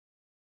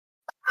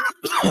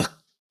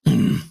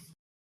The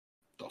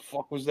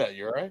fuck was that?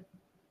 You all right?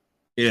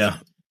 Yeah.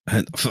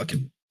 I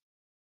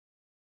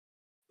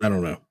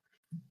don't know.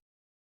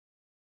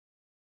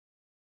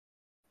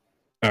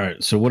 All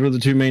right. So, what are the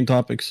two main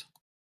topics?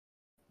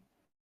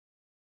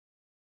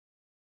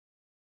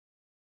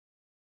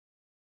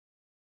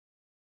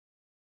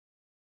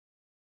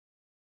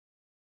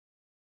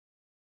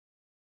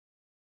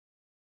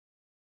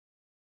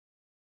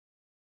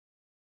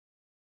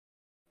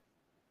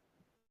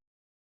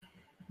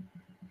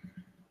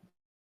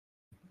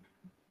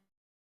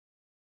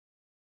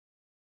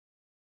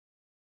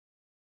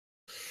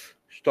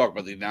 Should talk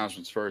about the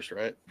announcements first,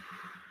 right?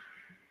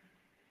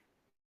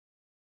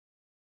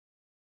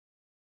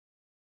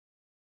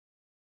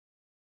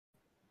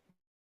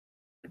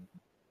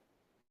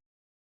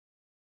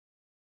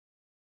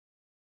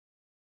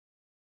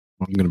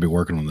 I'm going to be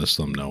working on this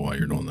thumbnail while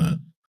you're doing that.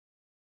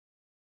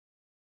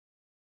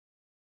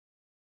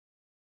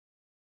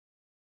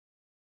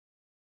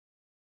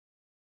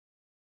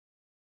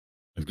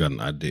 I've got an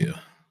idea.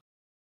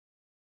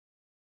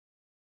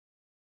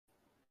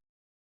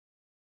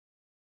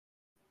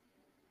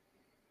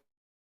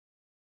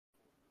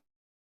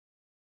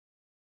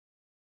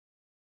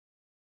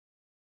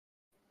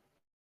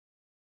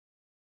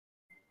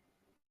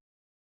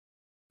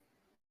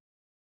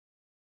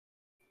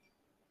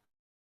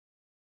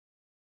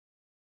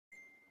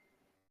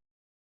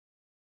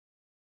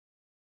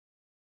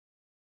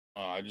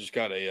 I just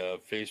got a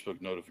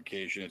Facebook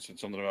notification. It said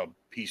something about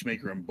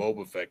Peacemaker and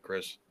Boba Fett,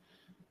 Chris.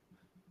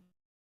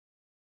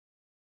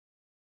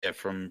 Yeah,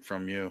 from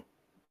you.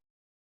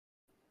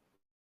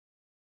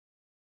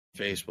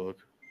 Facebook.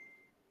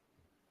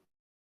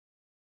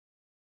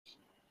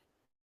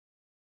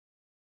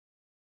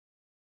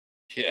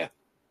 Yeah.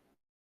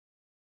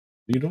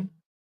 What are you doing?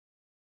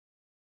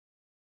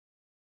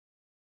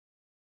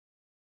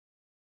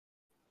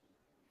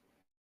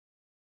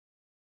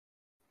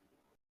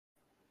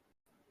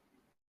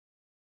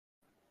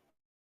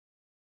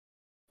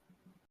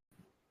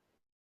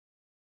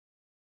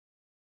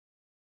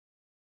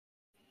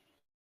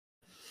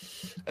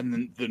 And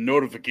then the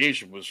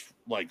notification was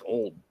like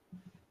old.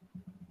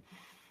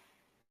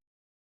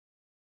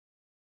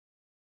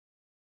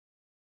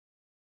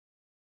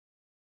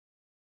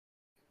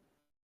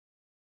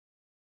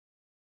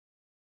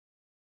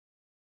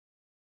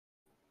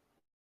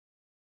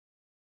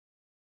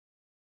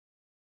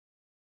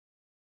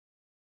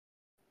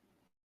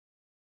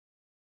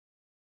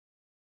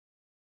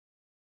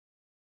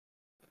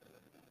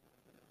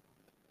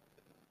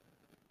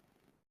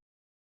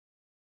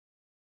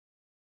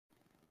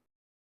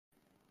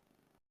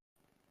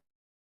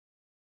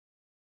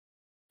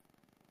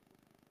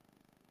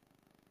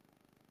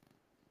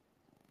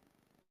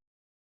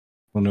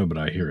 I don't know, but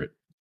I hear it.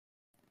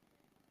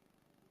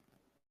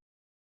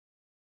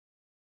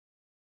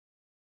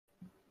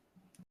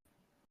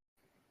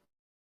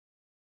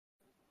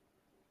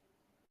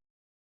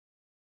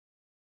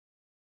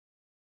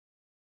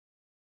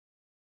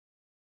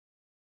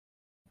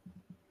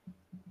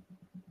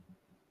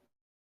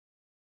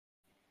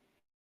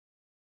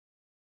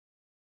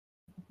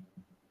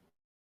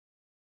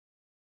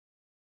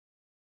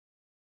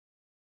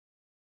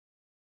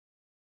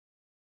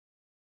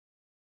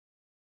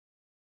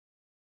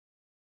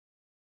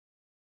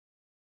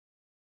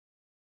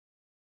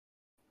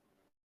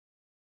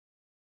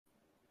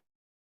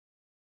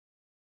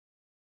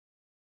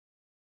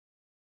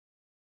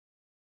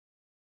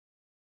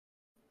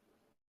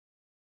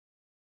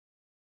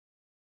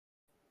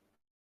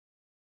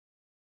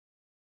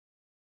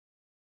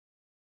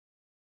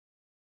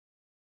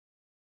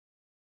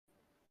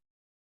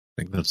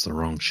 I think that's the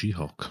wrong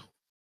She-Hulk.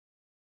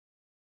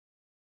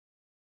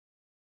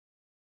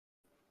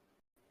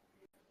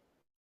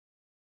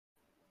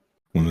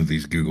 One of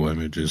these Google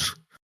images.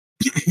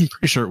 I'm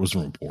pretty sure it was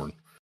from porn.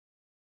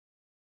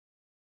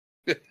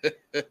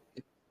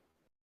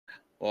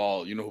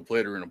 Well, you know who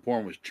played her in a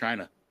porn was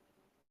China.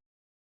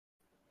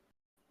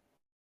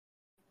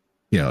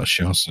 Yeah,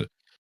 she also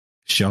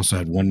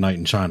had One Night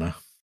in China.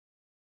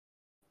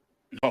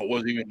 No, it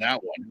wasn't even that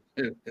one.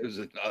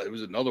 It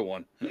was another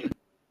one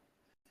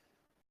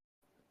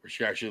where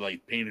she actually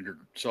like painted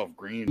herself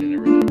green and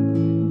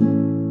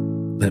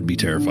everything. That'd be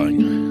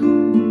terrifying.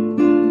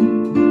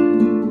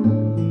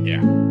 Yeah.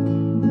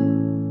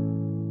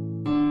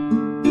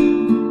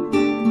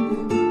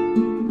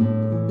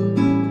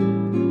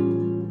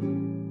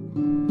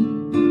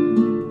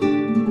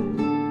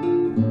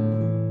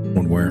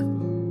 On where?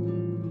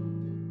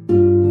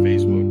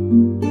 Facebook.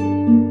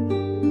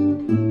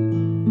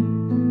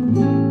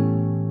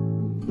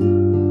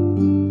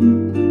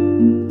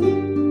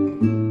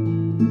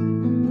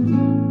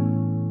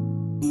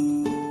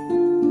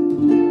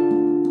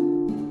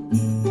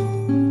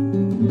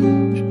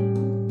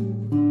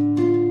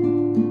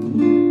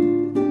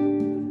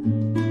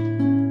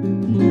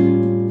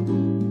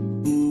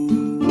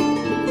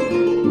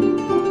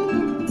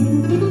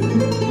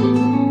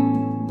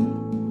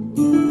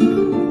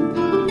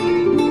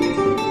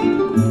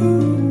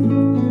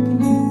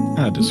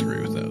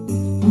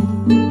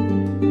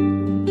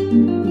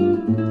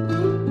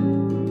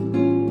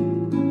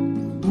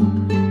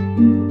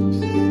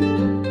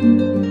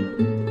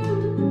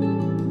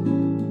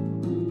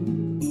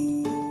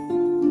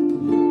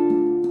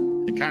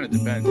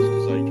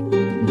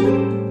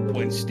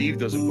 and Steve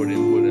doesn't put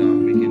input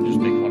in, we can just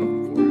make fun of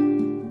him for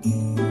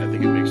it. I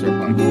think it makes our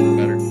podcast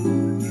better.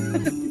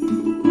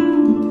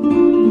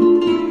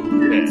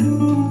 Yeah.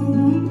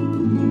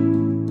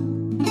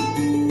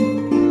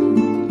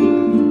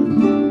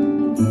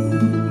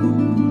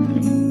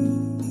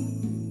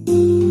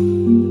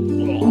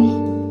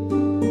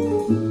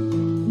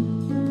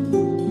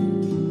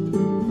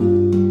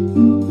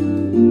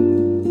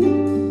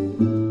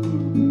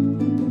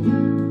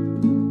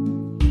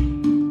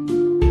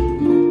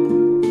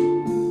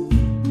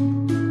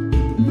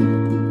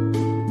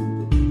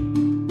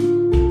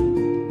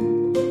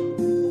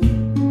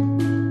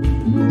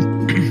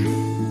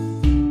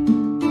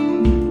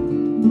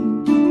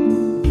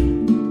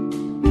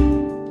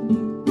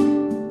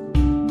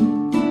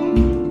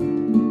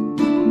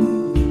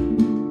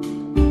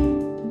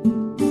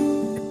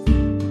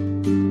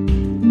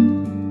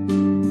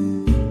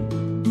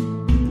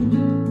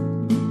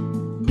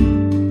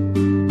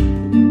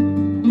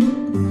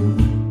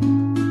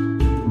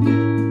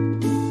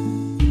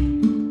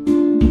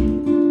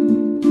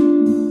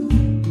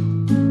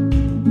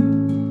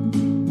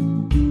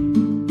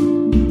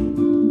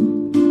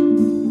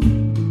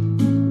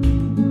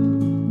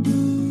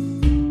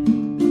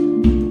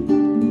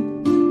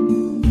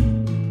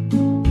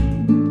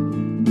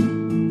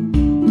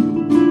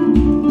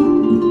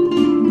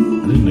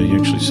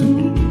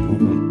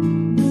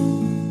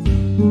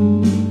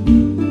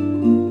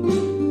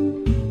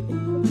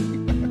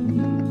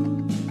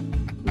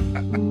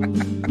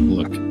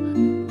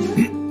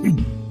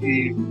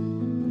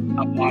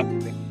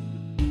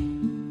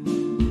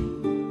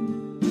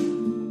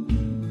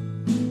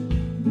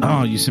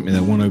 Oh, you sent me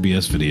that one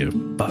OBS video.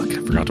 Fuck,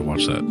 I forgot to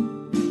watch that.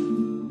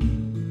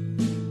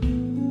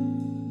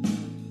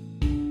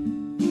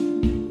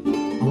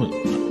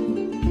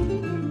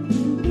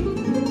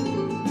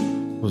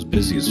 I was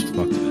busy as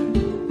fuck today.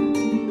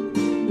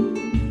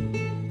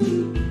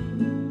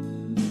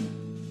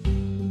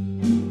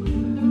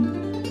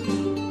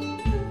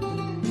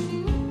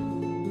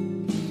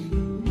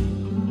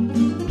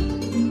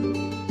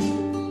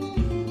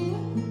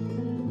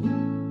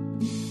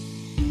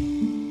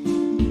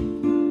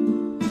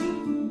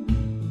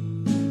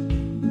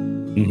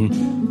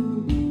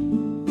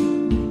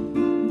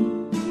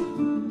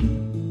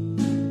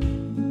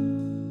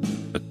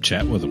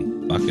 Chat with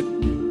them. Fuck it.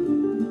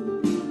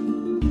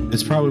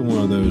 It's probably one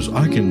of those,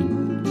 I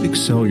can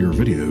excel your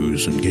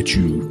videos and get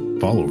you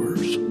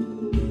followers.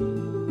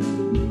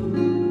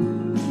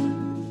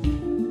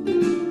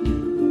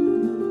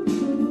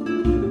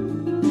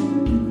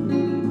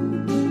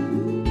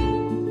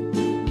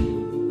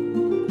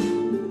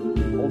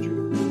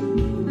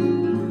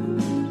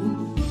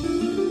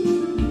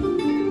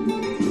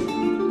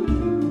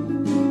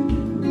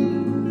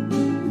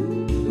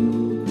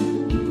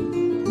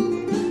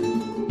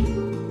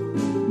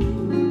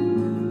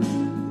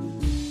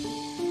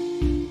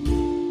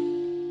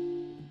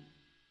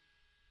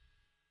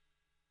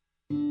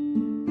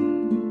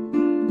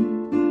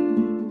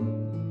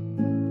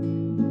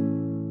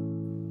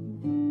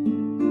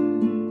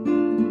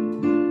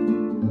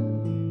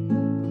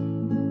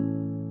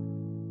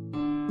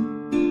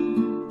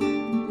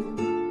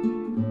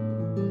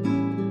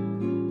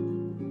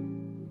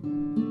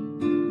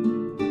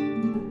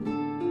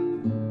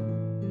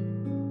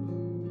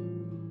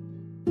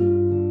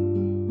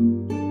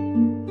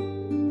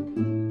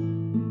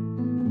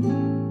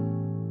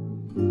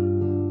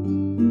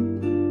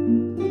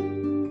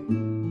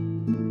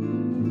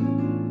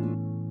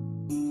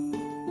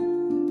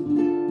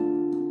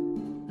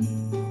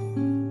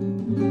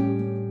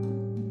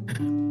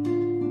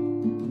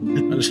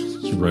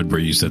 Read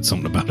where you said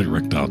something about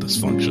erectile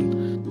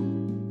dysfunction.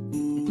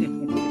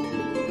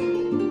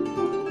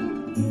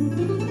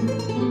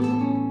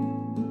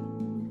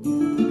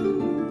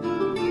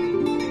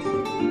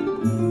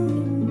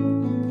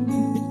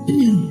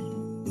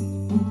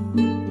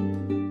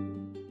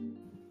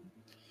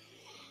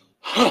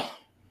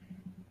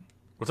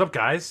 What's up,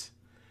 guys?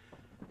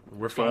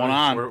 We're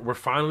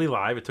finally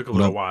live. It took a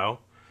little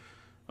while.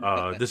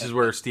 This is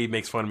where Steve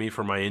makes fun of me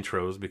for my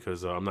intros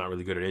because I'm not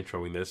really good at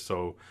introing this.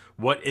 So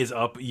what is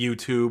up,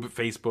 YouTube,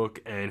 Facebook,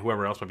 and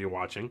whoever else might be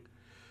watching?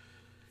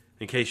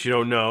 In case you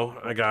don't know,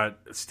 I got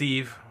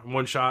Steve,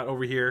 One Shot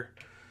over here,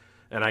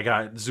 and I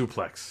got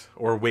Zuplex,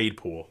 or Wade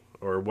Pool,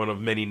 or one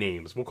of many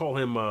names. We'll call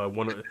him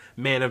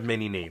man of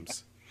many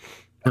names.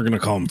 We're going to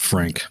call him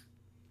Frank.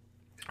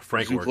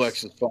 Frank Zuplex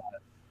works. is fine.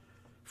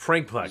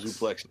 Frankplex.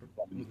 Zuplex.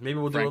 Maybe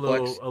we'll do a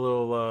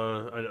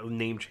little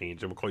name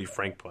change, and we'll call you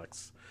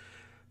Frankplex.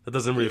 That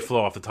doesn't really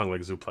flow off the tongue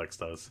like Zuplex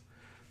does.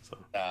 So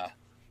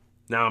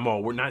now I'm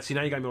all now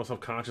you got me all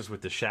self-conscious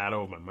with the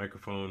shadow of my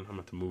microphone. I'm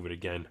going to move it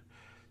again.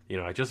 You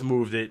know, I just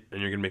moved it, and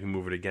you're going to make me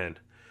move it again.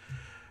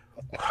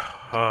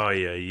 Oh,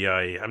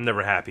 yeah. I'm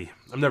never happy.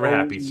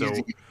 So,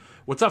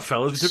 what's up,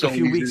 fellas? We took a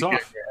few weeks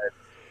off.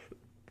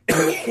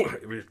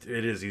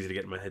 It is easy to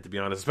get in my head, to be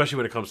honest. Especially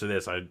when it comes to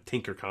this. I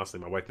tinker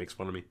constantly. My wife makes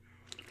fun of me.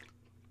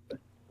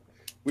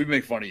 We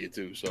make fun of you,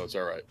 too, so it's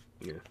all right.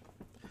 Yeah.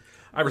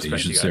 I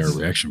respect you you should guys. see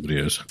our reaction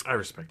videos. I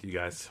respect you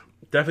guys.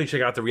 Definitely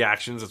check out the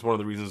reactions. That's one of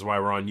the reasons why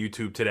we're on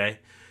YouTube today.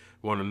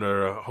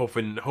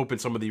 Hoping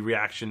some of the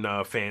reaction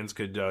fans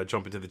could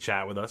jump into the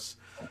chat with us.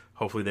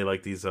 Hopefully they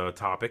like these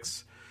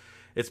topics.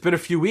 It's been a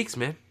few weeks,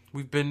 man.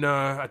 We've been.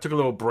 I took a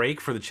little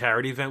break for the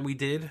charity event we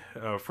did.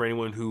 For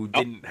anyone who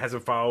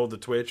hasn't followed the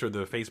Twitch or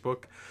the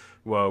Facebook,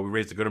 well, we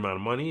raised a good amount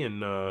of money,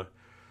 and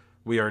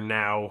we are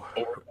now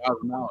over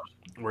 $1,000.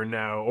 We're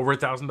now over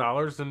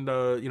 $1,000,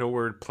 and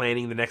we're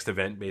planning the next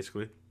event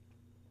basically.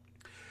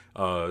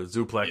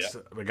 Zuplex,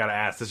 I gotta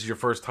ask, this is your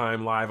first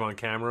time live on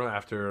camera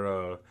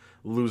after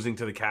losing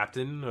to the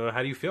captain.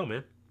 How do you feel,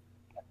 man?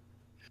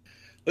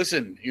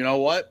 Listen, you know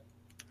what?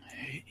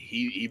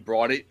 He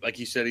brought it like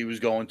he said he was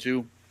going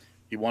to.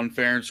 He won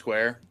fair and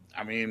square.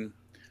 I mean,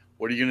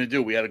 what are you going to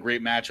do? We had a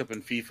great matchup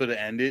in FIFA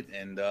to end it,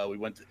 and it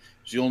was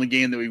the only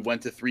game that we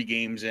went to 3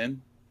 games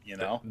in. You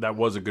know, that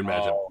was a good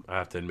matchup. I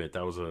have to admit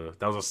that was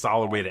a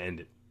solid way to end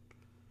it.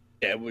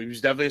 Yeah, it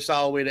was definitely a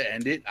solid way to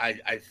end it.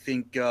 I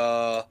think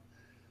I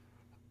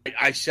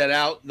set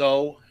out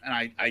though,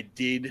 and I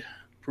did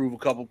prove a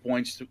couple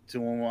points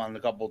to him on a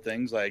couple of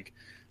things. Like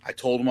I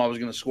told him I was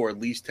going to score at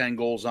least 10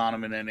 goals on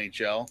him in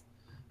NHL.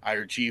 I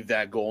achieved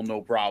that goal,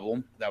 no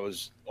problem. That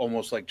was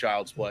almost like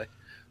child's play.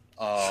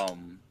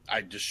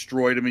 I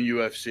destroyed him in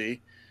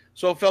UFC.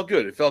 So it felt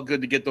good. It felt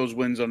good to get those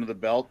wins under the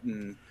belt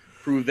and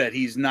prove that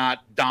he's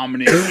not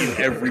dominant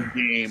in every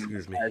game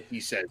as he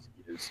says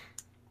he is.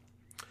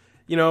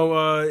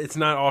 It's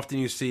not often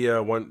you see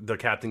the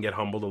captain get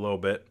humbled a little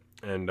bit.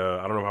 And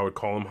I don't know if I would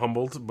call him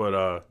humbled,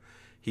 but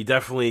he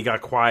definitely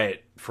got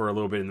quiet for a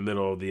little bit in the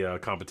middle of the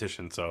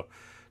competition. So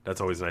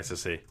that's always nice to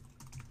see.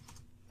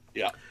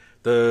 Yeah.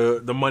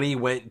 The money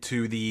went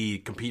to the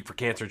Compete for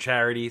Cancer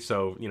charity.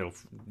 So,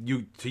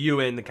 you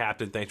and the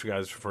captain, thanks you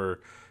guys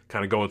for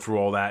kind of going through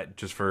all that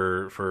just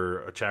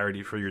for a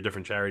charity, for your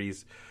different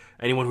charities.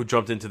 Anyone who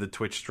jumped into the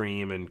Twitch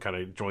stream and kind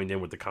of joined in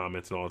with the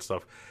comments and all that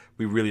stuff,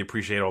 we really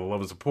appreciate all the love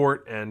and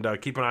support. And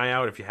keep an eye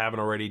out if you haven't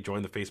already.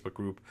 Join the Facebook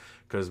group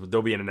because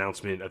there'll be an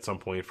announcement at some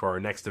point for our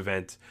next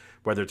event,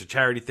 whether it's a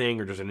charity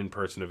thing or just an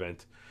in-person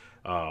event.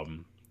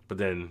 But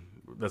then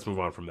let's move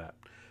on from that.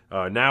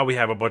 Now we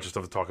have a bunch of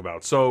stuff to talk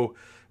about. So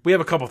we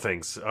have a couple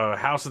things.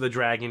 House of the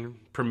Dragon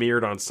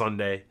premiered on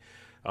Sunday.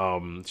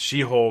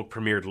 She-Hulk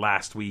premiered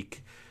last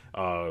week.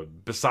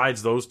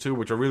 Besides those two,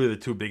 which are really the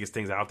two biggest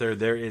things out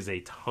there is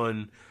a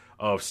ton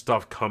of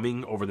stuff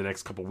coming over the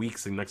next couple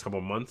weeks and next couple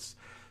months.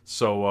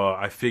 So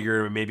I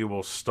figure maybe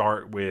we'll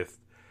start with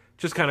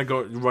just kind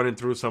of running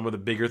through some of the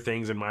bigger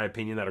things, in my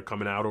opinion, that are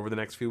coming out over the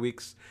next few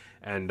weeks.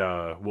 And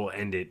we'll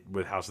end it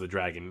with House of the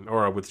Dragon,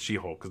 or with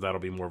She-Hulk, because that'll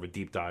be more of a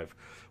deep dive.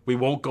 We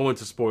won't go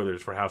into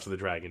spoilers for House of the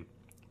Dragon,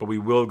 but we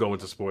will go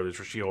into spoilers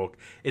for She-Hulk.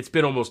 It's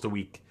been almost a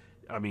week.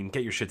 I mean,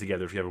 get your shit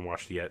together if you haven't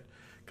watched it yet.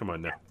 Come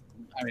on now.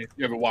 I mean, if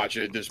you ever watch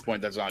it at this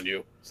point, that's on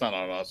you. It's not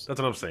on us. That's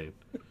what I'm saying.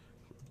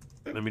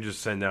 Let me just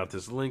send out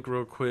this link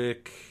real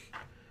quick.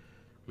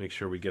 Make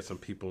sure we get some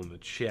people in the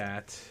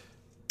chat.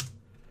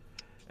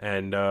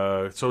 And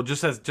so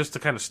just to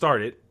kind of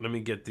start it, let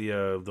me get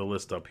the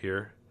list up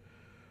here.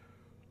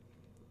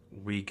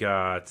 We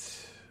got...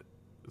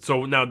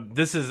 So now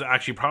this is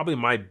actually probably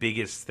my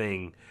biggest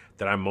thing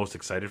that I'm most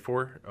excited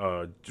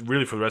for,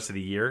 really for the rest of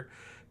the year.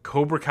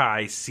 Cobra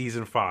Kai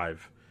Season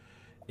 5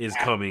 is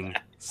coming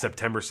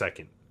September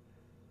 2nd.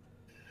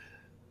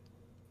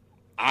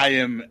 I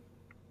am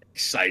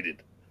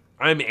excited.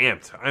 I'm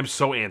amped. I'm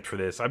so amped for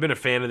this. I've been a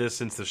fan of this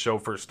since the show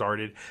first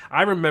started.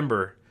 I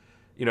remember,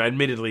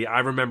 admittedly,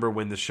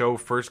 when the show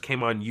first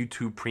came on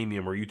YouTube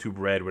Premium or YouTube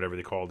Red, whatever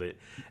they called it.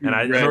 And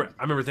I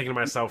remember thinking to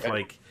myself,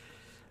 like,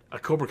 a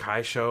Cobra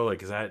Kai show?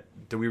 Like,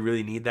 do we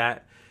really need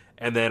that?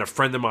 And then a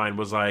friend of mine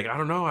was like, I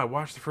don't know. I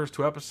watched the first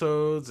 2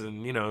 episodes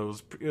and, it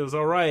was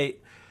all right.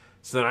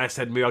 So then I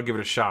said, maybe I'll give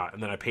it a shot.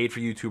 And then I paid for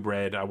YouTube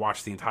Red. I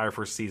watched the entire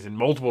first season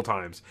multiple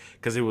times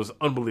because it was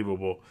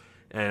unbelievable.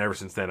 And ever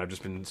since then, I've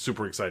just been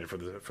super excited for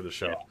the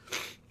show.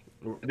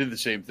 Yeah. I did the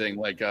same thing.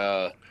 Like,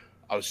 I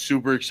was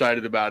super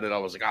excited about it. I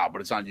was like, but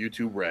it's on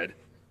YouTube Red.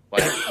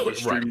 Like, a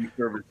streaming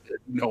service that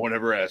no one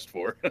ever asked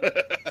for.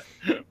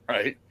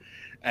 Right?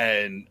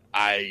 And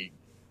I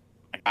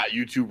got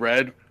YouTube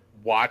Red,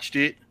 watched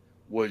it,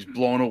 was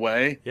blown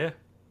away. Yeah.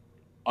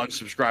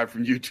 Unsubscribed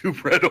from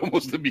YouTube Red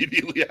almost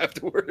immediately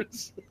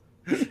afterwards.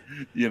 Well,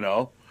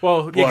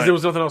 yeah, because there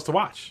was nothing else to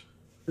watch.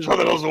 There's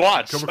nothing else to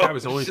watch. Cobra Kai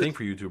was the only thing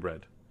for YouTube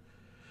Red.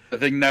 I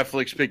think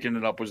Netflix picking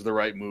it up was the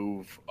right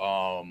move.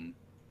 And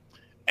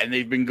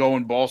they've been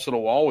going balls to the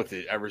wall with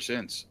it ever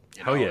since.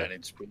 Hell yeah. And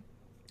it's been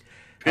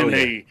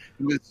a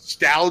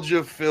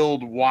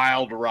nostalgia-filled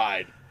wild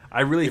ride.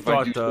 I really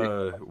thought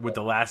with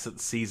the last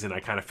season, I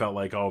kind of felt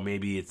like,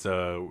 maybe it's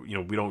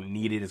we don't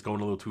need it. It's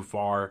going a little too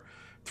far.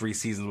 3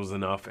 seasons was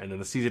enough, and then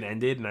the season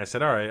ended, and I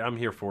said, all right, I'm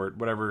here for it.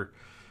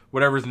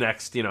 Whatever's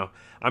next,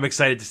 I'm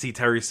excited to see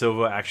Terry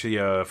Silva actually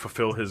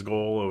fulfill his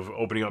goal of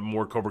opening up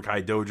more Cobra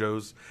Kai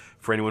dojos.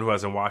 For anyone who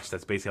hasn't watched,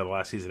 that's basically how the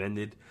last season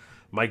ended.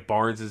 Mike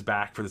Barnes is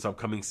back for this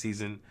upcoming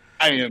season.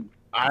 I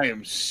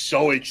am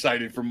so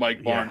excited for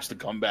Mike Barnes to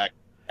come back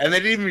And they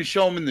didn't even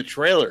show him in the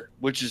trailer,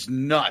 which is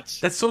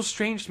nuts. That's so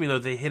strange to me, though.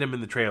 They hit him in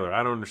the trailer.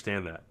 I don't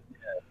understand that.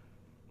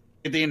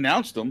 If they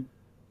announced him,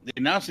 they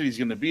announced that he's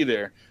going to be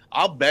there.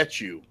 I'll bet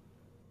you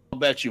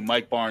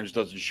Mike Barnes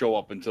doesn't show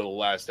up until the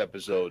last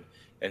episode,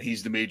 and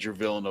he's the major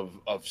villain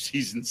of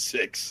season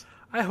 6.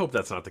 I hope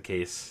that's not the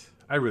case.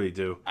 I really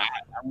do. I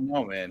don't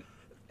know, man.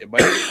 It might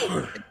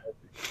be.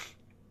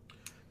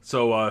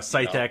 So,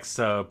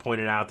 Scythex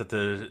pointed out that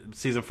the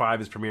season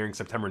 5 is premiering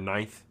September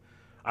 9th.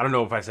 I don't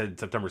know if I said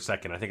September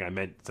 2nd. I think I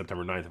meant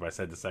September 9th if I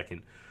said the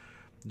 2nd.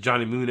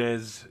 Johnny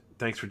Munez,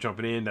 thanks for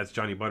jumping in. That's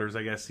Johnny Butters,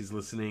 I guess. He's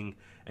listening.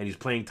 And he's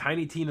playing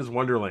Tiny Tina's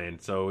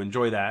Wonderland. So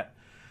enjoy that.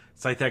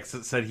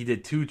 Scythex said he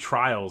did 2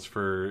 trials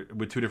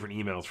with 2 different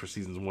emails for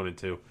seasons 1 and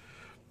 2.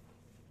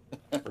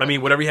 I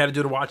mean, whatever you had to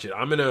do to watch it.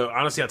 I'm going to,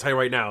 honestly, I'll tell you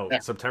right now,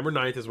 September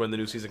 9th is when the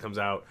new season comes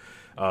out.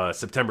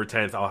 September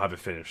 10th, I'll have it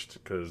finished.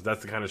 Because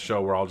that's the kind of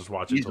show where I'll just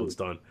watch it until it's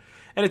done.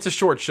 And it's a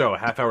short show, a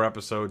half-hour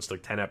episode. It's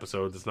like 10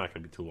 episodes. It's not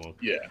going to be too long.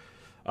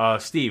 Yeah.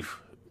 Steve,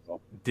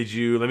 did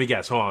you, let me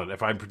guess, hold on.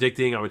 If I'm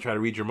predicting, I'm going to try to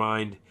read your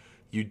mind.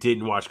 You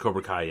didn't watch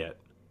Cobra Kai yet.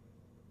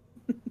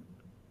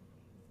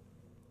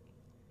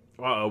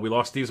 Uh-oh, we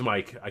lost Steve's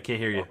mic. I can't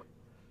hear you.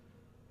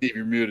 Steve,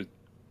 you're muted.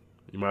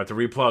 You might have to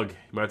replug. You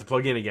might have to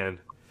plug in again.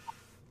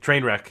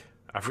 Train wreck.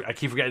 I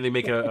keep forgetting to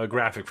make a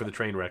graphic for the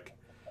train wreck.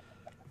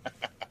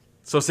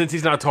 So since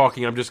he's not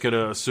talking, I'm just going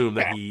to assume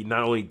that he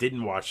not only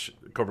didn't watch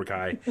Cobra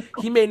Kai,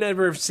 he may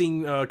never have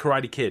seen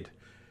Karate Kid.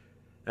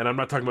 And I'm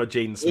not talking about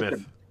Jaden Smith.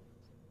 Listen,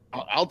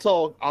 I'll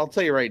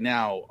tell you right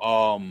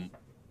now,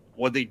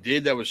 what they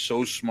did that was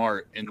so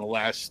smart in the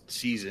last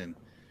season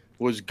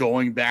was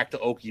going back to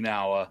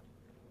Okinawa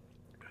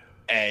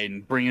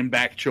and bringing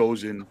back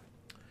Chosen.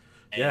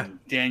 And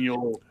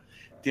Daniel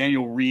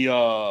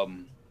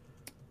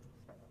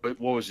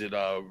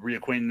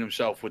reacquainting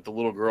himself with the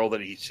little girl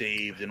that he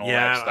saved and all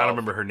that stuff. I don't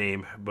remember her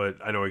name, but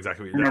I know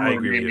exactly what you're saying. I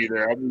agree with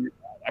you.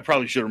 I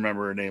probably should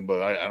remember her name,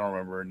 but I don't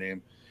remember her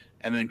name.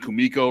 And then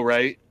Kumiko,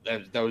 right?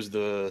 That was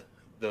the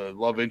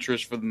love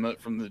interest from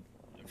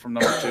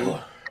number 2.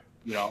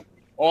 You know,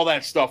 all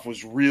that stuff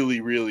was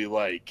really, really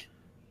like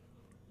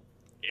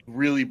it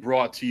really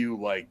brought to you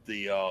like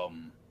the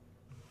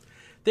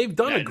They've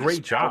done a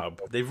great job.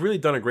 They've really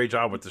done a great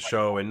job with the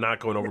show and not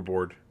going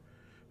overboard,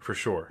 for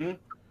sure. Mm-hmm.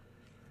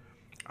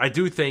 I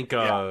do think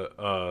one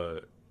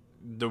of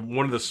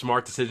the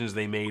smart decisions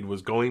they made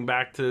was going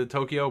back to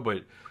Tokyo,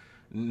 but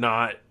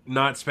not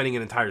spending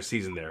an entire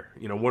season there.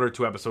 You know, 1 or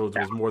 2 episodes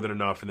was more than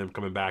enough, and then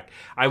coming back.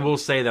 I will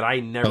say that I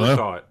never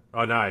thought.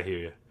 Oh, now I hear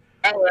you.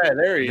 Oh, yeah,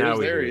 there he is.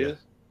 There he is.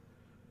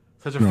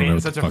 Such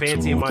a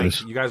fancy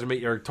mic. You guys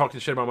are talking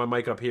shit about my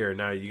mic up here.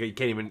 Now you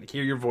can't even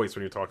hear your voice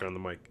when you're talking on the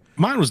mic.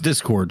 Mine was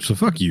Discord, so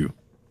fuck you.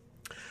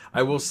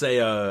 I will say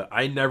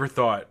I never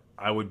thought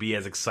I would be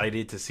as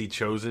excited to see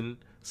Chosen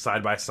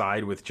side by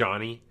side with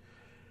Johnny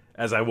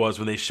as I was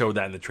when they showed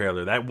that in the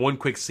trailer. That one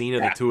quick scene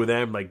of the two of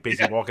them, like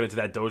basically walking into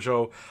that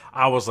dojo,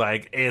 I was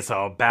like, it's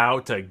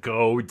about to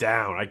go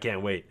down. I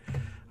can't wait.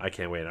 I'm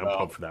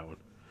pumped for that one.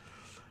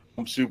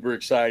 I'm super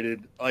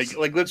excited. Like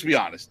let's be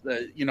honest.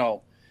 You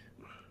know,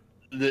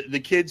 the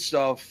kid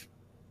stuff,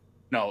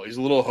 is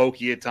a little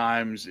hokey at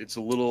times. It's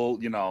a little,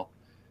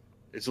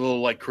 it's a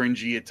little like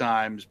cringy at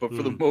times. But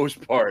for the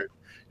most part,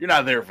 you're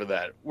not there for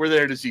that. We're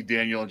there to see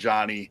Daniel and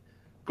Johnny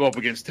go up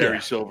against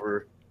Terry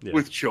Silver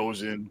with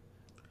Chosen.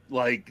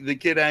 Like, the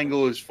kid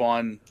angle is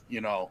fun,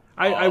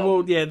 I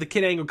will. Yeah, the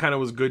kid angle kind of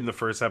was good in the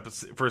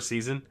first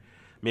season,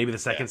 maybe the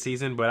second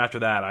season, but after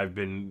that, I've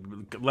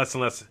been less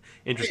and less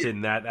interested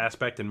in that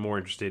aspect and more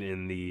interested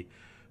in the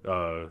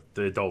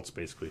adults,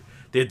 basically.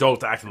 The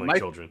adults acting like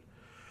children.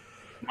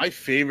 My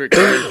favorite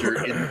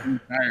character in the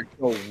entire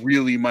show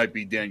really might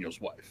be Daniel's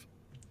wife.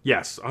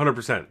 Yes,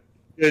 100%.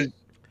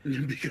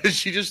 Because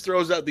she just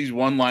throws out these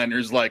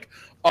one-liners like,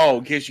 "Oh,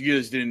 in case you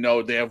guys didn't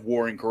know, they have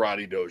warring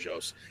karate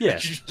dojos." Yeah,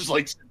 she just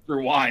like sips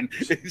her wine.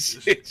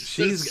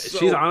 She's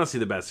honestly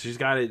the best. She's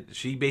got it.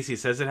 She basically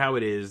says it how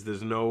it is.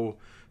 There's no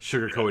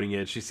sugarcoating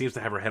it. She seems to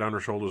have her head on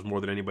her shoulders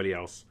more than anybody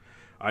else.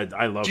 I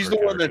love. She's her the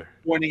character. one that's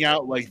pointing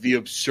out like the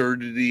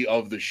absurdity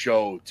of the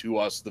show to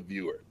us, the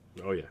viewer.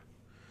 Oh yeah.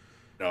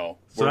 No,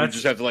 so we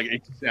just have to like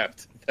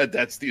accept that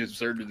that's the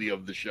absurdity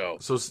of the show.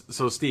 So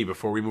Steve,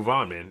 before we move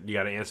on, man, you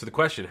got to answer the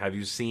question: have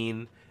you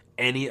seen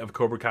any of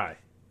Cobra Kai?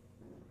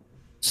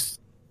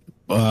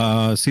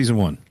 Season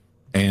 1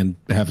 and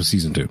half of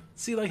season 2.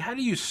 See, like, how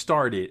do you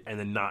start it and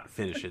then not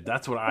finish it?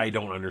 That's what I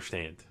don't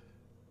understand.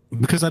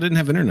 Because I didn't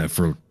have internet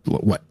for,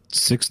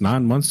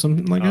 6-9 months,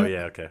 something like that? Oh,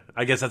 yeah, okay.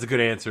 I guess that's a good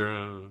answer.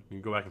 You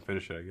can go back and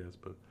finish it, I guess.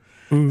 But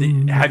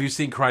have you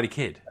seen Karate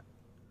Kid?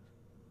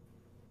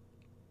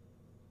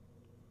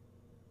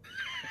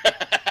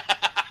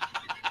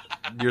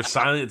 You're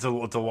silent. It's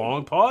a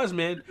long pause,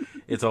 man.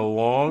 It's a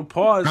long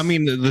pause. I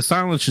mean, the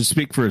silence should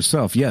speak for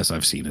itself. Yes,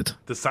 I've seen it.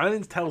 The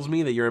silence tells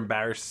me that you're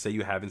embarrassed to say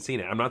you haven't seen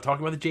it. I'm not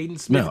talking about the Jaden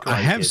Smith. No,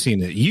 I have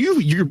seen it.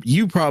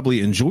 You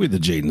probably enjoy the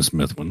Jaden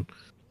Smith one,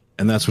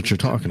 and that's what you're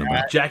talking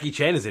about. Jackie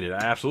Chan is in it.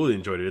 I absolutely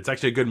enjoyed it. It's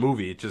actually a good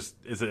movie. It's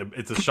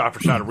a shot for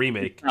shot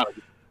remake.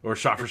 or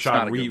shot for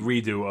shot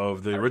redo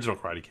of the original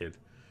Karate Kid.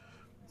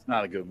 It's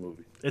not a good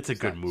movie. It's a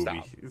good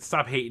movie.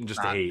 Stop hating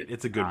just to hate.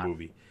 It's a good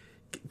movie.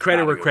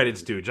 Credit where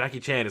credit's due. Jackie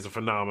Chan is a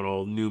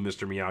phenomenal new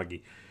Mr.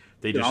 Miyagi.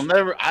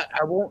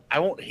 I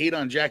won't hate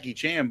on Jackie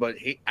Chan, but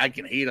I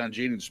can hate on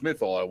Jaden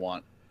Smith all I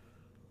want.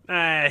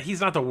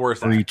 He's not the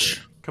worst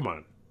actor. Come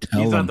on.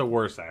 He's not the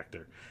worst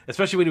actor.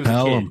 Especially when he was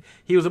a kid.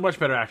 He was a much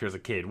better actor as a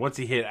kid. Once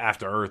he hit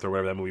After Earth or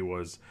whatever that movie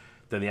was,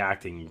 then the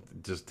acting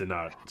just did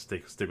not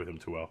stick with him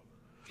too well.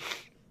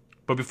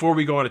 But before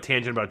we go on a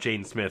tangent about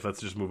Jaden Smith,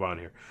 let's just move on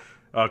here.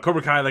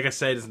 Cobra Kai, like I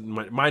said, is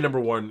my number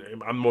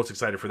one. I'm most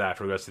excited for that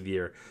for the rest of the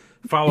year.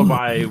 Followed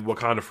by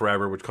Wakanda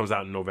Forever, which comes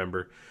out in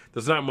November.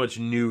 There's not much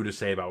new to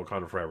say about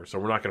Wakanda Forever, so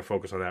we're not going to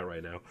focus on that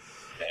right now.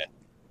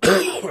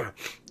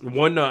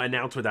 One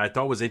announcement that I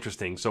thought was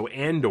interesting. So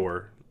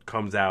Andor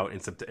comes out in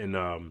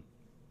September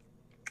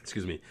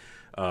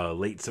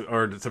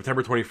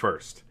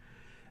 21st.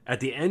 At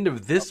the end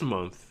of this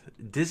month,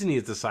 Disney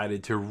has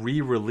decided to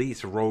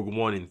re-release Rogue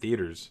One in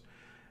theaters.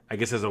 I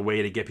guess as a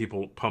way to get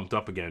people pumped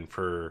up again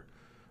for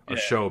a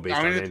show based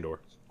on Andor.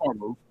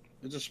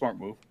 It's a smart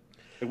move.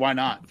 Like, why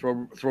not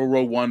throw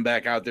Rogue One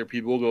back out there?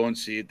 People will go and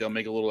see it. They'll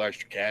make a little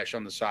extra cash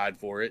on the side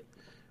for it.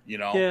 You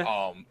know,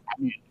 I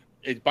mean,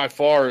 it's by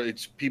far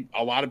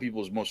a lot of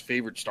people's most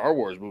favorite Star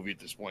Wars movie at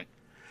this point.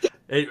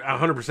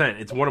 100%.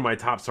 It's one of my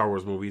top Star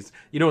Wars movies.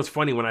 You know, it's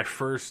funny when I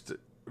first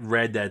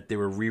read that they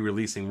were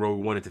re-releasing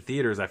Rogue One into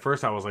theaters. At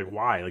first, I was like,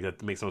 "Why? Like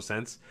that makes no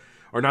sense."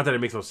 Or not that it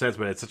makes no sense,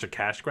 but it's such a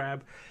cash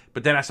grab.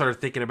 But then I started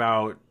thinking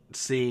about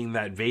seeing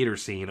that Vader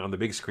scene on the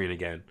big screen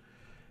again,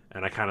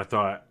 and I kind of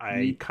thought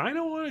I kind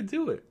of want to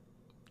do it,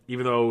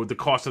 even though the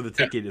cost of the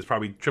ticket is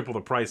probably triple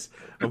the price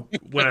of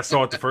when I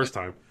saw it the first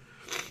time.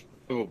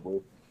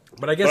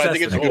 But I guess that's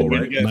the goal,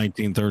 right?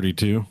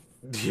 1932.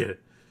 Yeah,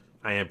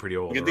 I am pretty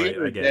old. At the end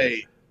of the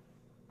day,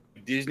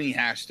 Disney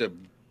has to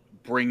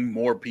bring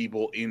more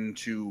people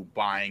into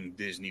buying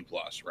Disney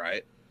Plus,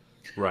 right?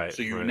 Right.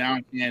 So you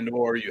announce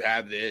Andor, you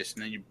have this,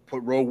 and then you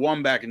put Rogue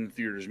One back in the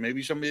theaters.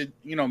 Maybe somebody,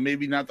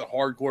 maybe not the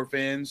hardcore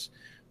fans,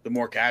 the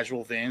more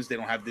casual fans, they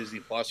don't have Disney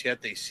Plus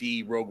yet. They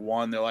see Rogue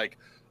One, they're like,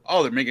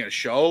 oh, they're making a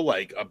show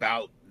like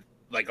about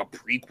like a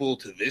prequel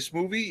to this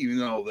movie, even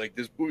though like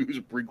this movie was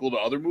a prequel to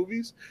other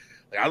movies.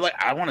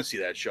 I want to see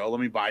that show.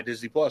 Let me buy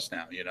Disney Plus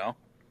now,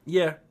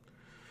 Yeah.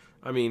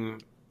 I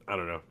mean, I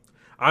don't know.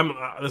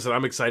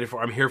 I'm excited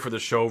I'm here for the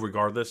show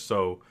regardless,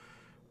 so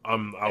I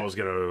was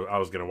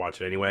gonna watch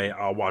it anyway.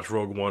 I'll watch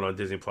Rogue One on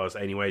Disney Plus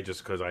anyway,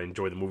 just because I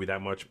enjoy the movie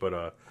that much.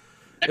 But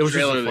it was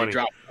just funny.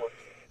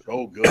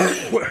 So good.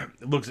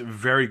 It looks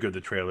very good.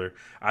 The trailer.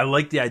 I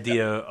like the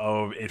idea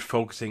of it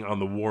focusing on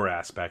the war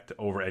aspect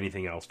over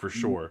anything else for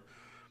sure.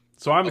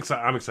 So I'm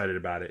excited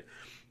about it.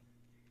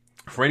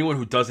 For anyone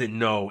who doesn't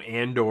know,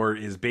 Andor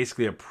is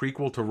basically a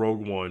prequel to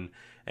Rogue One,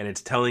 and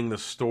it's telling the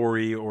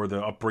story or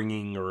the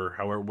upbringing or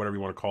whatever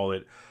you want to call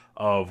it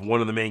of one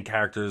of the main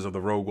characters of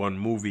the Rogue One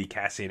movie,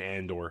 Cassian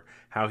Andor,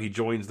 how he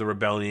joins the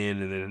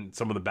rebellion and then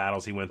some of the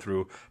battles he went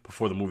through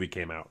before the movie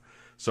came out.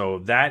 So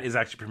that is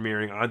actually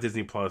premiering on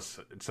Disney Plus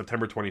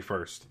September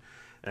 21st.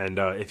 And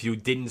if you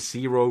didn't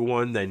see Rogue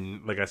One,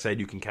 then like I said,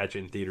 you can catch it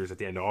in theaters at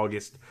the end of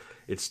August.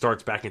 It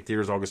starts back in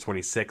theaters August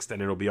 26th,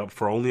 and it'll be up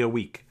for only a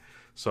week.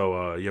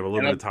 So you have a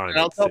little bit of time.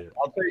 I'll tell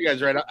you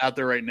guys right out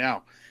there right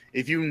now,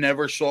 if you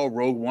never saw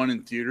Rogue One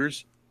in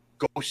theaters,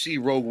 go see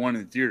Rogue One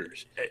in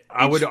theaters.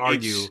 I would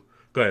argue.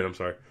 Go ahead. I'm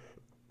sorry.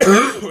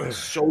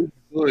 So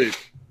good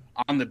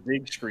on the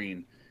big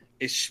screen,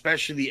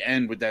 especially the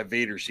end with that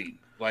Vader scene.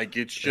 Like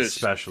it's just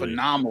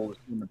phenomenal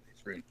on the big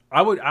screen.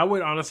 I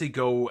would honestly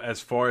go as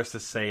far as to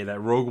say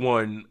that Rogue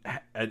One,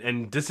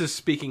 and this is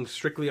speaking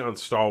strictly on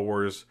Star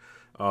Wars,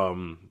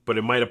 but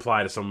it might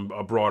apply to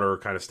a broader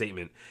kind of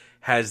statement,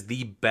 has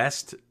the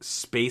best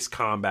space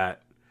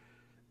combat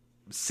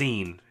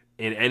scene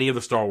in any of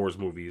the Star Wars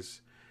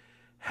movies.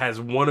 Has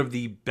one of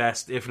the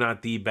best, if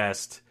not the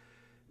best,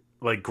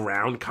 like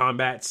ground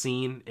combat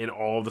scene in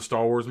all of the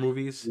Star Wars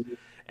movies.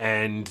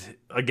 And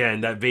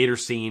again, that Vader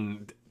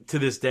scene to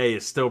this day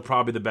is still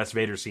probably the best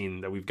Vader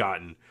scene that we've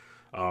gotten.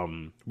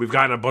 We've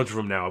gotten a bunch of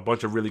them now, a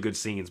bunch of really good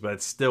scenes, but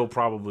it's still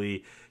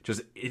probably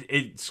just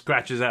it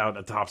scratches out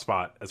a top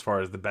spot as far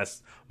as the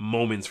best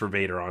moments for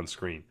Vader on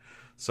screen.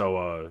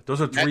 So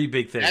those are three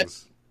big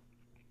things.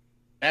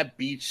 That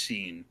beach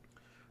scene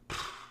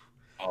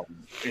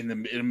in the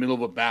middle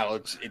of a battle.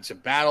 It's a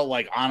battle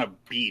like on a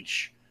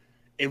beach.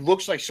 It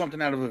looks like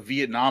something out of a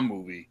Vietnam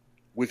movie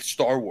with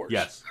Star Wars.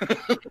 Yes.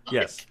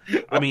 Yes.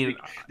 I mean,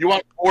 you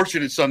want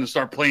Fortunate Son to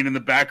start playing in the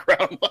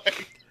background.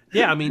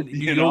 Yeah, I mean,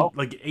 you know,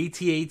 like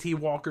AT-AT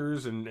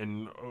walkers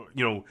and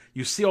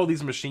you see all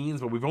these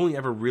machines, but we've only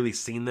ever really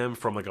seen them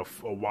from like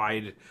a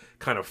wide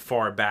kind of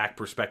far back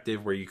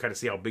perspective where you kind of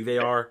see how big they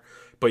are,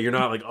 but you're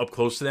not like up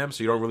close to them,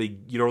 so you don't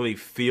really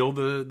feel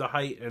the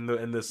height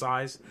and the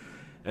size.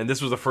 And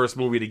this was the first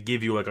movie to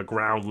give you like a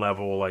ground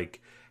level,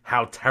 like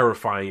how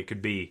terrifying it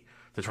could be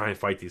to try and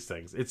fight these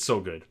things. It's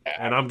so good.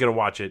 And I'm going to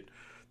watch it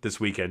this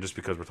weekend just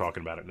because we're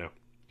talking about it now.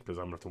 because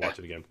I'm going to have to watch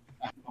it again.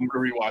 I'm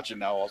going to rewatch it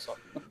now also.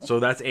 So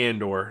that's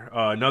Andor.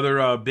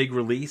 Another big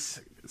release,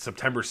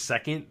 September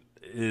 2nd,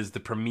 is the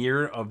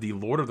premiere of the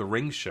Lord of the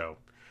Rings show,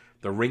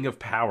 The Ring of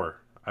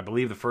Power. I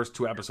believe the first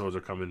 2 episodes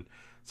are coming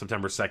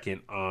September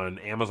 2nd on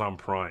Amazon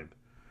Prime.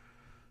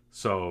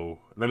 So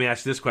let me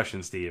ask you this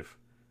question, Steve.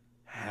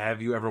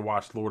 Have you ever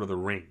watched Lord of the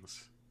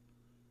Rings?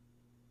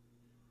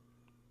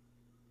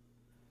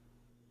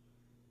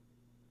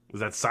 Was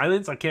that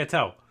silence? I can't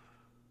tell.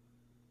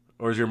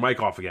 Or is your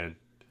mic off again?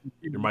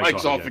 Your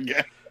mic's off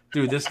again.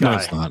 Dude, this guy. No,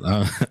 it's not.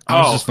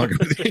 I was just fucking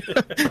with you.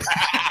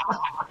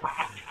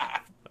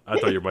 I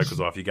thought your mic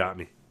was off. You got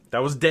me.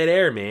 That was dead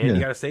air, man. Yeah. You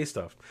got to say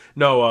stuff.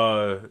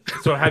 No,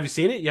 so have you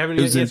seen it? You haven't It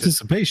even was answered.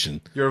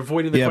 anticipation. You're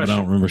avoiding the question. But I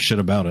don't remember shit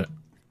about it.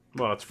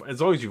 Well, as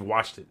long as you've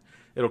watched it.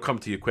 It'll come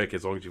to you quick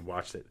as long as you've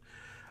watched it.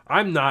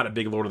 I'm not a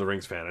big Lord of the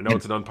Rings fan. I know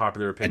it's an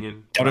unpopular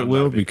opinion. But it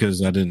will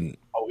because I didn't.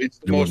 Oh, it's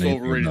the most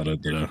overrated.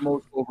 It's the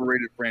most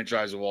overrated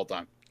franchise of all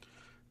time.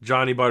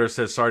 Johnny Butter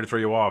says, "Sorry to throw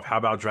you off. How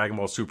about Dragon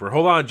Ball Super?"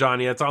 Hold on,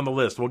 Johnny. That's on the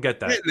list. We'll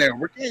get that.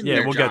 We're getting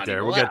there. We'll get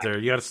there. We'll get there.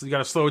 You got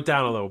to slow it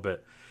down a little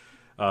bit.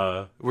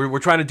 We're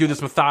trying to do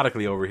this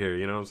methodically over here.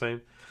 You know what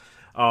I'm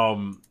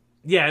saying?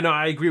 Yeah. No,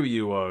 I agree with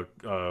you,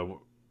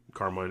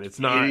 Carmine. It's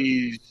not.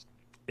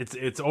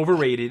 It's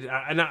overrated.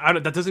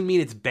 That doesn't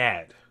mean it's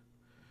bad.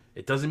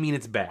 It doesn't mean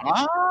it's bad.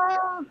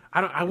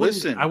 I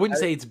wouldn't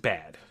say it's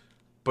bad,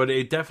 but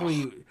it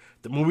definitely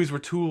the movies were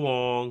too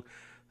long.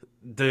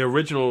 The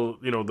original,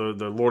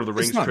 the Lord of the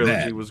Rings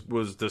trilogy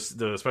was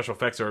the special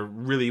effects are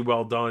really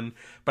well done,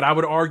 but I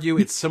would argue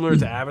it's similar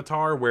to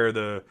Avatar, where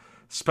the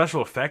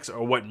special effects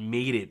are what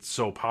made it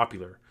so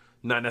popular,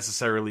 not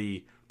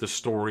necessarily the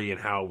story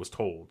and how it was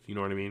told. You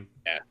know what I mean?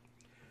 Yeah.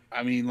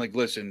 I mean, like,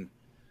 listen,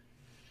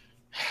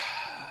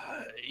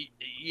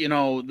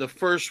 the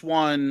first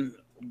one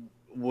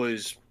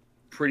was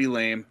pretty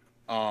lame.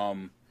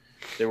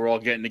 They were all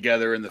getting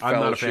together in the I'm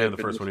fellowship. not a fan of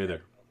the first one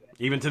either.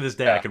 Even to this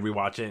day, I could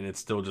rewatch it, and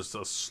it's still just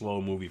a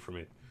slow movie for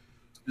me.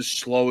 The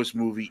slowest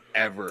movie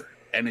ever,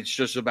 and it's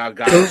just about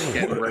guys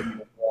getting ready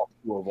to walk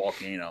through a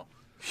volcano.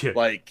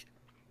 Yeah.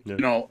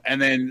 And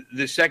then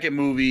the second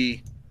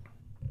movie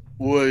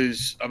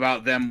was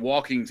about them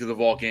walking to the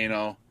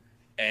volcano,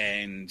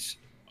 and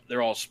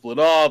they're all split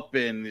up,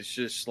 and it's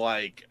just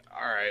like,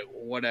 all right,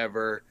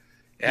 whatever.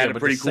 It had a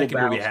pretty cool battle. The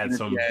second movie had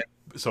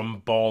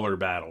some baller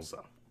battles,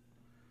 though.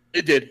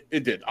 It did.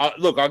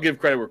 Look, I'll give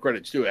credit where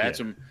credit's due. It had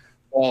some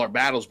baller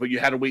battles, but you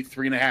had to wait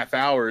 3.5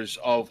 hours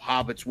of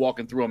hobbits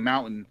walking through a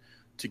mountain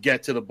to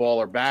get to the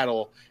baller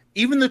battle.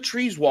 Even the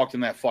trees walked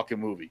in that fucking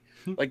movie.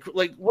 Like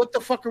what the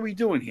fuck are we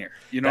doing here?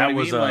 You know that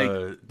what I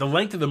mean? The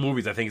length of the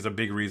movies, I think, is a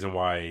big reason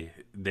why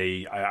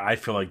I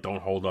feel like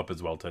don't hold up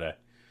as well today.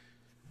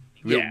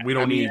 We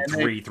don't need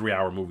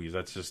 3-hour movies.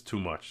 That's just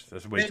too much.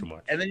 That's way too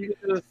much. And then you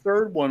get to the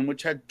third one,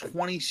 which had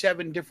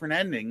 27 different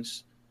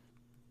endings.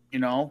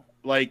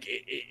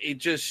 It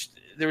just,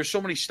 there were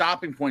so many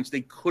stopping points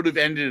they could have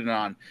ended it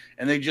on,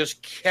 and they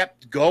just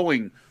kept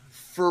going.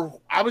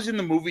 I was in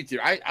the movie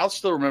theater. I'll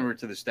still remember it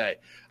to this day.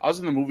 I was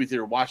in the movie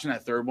theater watching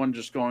that third one,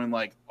 just going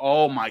like,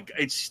 "Oh my God,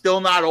 it's still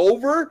not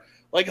over!"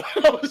 Like,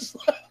 I was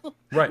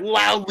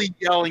loudly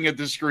yelling at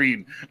the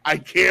screen. I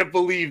can't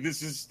believe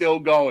this is still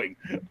going.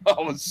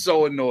 I was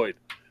so annoyed.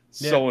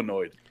 So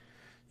annoyed.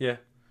 Yeah.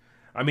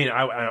 I mean,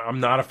 I'm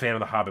not a fan of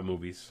the Hobbit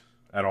movies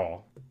at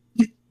all.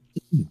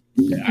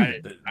 Yeah,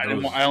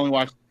 I only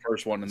watched the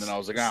first one, and then I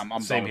was like, I'm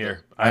same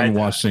here. I haven't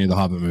watched any of the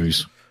Hobbit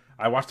movies.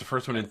 I watched the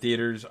first one in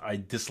theaters. I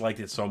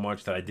disliked it so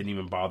much that I didn't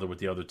even bother with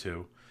the other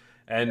two.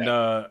 And,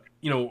 I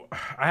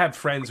have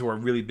friends who are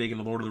really big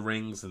into Lord of the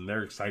Rings, and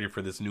they're excited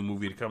for this new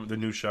movie to come, the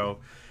new show.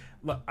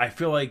 I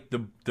feel like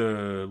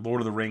the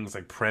Lord of the Rings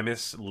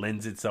premise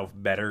lends itself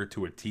better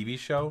to a TV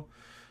show.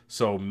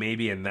 So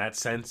maybe in that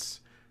sense,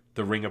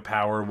 The Ring of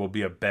Power will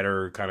be a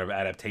better kind of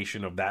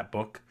adaptation of that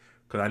book.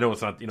 Because I know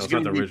it's not, it's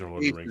not the original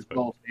Lord of the Rings.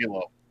 But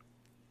Halo.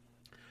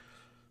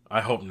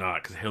 I hope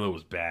not, because Halo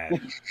was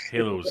bad.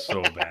 Halo was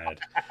so bad.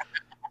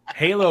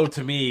 Halo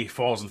to me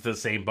falls into the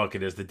same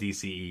bucket as the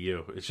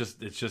DCEU. It's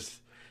just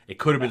it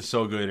could have been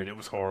so good, and it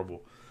was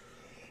horrible.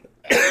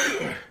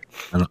 I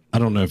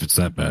don't know if it's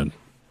that bad.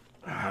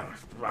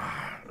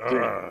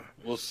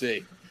 We'll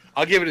see.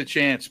 I'll give it a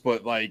chance,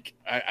 but I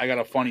got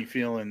a funny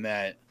feeling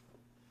that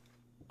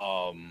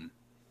I'm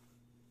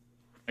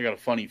gonna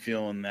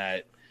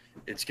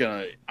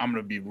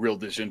be real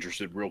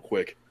disinterested real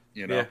quick.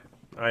 Yeah,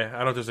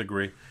 I don't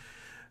disagree.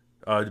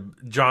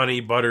 Johnny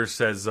Butters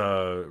says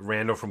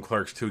Randall from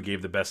Clerks 2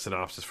 gave the best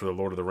synopsis for the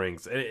Lord of the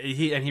Rings.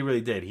 He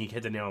really did. He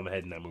hit the nail on the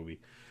head in that movie.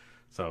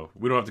 So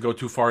we don't have to go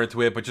too far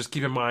into it, but just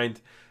keep in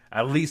mind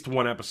at least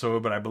one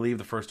episode, but I believe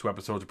the first 2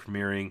 episodes are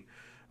premiering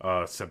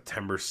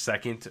September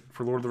 2nd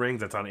for Lord of the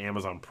Rings. That's on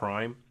Amazon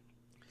Prime.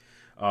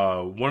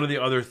 One of the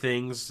other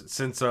things,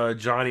 since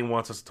Johnny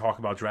wants us to talk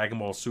about Dragon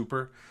Ball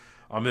Super,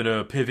 I'm going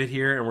to pivot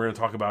here, and we're going to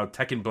talk about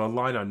Tekken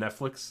Bloodline on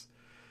Netflix.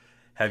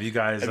 Have you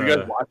guys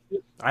watched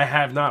it? I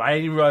have not. I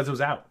didn't even realize it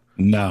was out.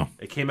 No.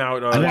 It came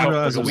out I didn't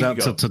realize it was out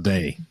until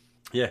today.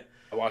 Yeah.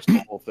 I watched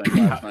the whole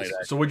thing last night.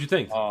 So what'd you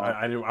think?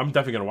 I'm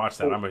definitely gonna watch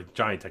that. I'm a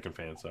giant Tekken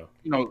fan, so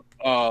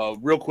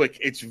real quick,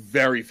 it's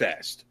very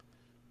fast.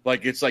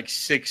 Like it's like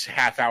 6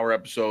 half-hour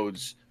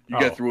episodes. You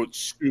get through it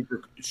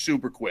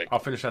super quick. I'll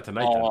finish that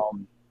tonight.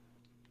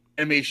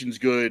 Animation's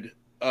good.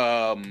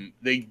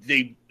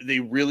 They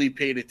really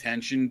paid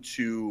attention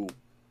to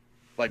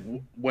like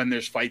when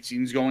there's fight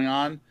scenes going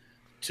on,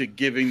 to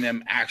giving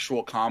them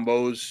actual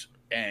combos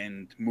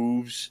and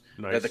moves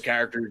that the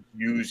characters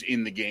use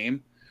in the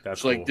game.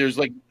 That's so like cool.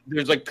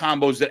 there's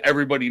combos that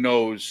everybody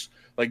knows,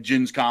 like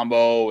Jin's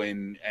combo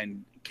and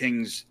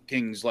King's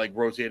like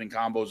rotating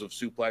combos of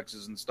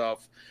suplexes and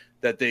stuff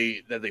that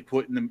they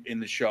put in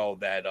the show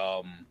that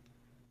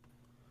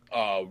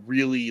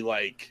really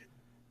like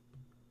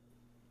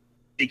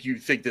make you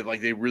think that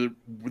like they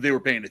were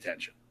paying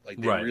attention, like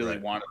they really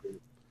wanted to.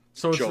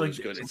 So it's like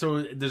good.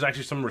 So there's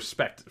actually some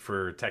respect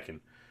for Tekken.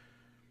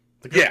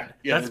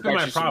 That's been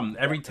my problem.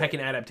 Every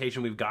Tekken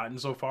adaptation we've gotten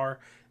so far,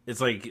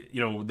 it's like,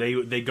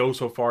 they go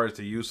so far as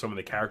to use some of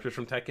the characters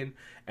from Tekken,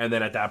 and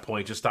then at that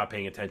point just stop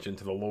paying attention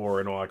to the lore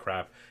and all that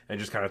crap, and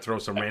just kind of throw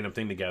some random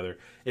thing together.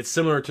 It's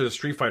similar to the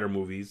Street Fighter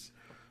movies.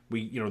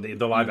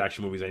 The live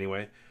action movies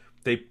anyway.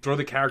 They throw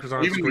the characters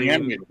on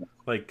screen.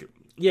 Like,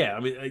 yeah, I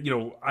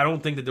mean, I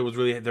don't think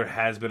that there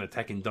has been a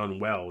Tekken done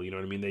well. You know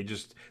what I mean?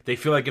 They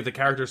feel like if the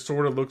character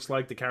sort of looks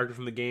like the character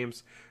from the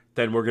games,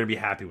 then we're going to be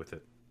happy with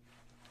it.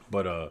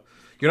 But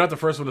you're not the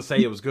first one to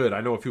say it was good. I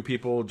know a few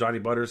people. Johnny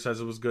Butters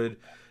says it was good,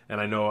 and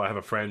I know I have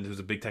a friend who's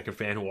a big Tekken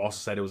fan who also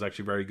said it was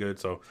actually very good.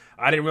 So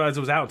I didn't realize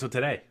it was out until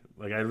today.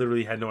 Like, I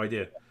literally had no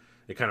idea.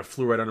 It kind of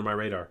flew right under my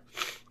radar.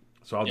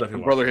 So I'll definitely.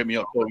 My brother hit me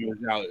up, told me it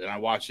was out, and I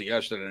watched it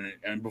yesterday.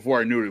 And before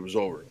I knew it was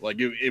over. Like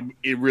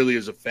it really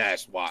is a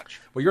fast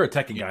watch. Well, you're a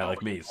Tekken guy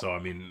like me, so I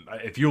mean,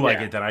 if you like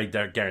it, then I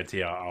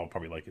guarantee I'll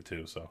probably like it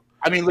too. So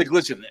I mean, like,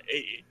 listen,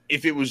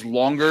 if it was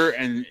longer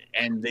and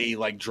they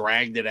like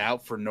dragged it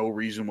out for no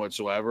reason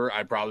whatsoever,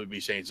 I'd probably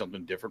be saying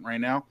something different right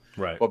now.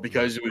 Right. But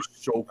because it was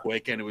so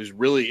quick and it's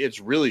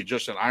really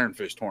just an Iron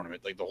Fist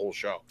tournament, like the whole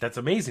show. That's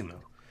amazing,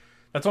 though.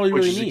 That's all you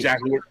really need.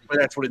 But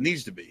that's what it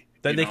needs to be.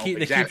 They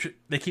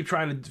keep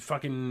trying to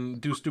fucking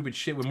do stupid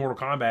shit with Mortal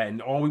Kombat,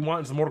 and all we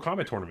want is the Mortal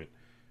Kombat tournament.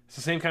 It's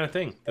the same kind of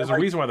thing. There's a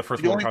reason why the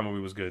first Mortal Kombat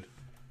movie was good.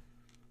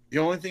 The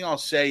only thing I'll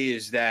say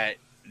is that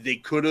they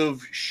could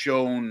have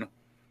shown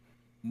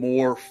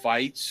more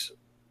fights,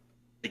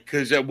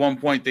 because at one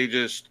point they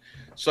just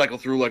cycle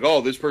through like, oh,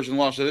 this person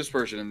lost to this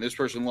person and this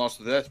person lost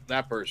to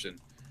that person,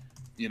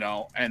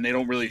 and they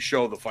don't really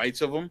show the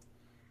fights of them.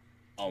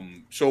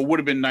 So it would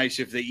have been nice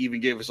if they even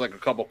gave us like a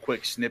couple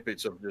quick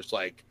snippets of just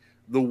like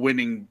the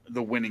winning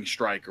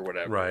strike or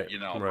whatever, right?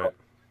 Right.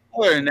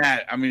 Other than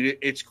that, I mean,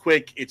 it's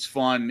quick, it's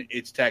fun,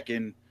 it's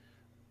Tekken.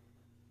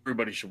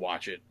 Everybody should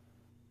watch it.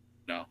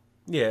 No.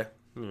 Yeah.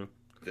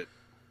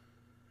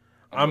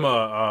 I'm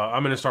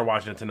gonna start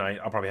watching it tonight.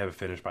 I'll probably have it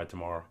finished by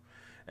tomorrow.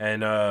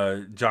 And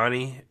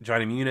Johnny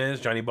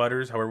Muniz, Johnny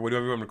Butters,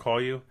 whatever you want to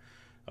call you.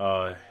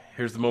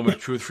 Here's the moment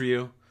of truth for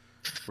you.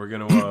 We're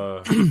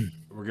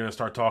gonna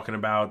start talking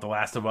about The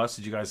Last of Us.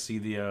 Did you guys see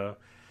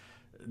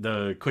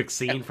the quick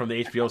scene from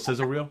the HBO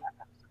sizzle reel?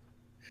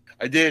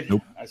 I did.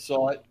 Nope. I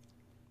saw it.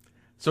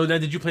 So then,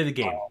 did you play the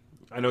game?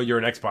 I know you're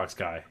an Xbox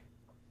guy.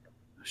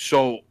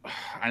 So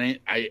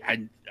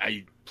I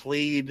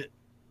played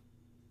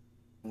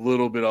a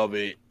little bit of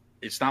it.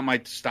 It's not my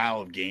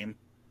style of game.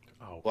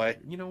 Oh, play.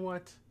 You know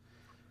what?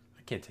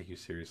 I can't take you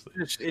seriously.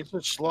 It's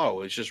just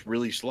slow. It's just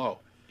really slow.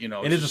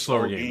 It is a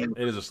slower game.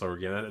 It is a slower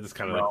game. That's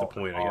kind of like the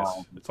point, I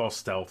guess. It's all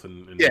stealth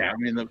and yeah. I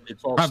mean,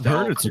 it's all. I've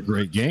heard it's a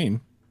great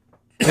game.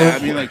 Yeah,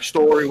 I mean, like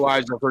story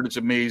wise, I've heard it's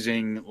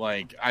amazing.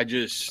 Like I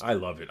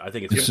love it. I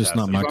think it's fantastic. Just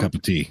not my cup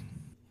of tea.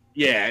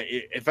 Yeah,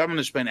 if I'm going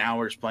to spend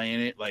hours playing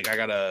it, like I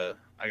gotta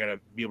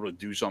be able to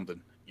do something.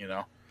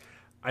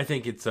 I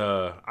think it's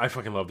I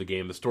fucking love the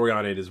game. The story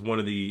on it is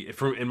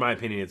in my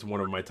opinion, it's one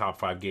of my top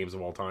 5 games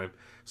of all time.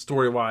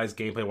 Story wise,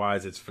 gameplay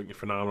wise, it's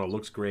phenomenal. It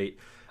looks great.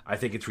 I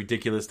think it's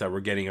ridiculous that we're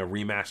getting a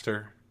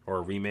remaster or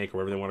a remake or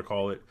whatever they want to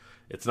call it.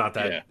 It's not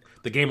that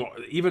the game,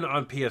 even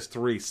on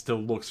PS3, still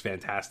looks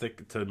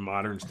fantastic to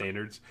modern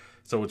standards.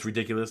 So it's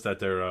ridiculous that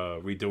they're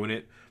redoing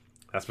it.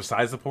 That's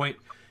besides the point.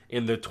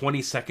 In the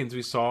 20 seconds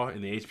we saw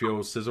in the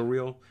HBO sizzle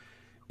reel,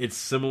 it's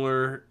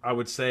similar, I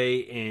would say,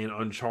 in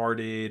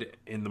Uncharted,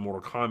 in the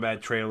Mortal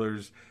Kombat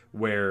trailers,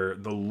 where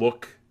the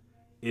look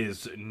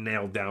is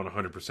nailed down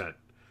 100%.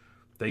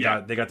 They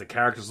got the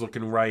characters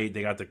looking right.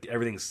 They got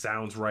everything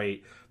sounds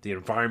right. The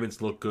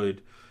environments look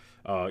good.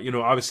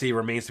 Obviously it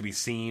remains to be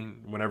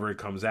seen whenever it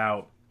comes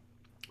out,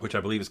 which I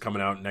believe is coming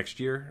out next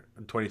year,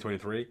 in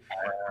 2023.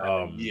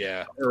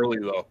 Early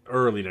though.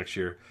 Early next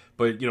year.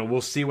 But, we'll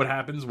see what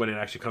happens when it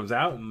actually comes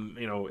out and,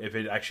 if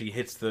it actually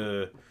hits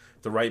the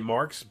right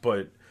marks.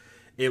 But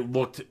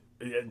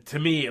to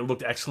me, it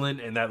looked excellent,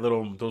 and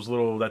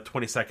that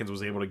 20 seconds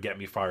was able to get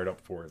me fired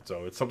up for it.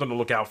 So it's something to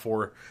look out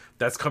for.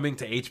 That's coming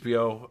to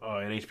HBO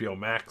and HBO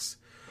Max.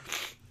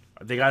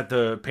 They got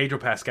the Pedro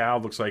Pascal.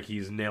 Looks like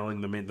he's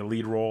nailing the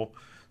lead role.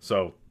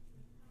 So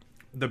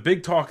the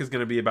big talk is going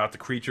to be about the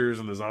creatures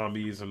and the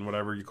zombies and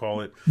whatever you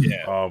call it.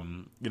 Yeah.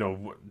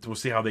 We'll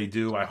see how they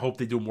do. I hope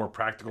they do more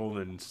practical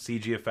than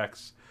CG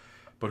effects,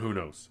 but who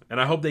knows?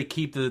 And I hope they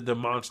keep the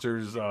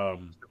monsters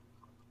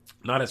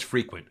not as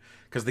frequent,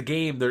 because the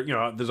game,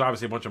 there's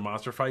obviously a bunch of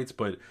monster fights,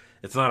 but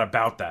it's not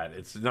about that.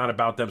 It's not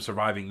about them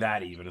surviving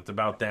that even. It's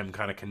about them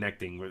kind of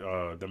connecting with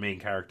the main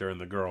character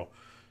and the girl,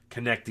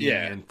 connecting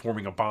and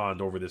forming a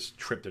bond over this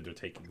trip that they're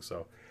taking.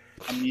 So,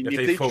 I mean, if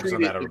they focus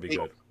on that, it would be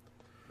good.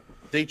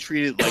 They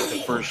treat it like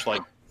the first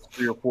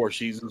 3 or 4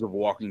 seasons of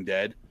Walking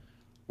Dead,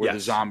 where the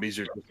zombies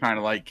are just kind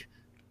of like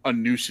a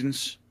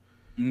nuisance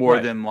more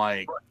than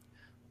like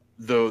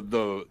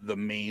the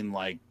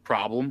main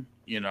problem,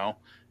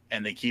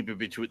 and they keep it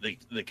between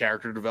the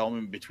character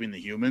development between the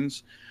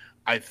humans.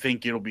 I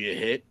think it'll be a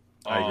hit.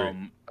 I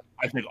agree.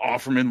 I think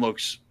Offerman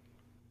looks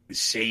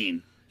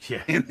insane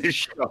in this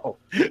show.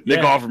 Nick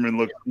Yeah. Offerman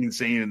looks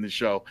insane in this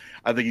show.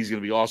 I think he's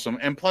going to be awesome.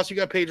 And plus, you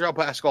got Pedro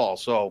Pascal,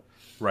 so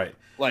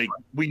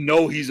we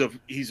know he's a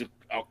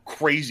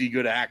crazy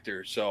good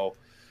actor. So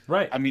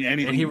I mean,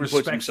 anything and he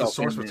respects the himself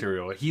source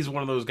material. He's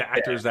one of those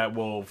actors that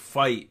will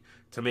fight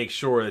to make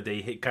sure that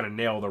they kind of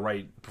nail the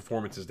right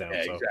performances down.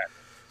 Yeah, so,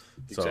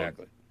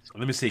 exactly.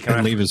 Let me see.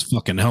 Can leave his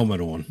fucking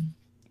helmet on.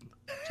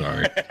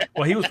 Sorry.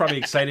 Well, he was probably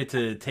excited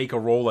to take a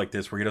role like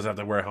this where he doesn't have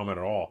to wear a helmet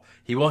at all.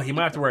 He might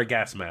have to wear a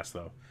gas mask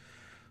though.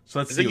 So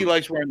let's see. I think he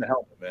likes wearing the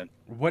helmet, man.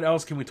 What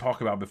else can we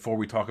talk about before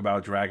we talk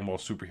about Dragon Ball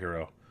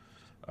Superhero?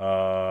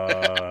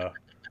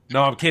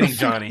 No, I'm kidding,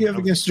 Johnny. You have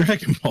against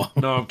Dragon Ball?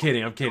 No, I'm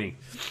kidding.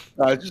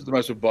 It's just the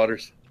mess with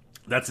Butters.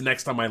 That's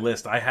next on my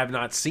list. I have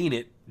not seen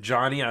it,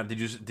 Johnny.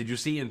 Did you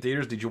see it in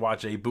theaters? Did you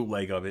watch a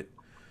bootleg of it?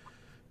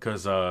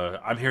 Because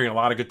I'm hearing a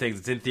lot of good things.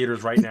 It's in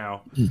theaters right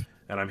now,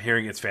 and I'm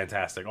hearing it's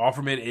fantastic.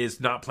 Offerman is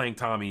not playing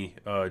Tommy,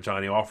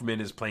 Johnny. Offerman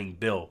is playing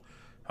Bill,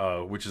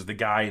 which is the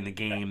guy in the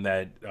game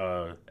that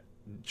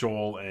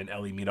Joel and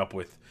Ellie meet up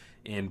with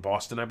in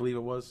Boston, I believe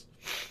it was.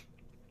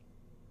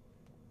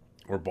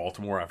 Or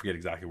Baltimore, I forget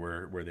exactly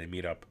where they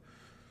meet up.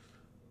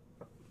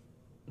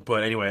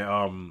 But anyway,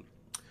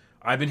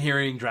 I've been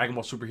hearing Dragon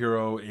Ball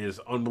Superhero is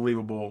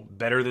unbelievable,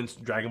 better than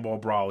Dragon Ball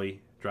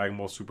Brawly, Dragon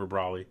Ball Super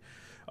Brawly.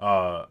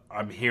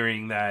 I'm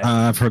hearing that...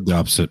 I've heard the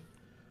opposite.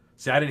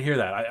 See, I didn't hear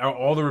that.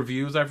 All the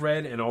reviews I've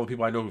read and all the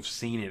people I know who've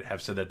seen it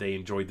have said that they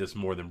enjoyed this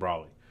more than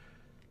Brawly.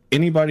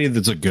 Anybody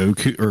that's a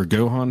Goku or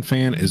Gohan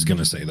fan is going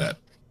to say that.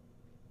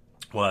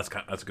 Well,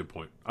 that's a good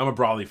point. I'm a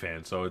Brawly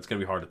fan, so it's going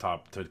to be hard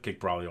to kick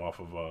Brawly off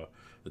of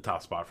the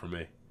top spot for me.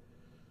 I'm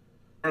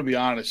going to be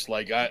honest,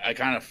 I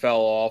kind of fell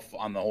off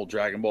on the whole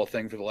Dragon Ball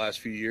thing for the last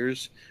few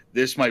years.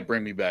 This might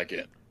bring me back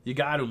in. You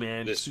got to,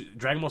 man.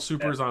 Dragon Ball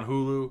Super is on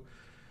Hulu.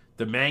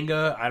 The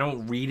manga, I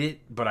don't read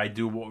it, but I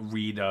do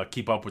read,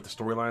 keep up with the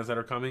storylines that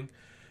are coming.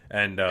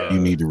 And you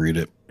need to read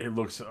it. It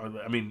looks,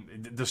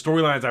 the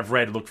storylines I've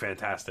read look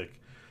fantastic.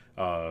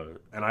 And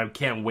I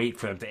can't wait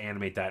for them to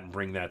animate that and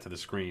bring that to the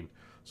screen.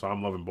 So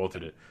I'm loving both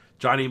of it.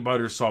 Johnny and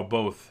Butters saw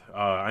both.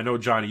 I know,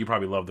 Johnny, you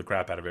probably love the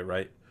crap out of it,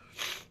 right?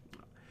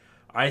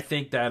 I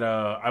think that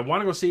I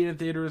want to go see it in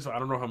theaters. I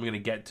don't know how I'm going to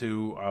get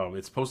to.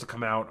 It's supposed to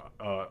come out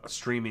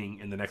streaming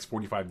in the next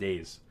 45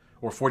 days.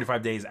 Or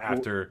 45 days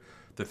after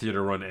the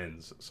theater run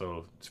ends.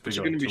 So it's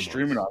going to be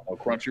streaming on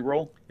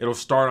Crunchyroll? It'll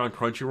start on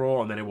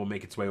Crunchyroll, and then it will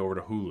make its way over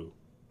to Hulu.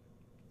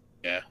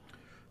 Yeah.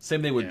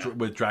 Same thing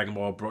with Dragon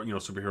Ball,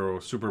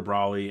 Superhero, Super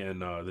Brawly,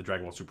 and the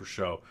Dragon Ball Super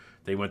show.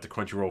 They went to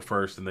Crunchyroll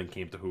first, and then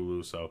came to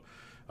Hulu. So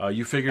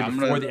you figured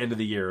before the end of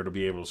the year, it'll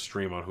be able to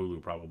stream on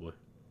Hulu probably.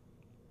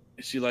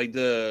 See,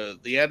 the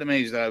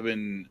animes that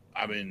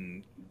I've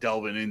been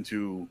delving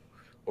into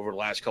over the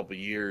last couple of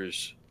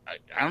years.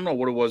 I don't know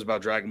what it was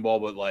about Dragon Ball,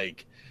 but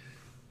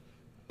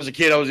as a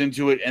kid, I was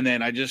into it, and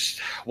then I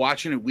just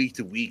watching it week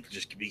to week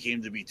just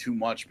became to be too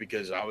much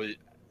because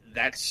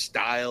that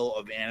style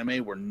of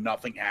anime where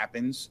nothing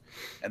happens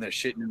and they're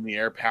sitting in the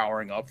air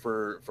powering up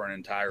for an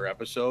entire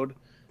episode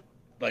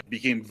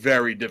became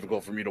very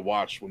difficult for me to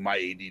watch with my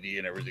ADD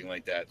and everything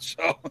like that.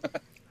 So,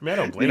 man,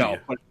 I don't blame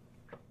you.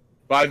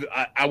 But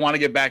I want to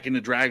get back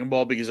into Dragon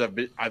Ball because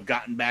I've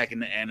gotten back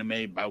into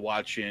anime by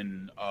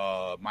watching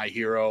My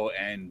Hero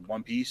and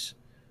One Piece.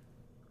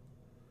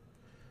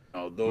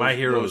 My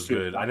Hero is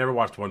good. I never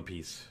watched One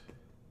Piece.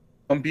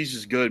 One Piece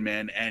is good,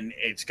 man, and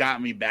it's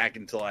got me back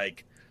into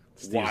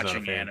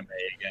watching anime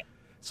again.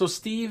 So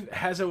Steve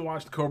hasn't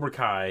watched Cobra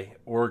Kai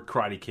or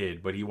Karate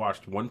Kid, but he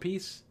watched One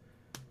Piece?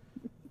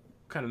 What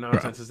kind of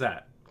nonsense is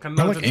that? I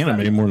like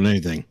anime more than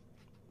anything.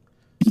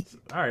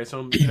 All right,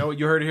 so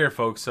you heard it here,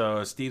 folks.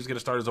 Steve's going to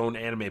start his own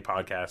anime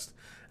podcast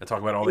and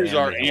talk about all the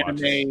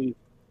anime.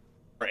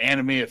 Our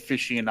anime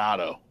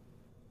aficionado.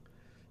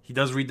 He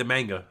does read the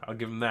manga. I'll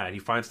give him that. He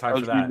finds time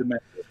for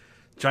that.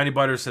 Johnny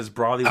Butters says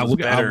Brawly was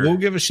better. I will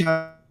give a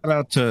shout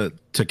out to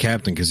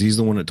Captain because he's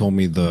the one that told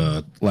me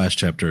the last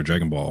chapter of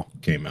Dragon Ball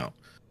came out.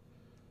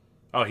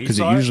 Oh, because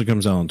it usually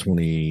comes out on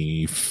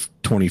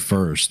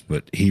 21st,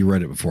 but he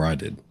read it before I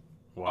did.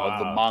 Wow,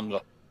 the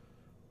manga.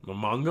 The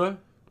manga,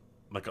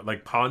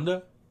 like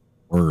Panda.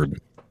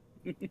 Word.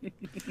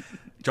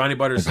 Johnny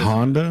Butter says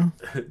Honda.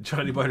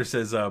 Johnny Butter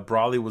says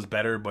Brawley was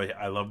better, but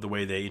I love the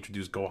way they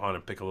introduced Gohan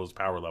and Piccolo's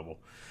power level.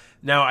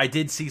 Now, I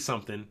did see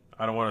something.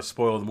 I don't want to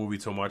spoil the movie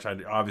too much.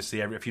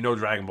 Obviously, if you know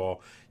Dragon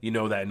Ball, you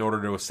know that in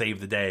order to save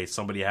the day,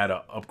 somebody had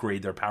to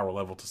upgrade their power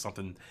level to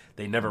something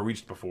they never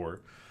reached before.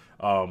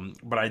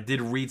 But I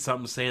did read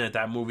something saying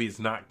that movie is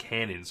not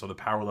canon, so the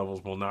power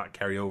levels will not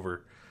carry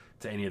over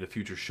to any of the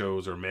future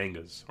shows or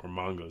mangas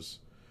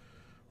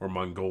or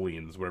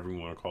Mongolians, whatever you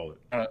want to call it.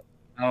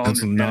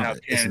 It's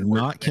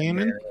not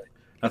canon.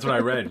 That's what I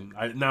read.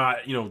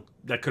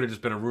 That could have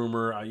just been a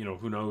rumor.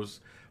 Who knows?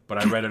 But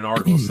I read an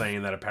article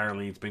saying that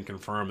apparently it's been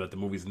confirmed that the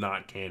movie's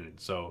not canon.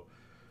 So,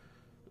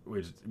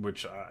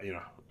 which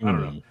I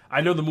don't know.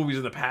 I know the movies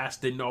in the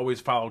past didn't always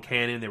follow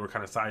canon. They were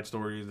kind of side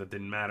stories that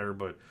didn't matter.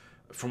 But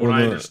from what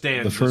I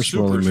understand, the first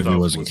Broly movie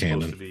wasn't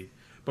canon. To be.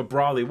 But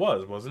Brawley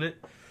wasn't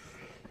it?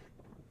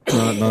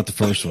 Not the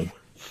first one.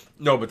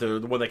 No, but the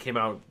one that came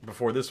out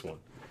before this one.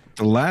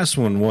 The last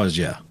one was,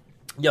 yeah.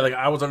 Yeah,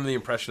 I was under the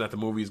impression that the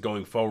movies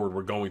going forward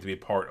were going to be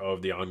part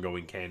of the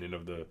ongoing canon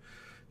of the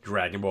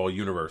Dragon Ball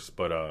universe,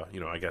 but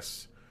I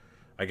guess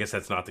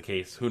that's not the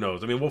case. Who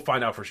knows? I mean, we'll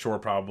find out for sure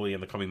probably in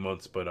the coming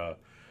months. But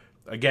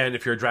again,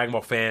 if you're a Dragon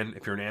Ball fan,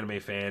 if you're an anime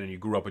fan, and you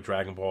grew up with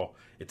Dragon Ball,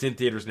 it's in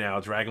theaters now.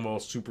 Dragon Ball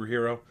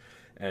Superhero,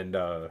 and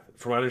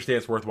from what I understand,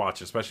 it's worth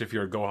watching, especially if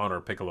you're a Gohan or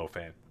a Piccolo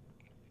fan.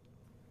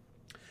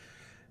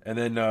 And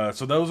then,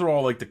 so those are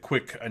all the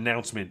quick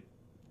announcement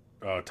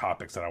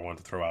topics that I wanted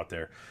to throw out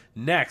there.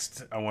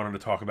 Next, I wanted to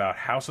talk about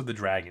House of the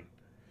Dragon.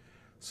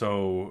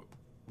 So,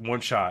 one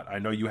shot. I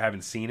know you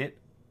haven't seen it.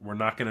 We're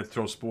not going to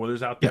throw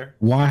spoilers out there.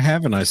 Why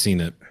haven't I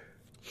seen it?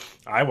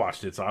 I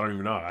watched it, so I don't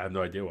even know. I have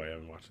no idea why I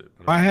haven't watched it.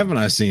 Why haven't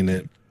I seen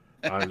it?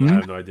 I have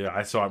no idea.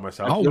 I saw it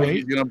myself.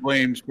 He's going to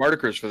blame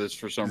Spartacus for this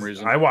for some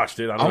reason. I watched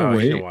it. I don't know.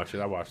 He didn't watch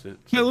it. I watched it.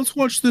 So. Yeah, let's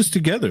watch this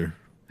together.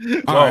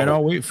 All right,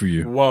 I'll wait for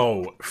you.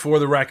 Whoa. For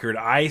the record,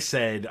 I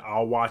said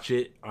I'll watch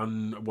it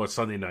on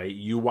Sunday night.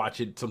 You watch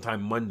it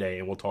sometime Monday,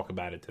 and we'll talk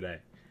about it today.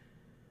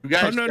 You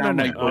guys sound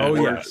like the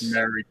worst yes.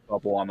 married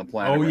couple on the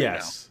planet. Oh,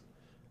 yes.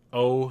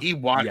 Now. He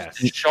watched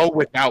the show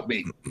without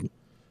me.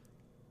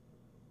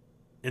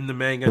 In the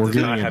manga, does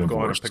not have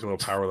Gohan and Piccolo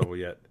power level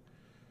yet.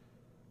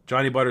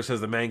 Johnny Butter says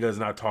the manga is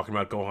not talking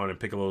about Gohan and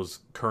Piccolo's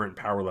current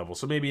power level.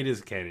 So maybe it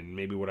is canon.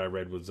 Maybe what I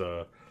read was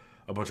a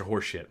bunch of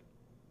horse shit.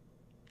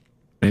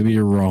 Maybe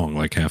you're wrong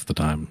like half the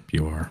time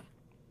you are.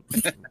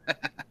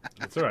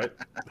 That's all right.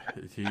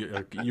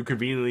 You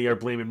conveniently are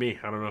blaming me.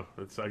 I don't know.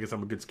 I guess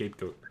I'm a good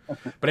scapegoat.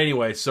 But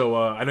anyway, so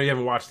I know you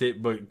haven't watched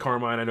it, but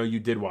Carmine, I know you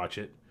did watch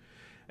it.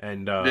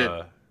 And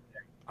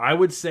I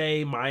would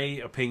say my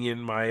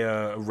opinion,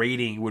 my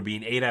rating would be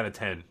an 8 out of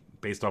 10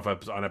 based off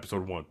on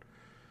episode 1.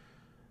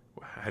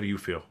 How do you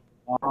feel?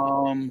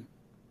 I'm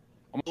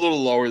a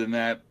little lower than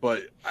that,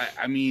 but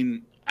I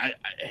mean,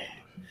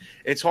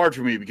 it's hard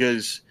for me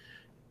because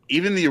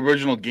even the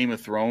original Game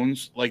of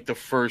Thrones, like the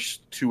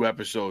first 2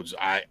 episodes,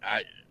 I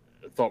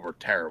thought were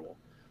terrible.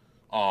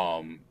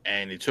 And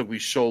it took me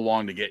so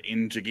long to get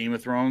into Game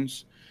of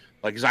Thrones.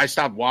 Like, because I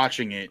stopped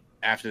watching it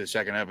after the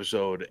second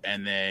episode,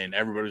 and then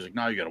everybody was like,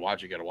 no, you got to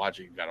watch it, you got to watch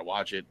it, you got to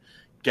watch it.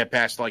 Get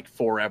past like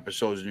 4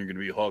 episodes and you're going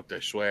to be hooked, I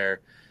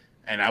swear.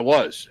 And I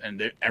was,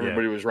 and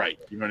everybody was right.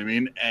 You know what I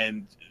mean?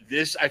 And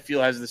this, I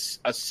feel, has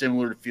a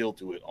similar feel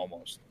to it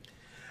almost.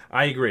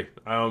 I agree.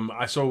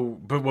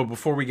 But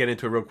before we get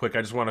into it real quick,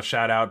 I just want to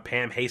shout out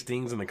Pam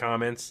Hastings in the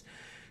comments.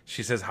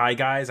 She says, "Hi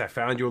guys, I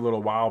found you a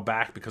little while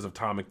back because of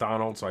Tom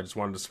McDonald, so I just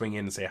wanted to swing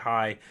in and say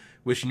hi.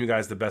 Wishing you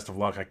guys the best of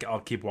luck.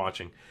 I'll keep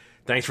watching.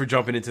 Thanks for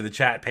jumping into the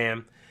chat,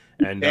 Pam.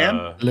 And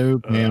hello,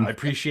 Pam. I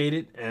appreciate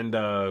it. And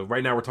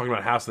right now we're talking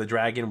about House of the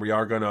Dragon. We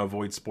are going to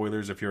avoid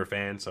spoilers if you're a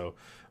fan, so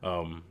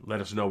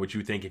let us know what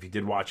you think if you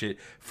did watch it.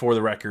 For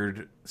the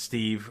record,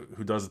 Steve,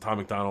 who does the Tom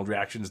McDonald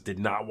reactions, did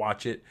not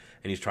watch it,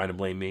 and he's trying to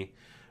blame me.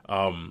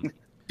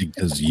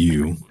 Because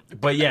you.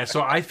 But yeah,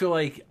 so I feel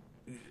like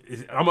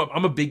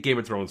I'm a big Game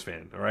of Thrones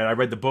fan. All right, I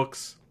read the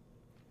books.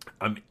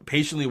 I'm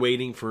patiently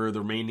waiting for the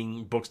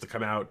remaining books to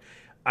come out.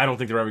 I don't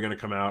think they're ever going to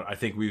come out. I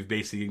think we've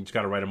basically just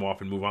got to write them off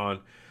and move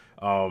on.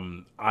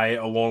 I,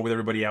 along with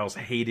everybody else,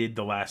 hated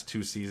the last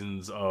 2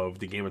 seasons of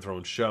the Game of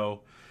Thrones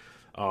show.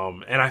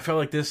 And I felt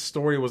like this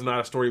story was not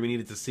a story we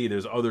needed to see.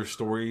 There's other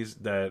stories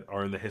that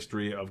are in the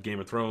history of Game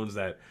of Thrones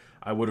that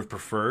I would have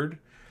preferred.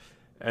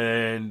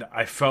 And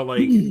I felt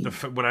like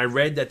when I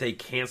read that they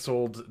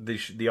canceled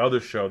the other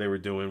show they were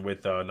doing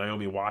with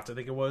Naomi Watts, I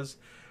think it was,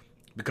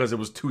 because it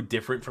was too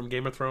different from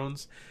Game of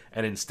Thrones,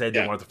 and instead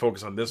they wanted to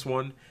focus on this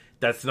one.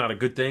 That's not a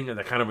good thing, and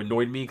that kind of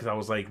annoyed me because I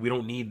was like, we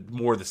don't need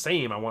more of the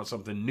same. I want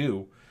something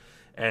new.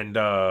 And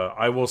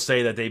I will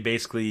say that they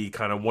basically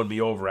kind of won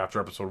me over after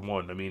episode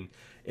 1. I mean,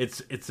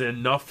 it's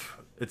enough.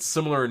 It's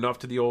similar enough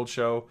to the old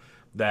show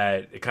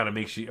that it kind of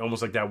makes you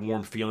almost like that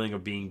warm feeling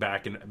of being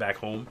back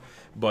home.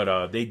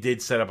 But they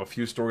did set up a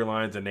few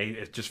storylines, and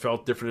it just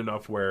felt different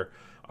enough where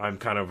I'm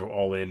kind of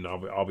all in.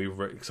 I'll be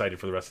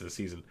excited for the rest of the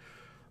season.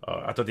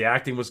 I thought the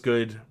acting was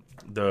good,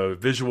 the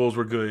visuals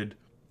were good,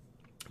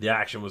 the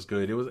action was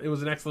good. It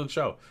was an excellent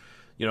show.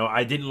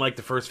 I didn't like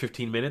the first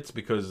 15 minutes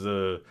because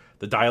the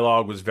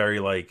dialogue was very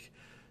like,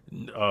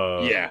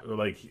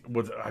 like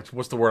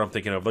what's the word I'm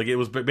thinking of? Like it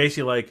was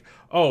basically like,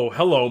 oh,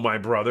 hello, my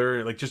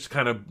brother, like just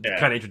kind of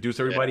introduce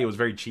everybody. It was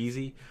very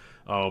cheesy.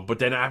 But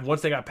then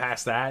once they got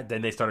past that,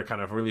 then they started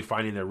kind of really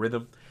finding their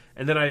rhythm.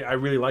 And then I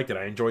really liked it.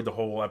 I enjoyed the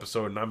whole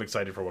episode, and I'm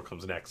excited for what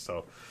comes next.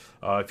 So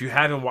if you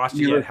haven't watched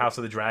it yet, House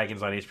of the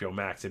Dragons on HBO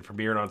Max. It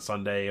premiered on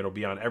Sunday. It'll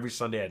be on every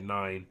Sunday at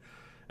 9.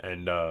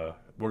 And we're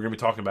going to be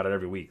talking about it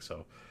every week.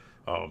 So,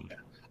 I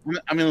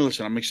mean,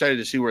 listen, I'm excited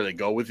to see where they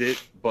go with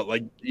it. But,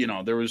 like,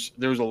 there was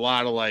a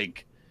lot of,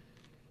 like,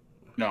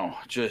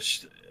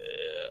 just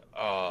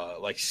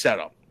like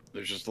setup.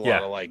 There's just a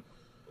lot of, like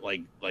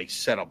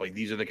setup, like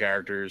these are the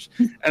characters,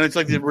 and it's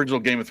like the original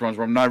Game of Thrones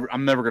where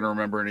I'm never going to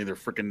remember any of their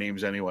freaking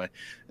names anyway,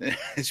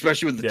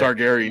 especially with the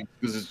Targaryens,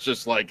 because it's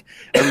just like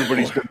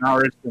everybody's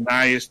Daenerys,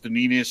 Daenerys,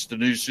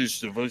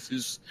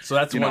 Daenusis. So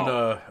that's when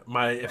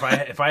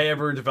if I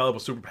ever develop a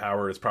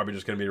superpower, it's probably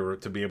just going to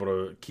be to be able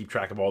to keep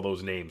track of all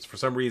those names. For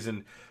some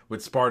reason,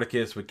 with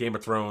Spartacus, with Game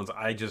of Thrones,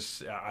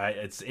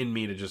 it's in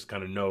me to just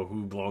kind of know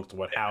who belongs to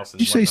what house. And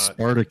did you say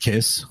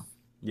Spartacus?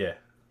 Yeah,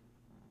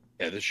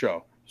 the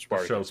show.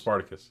 Spartacus.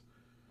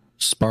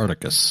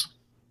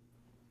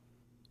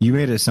 You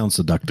made it sound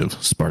seductive.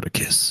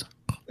 Spartacus.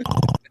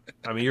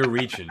 I mean, you're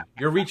reaching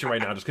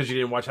right now just because you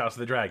didn't watch House of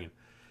the Dragon.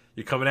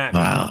 You're coming at me.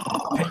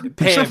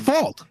 Pam, it's your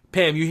fault.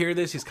 Pam, you hear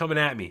this? He's coming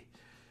at me.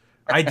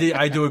 I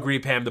do agree,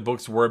 Pam. The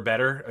books were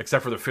better,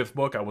 except for the 5th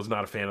book. I was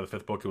not a fan of the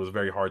 5th book. It was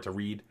very hard to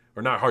read,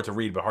 or not hard to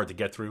read, but hard to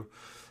get through.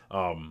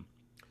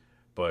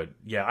 But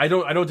yeah, I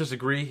don't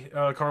disagree,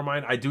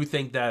 Carmine. I do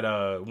think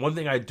that one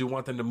thing I do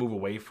want them to move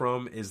away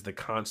from is the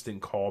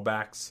constant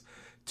callbacks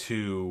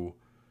to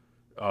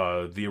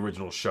the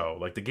original show.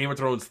 Like the Game of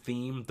Thrones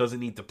theme doesn't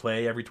need to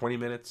play every 20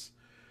 minutes.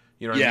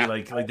 You know what I mean?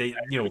 Like they,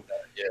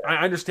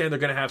 I understand they're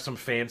going to have some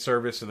fan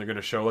service and they're going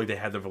to show like they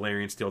had the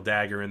Valyrian steel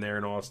dagger in there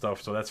and all that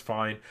stuff, so that's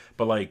fine.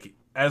 But like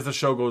as the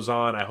show goes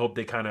on, I hope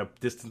they kind of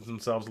distance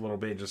themselves a little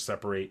bit and just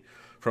separate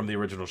from the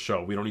original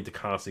show. We don't need to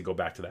constantly go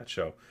back to that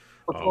show.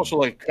 It's also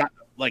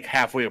like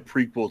halfway a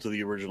prequel to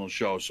the original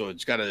show, so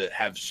it's got to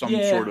have some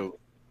sort of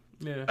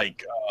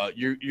like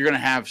you're going to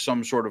have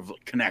some sort of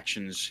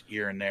connections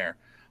here and there,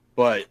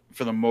 but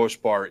for the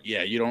most part,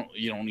 you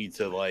don't need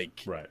to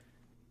like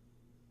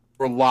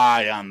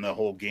rely on the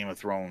whole Game of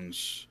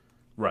Thrones.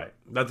 Right.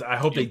 I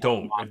hope they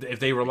don't. If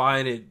they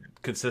rely on it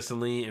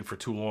consistently and for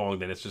too long,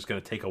 then it's just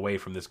going to take away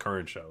from this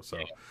current show. So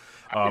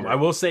I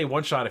will say,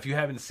 One Shot, if you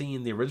haven't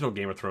seen the original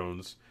Game of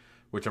Thrones,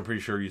 which I'm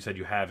pretty sure you said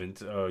you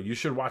haven't, you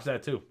should watch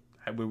that too.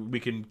 We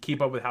can keep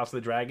up with House of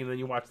the Dragon, and then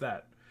you watch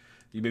that.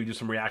 You maybe do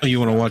some reactions. Oh, you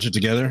want to watch it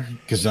together?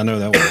 Because I know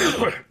that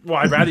one. Well,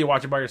 I'd rather you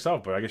watch it by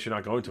yourself, but I guess you're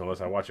not going to unless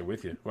I watch it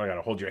with you. I got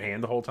to hold your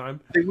hand the whole time?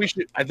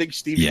 I think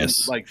Steve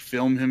should like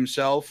film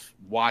himself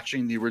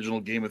watching the original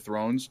Game of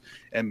Thrones,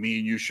 and me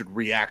and you should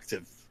react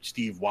to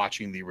Steve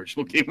watching the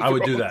original Game of Thrones.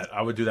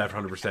 I would do that for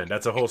 100%.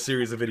 That's a whole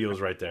series of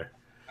videos right there.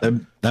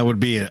 That would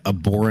be a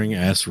boring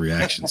ass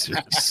reaction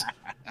series.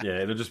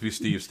 Yeah, it'll just be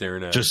Steve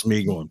staring at just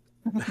me going,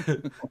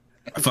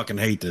 I fucking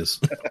hate this.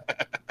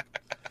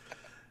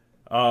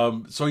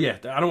 So yeah,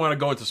 I don't want to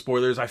go into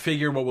spoilers. I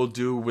figure what we'll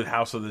do with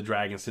House of the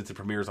Dragon, since it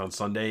premieres on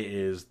Sunday,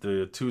 is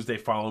the Tuesday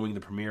following the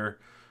premiere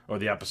or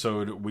the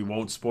episode, we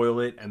won't spoil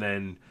it, and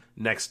then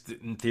next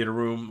in Theater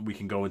Room we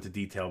can go into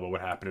detail about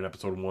what happened in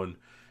episode 1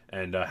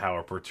 and how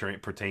it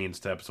pertains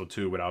to episode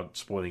 2 without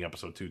spoiling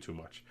episode 2 too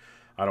much.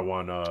 I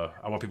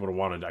want people to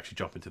want to actually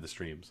jump into the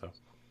stream.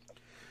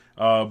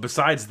 So,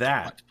 besides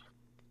that,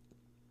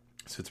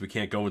 since we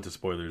can't go into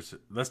spoilers,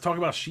 let's talk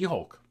about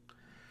She-Hulk.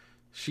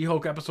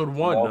 She-Hulk episode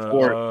 1,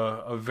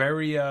 a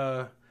very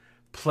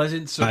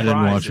pleasant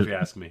surprise, if you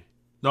ask me.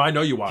 No, I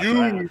know you watched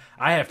it.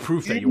 I have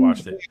proof that you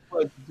watched it.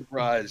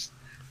 Surprise!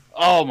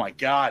 Oh my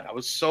god, I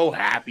was so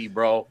happy,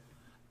 bro.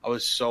 I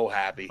was so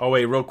happy. Oh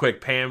wait, real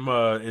quick, Pam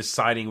is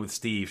siding with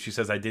Steve. She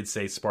says I did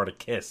say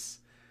Spartacus.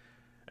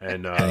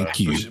 And thank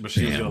you, but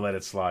she's gonna let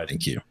it slide.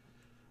 Thank you.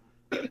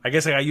 I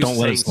guess I got used to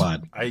saying let it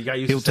slide. I got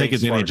used He'll to saying take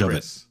advantage of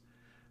it.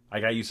 I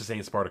got used to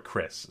saying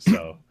Spartacus,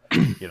 so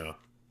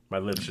my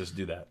lips just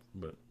do that.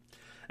 But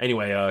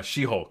anyway,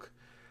 She-Hulk,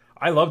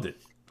 I loved it.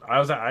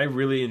 I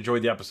really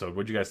enjoyed the episode.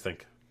 What did you guys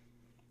think?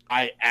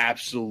 I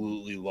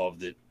absolutely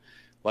loved it.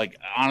 Like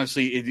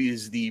honestly, it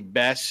is the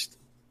best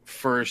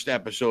first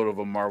episode of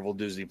a Marvel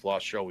Disney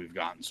Plus show we've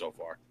gotten so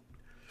far.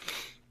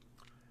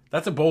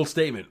 That's a bold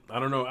statement. I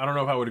don't know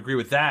if I would agree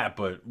with that,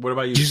 but what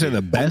about you? Did you say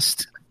the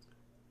best?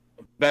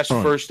 Best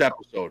first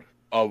episode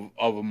of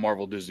a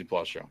Marvel Disney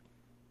Plus show.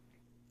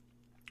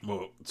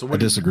 Well, so I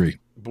disagree.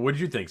 But what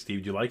did you think, Steve?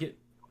 Did you like it?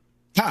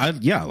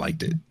 Yeah, I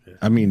liked it. Yeah.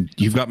 I mean,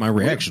 you've got my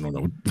reaction on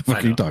it. What the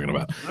fuck are you talking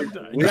about?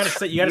 You got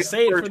to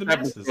say it for the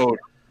masses.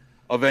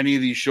 Of any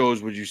of these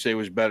shows, would you say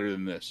was better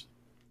than this?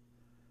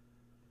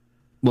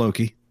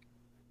 Loki.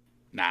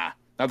 Nah,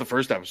 not the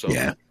first episode.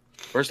 Yeah.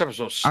 First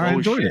episode, slow I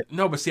enjoyed shit. it.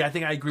 No, but see, I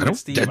think I agree with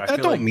Steve.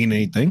 That don't mean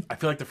anything. I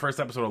feel like the first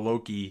episode of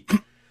Loki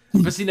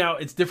But see, now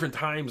it's different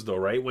times though,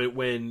 right?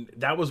 When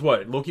that was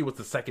Loki was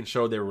the second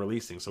show they were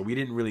releasing, so we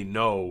didn't really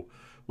know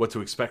what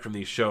to expect from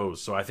these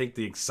shows. So I think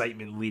the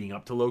excitement leading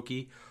up to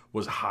Loki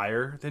was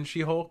higher than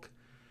She-Hulk.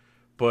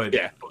 But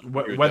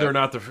whether or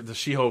not the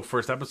She-Hulk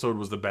first episode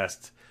was the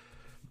best,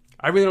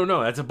 I really don't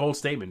know. That's a bold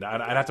statement.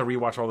 I'd have to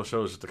rewatch all the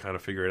shows just to kind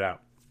of figure it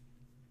out.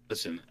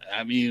 Listen,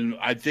 I mean,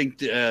 I think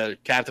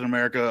Captain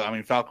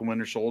America, Falcon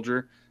Winter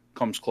Soldier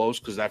comes close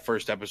because that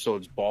first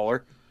episode's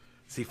baller.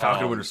 See,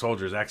 Falcon Winter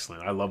Soldier is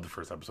excellent. I love the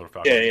first episode of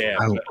Falcon. Yeah.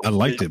 I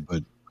liked it,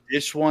 but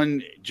this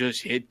one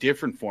just hit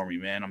different for me,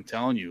 man. I'm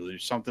telling you,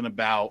 there's something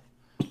about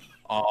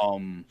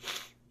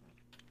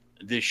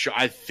this show.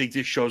 I think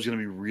this show is going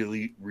to be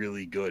really,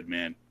 really good,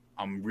 man.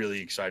 I'm really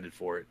excited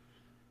for it.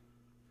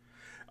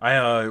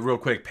 Real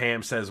quick,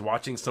 Pam says,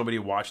 watching somebody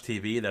watch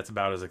TV, that's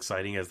about as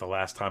exciting as the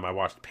last time I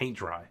watched paint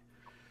dry.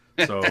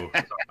 So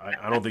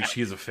I don't think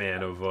she's a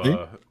fan of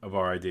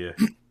our idea.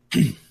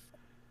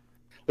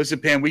 Listen,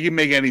 Pam, we can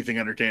make anything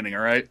entertaining,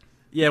 all right?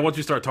 Yeah, once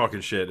we start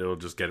talking shit, it'll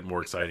just get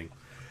more exciting.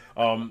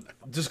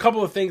 Just a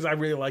couple of things I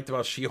really liked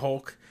about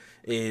She-Hulk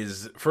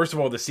is, first of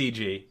all, the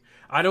CG.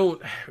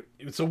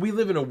 So we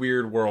live in a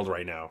weird world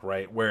right now,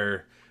 right?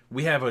 Where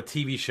we have a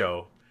TV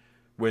show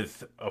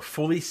with a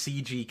fully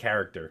CG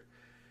character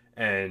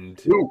and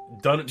two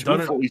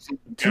fully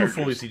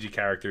CG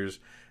characters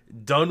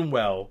done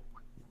well.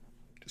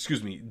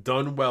 Excuse me,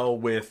 done well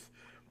with,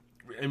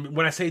 and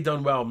when I say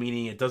done well,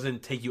 meaning it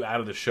doesn't take you out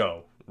of the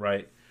show,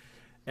 right?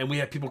 And we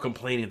have people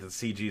complaining that the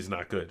CG is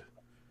not good.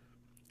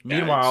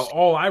 Meanwhile,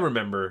 all I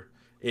remember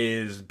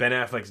is Ben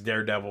Affleck's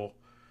Daredevil.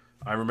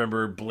 I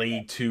remember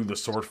Blade 2, the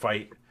sword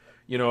fight.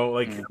 You know,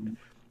 like,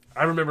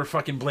 I remember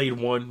fucking Blade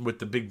 1 with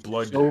the big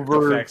blood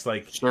effects,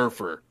 like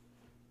Silver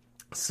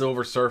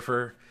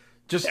Surfer.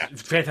 Just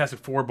Fantastic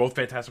Four, both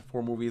Fantastic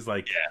Four movies.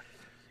 Like,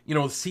 you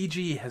know,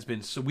 CG has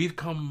been we've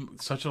come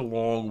such a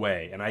long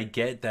way, and I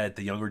get that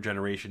the younger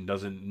generation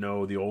doesn't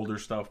know the older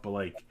stuff, but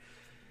like,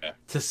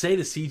 to say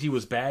the CG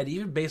was bad,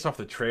 even based off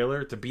the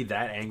trailer, to be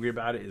that angry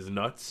about it is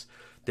nuts.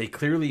 They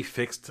clearly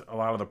fixed a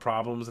lot of the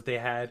problems that they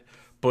had,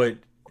 but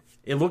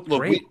it looked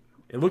great.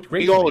 It looked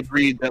great. We all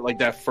agreed that, like,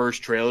 that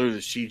first trailer, the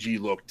CG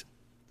looked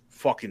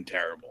fucking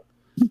terrible.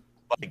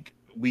 Like,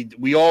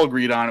 we all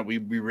agreed on it. We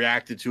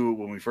reacted to it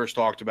when we first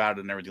talked about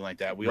it and everything like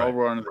that. We all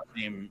were under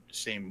the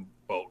same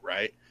boat,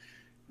 right?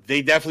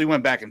 They definitely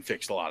went back and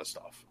fixed a lot of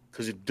stuff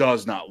because it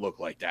does not look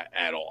like that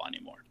at all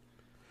anymore.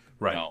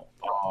 Right. No.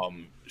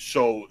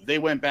 So they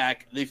went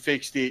back, they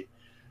fixed it.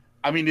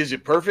 I mean, is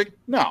it perfect?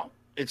 No,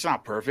 it's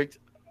not perfect,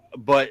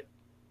 but it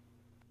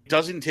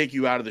doesn't take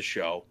you out of the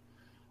show.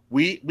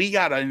 We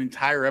got an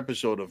entire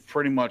episode of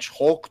pretty much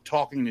Hulk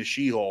talking to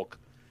She-Hulk.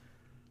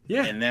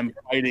 Yeah. And them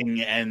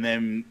fighting and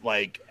them,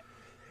 like,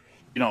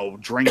 you know,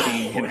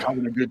 drinking and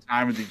having a good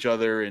time with each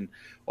other and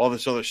all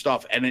this other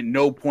stuff. And at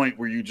no point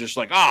were you just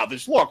like,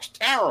 this looks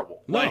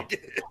terrible. No.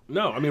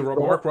 I mean,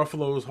 Mark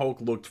Ruffalo's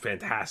Hulk looked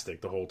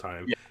fantastic the whole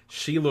time. Yeah.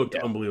 She looked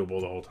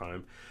unbelievable the whole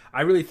time.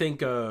 I really think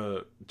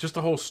just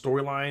the whole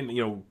storyline,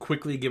 you know,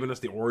 quickly giving us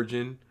the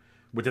origin.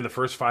 Within the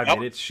first 5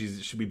 minutes,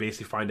 should we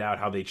basically find out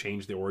how they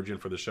changed the origin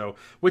for the show,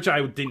 which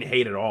I didn't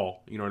hate at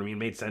all. You know what I mean? It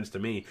made sense to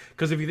me.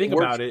 Because if you think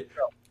about it,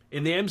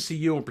 in the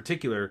MCU in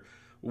particular,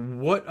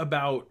 what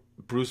about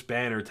Bruce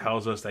Banner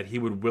tells us that he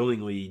would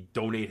willingly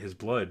donate his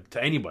blood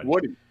to anybody?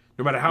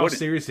 No matter how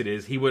serious it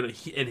is, he would,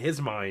 in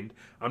his mind,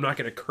 I'm not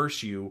going to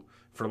curse you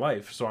for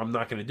life, so I'm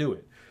not going to do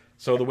it.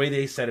 So the way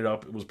they set it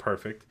up, it was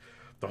perfect.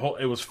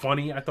 It was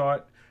funny, I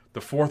thought.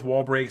 The fourth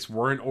wall breaks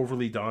weren't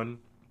overly done.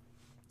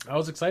 I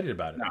was excited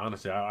about it,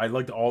 honestly. I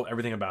liked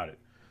everything about it.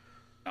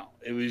 No,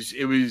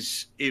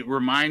 it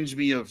reminds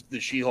me of the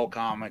She-Hulk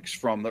comics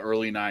from the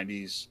early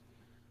 90s.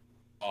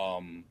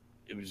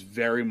 It was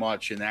very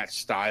much in that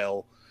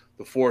style.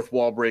 The fourth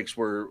wall breaks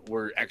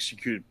were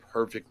executed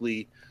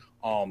perfectly.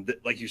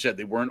 Like you said,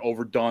 they weren't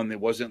overdone. It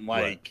wasn't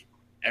like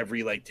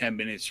every 10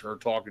 minutes her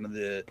talking to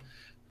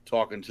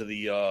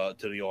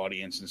the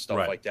audience and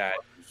stuff like that.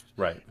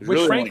 Right. Which,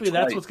 really, frankly,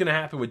 that's what's going to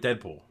happen with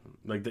Deadpool.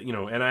 Like, you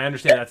know, and I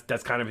understand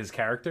that's kind of his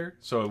character,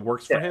 so it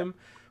works for him.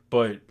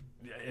 But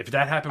if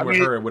that happened with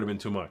her, it would have been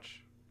too much.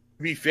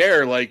 To be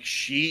fair, like,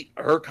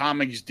 her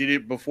comics did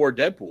it before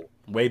Deadpool.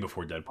 Way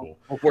before Deadpool.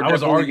 I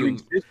was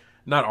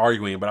not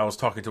arguing, but I was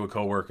talking to a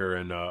coworker,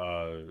 and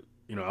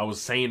you know, I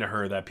was saying to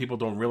her that people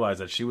don't realize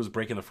that she was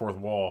breaking the fourth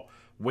wall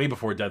way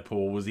before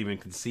Deadpool was even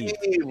conceived.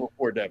 Way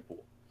before Deadpool.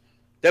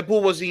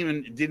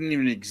 Deadpool didn't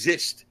even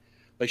exist.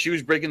 Like, she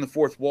was breaking the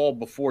fourth wall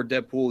before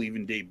Deadpool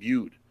even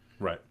debuted.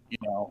 Right. You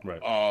know.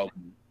 Right.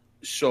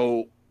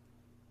 So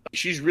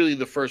she's really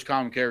the first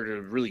comic character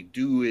to really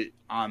do it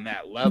on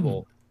that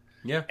level.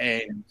 Yeah.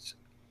 And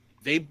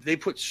they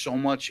put so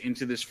much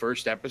into this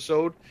first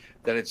episode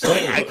that it's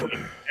like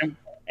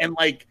and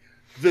like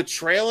the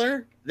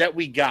trailer that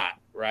we got,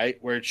 right,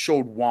 where it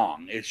showed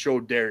Wong, it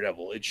showed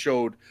Daredevil, it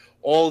showed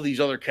all these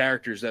other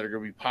characters that are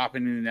going to be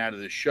popping in and out of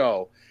the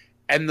show,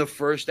 and the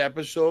first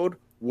episode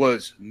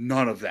was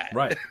none of that.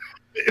 Right.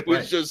 It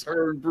was just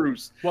her and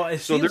Bruce. Well, it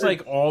seems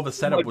like all the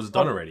setup was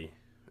done already.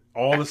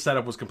 All the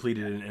setup was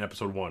completed in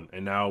episode 1,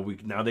 and now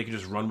they can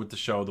just run with the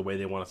show the way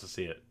they want us to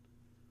see it.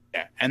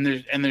 Yeah, and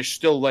there's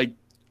still like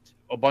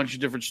a bunch of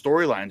different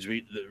storylines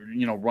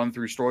run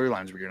through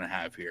storylines we're gonna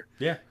have here.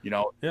 Yeah,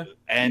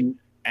 and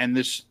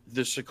the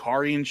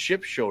Sicarian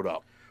ship showed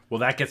up. Well,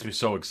 that gets me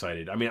so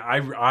excited. I mean,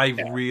 I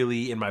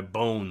really in my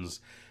bones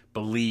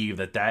believe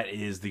that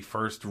is the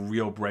first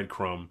real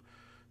breadcrumb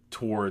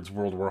towards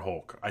World War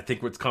Hulk. I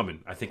think it's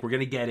coming. I think we're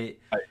gonna get it.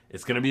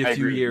 It's gonna be a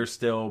few years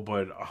still,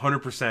 but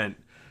 100%.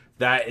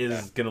 That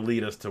is going to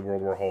lead us to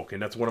World War Hulk,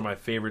 and that's one of my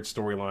favorite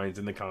storylines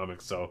in the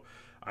comics. So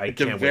at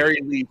the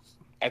very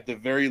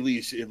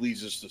least, it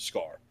leads us to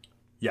Scar.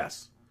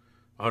 Yes,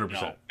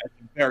 100%. At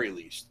the very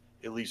least,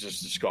 it leads us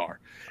to Scar.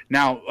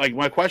 Now, like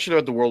my question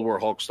about the World War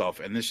Hulk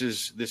stuff, and this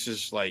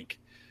is like,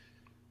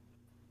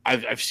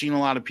 I've seen a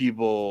lot of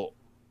people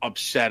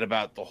upset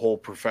about the whole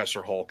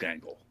Professor Hulk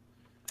angle.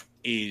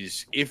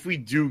 Is if we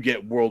do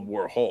get World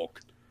War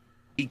Hulk,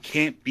 he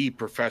can't be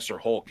Professor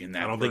Hulk in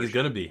that. I don't think he's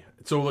going to be.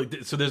 So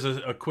there's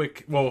a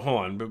quick. Well, hold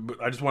on,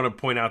 but I just want to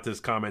point out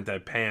this comment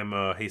that Pam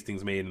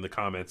Hastings made in the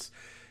comments.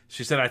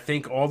 She said, "I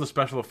think all the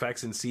special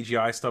effects and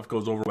CGI stuff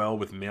goes over well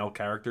with male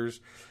characters,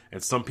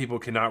 and some people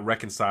cannot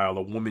reconcile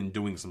a woman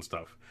doing some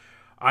stuff."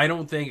 I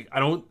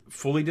don't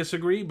fully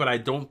disagree, but I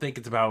don't think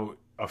it's about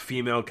a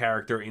female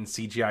character in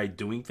CGI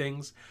doing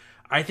things.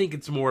 I think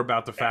it's more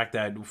about the fact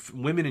that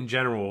women in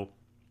general,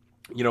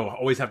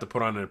 always have to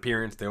put on an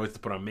appearance. They always have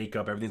to put on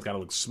makeup. Everything's got to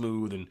look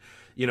smooth, and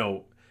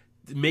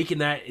making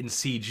that in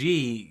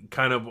CG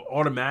kind of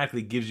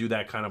automatically gives you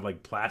that kind of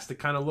like plastic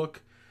kind of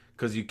look,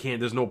 because you can't.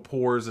 There's no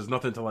pores. There's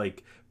nothing to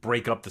like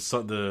break up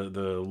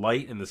the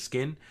light and the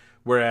skin.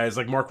 Whereas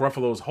like Mark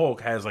Ruffalo's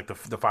Hulk has like the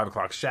 5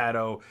 o'clock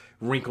shadow,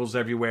 wrinkles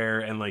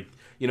everywhere, and like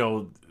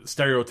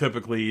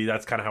stereotypically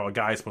that's kind of how a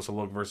guy is supposed to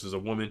look versus a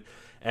woman.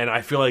 And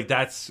I feel like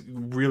that's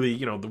really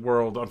the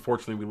world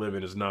unfortunately we live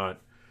in is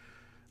not.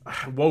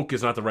 Woke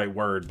is not the right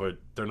word, but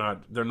they're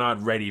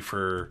not ready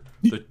for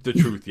the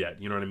truth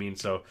yet. You know what I mean?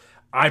 So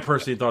I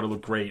personally thought it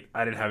looked great.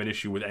 I didn't have an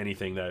issue with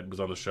anything that was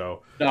on the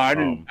show. No, I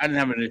didn't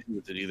have an issue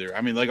with it either.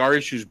 I mean, like our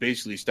issues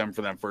basically stem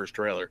from that first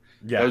trailer.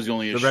 Yeah, that was the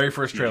only issue. The very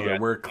first trailer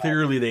where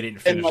clearly they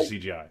didn't finish the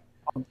CGI.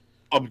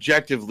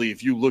 Objectively,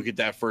 if you look at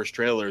that first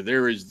trailer,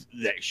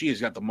 she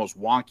has got the most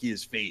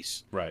wonkiest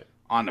face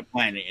on the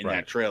planet in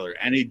that trailer,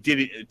 and it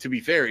didn't. To be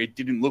fair, it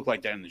didn't look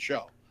like that in the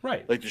show.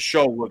 Right, like the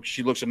show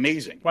she looks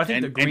amazing. Well, I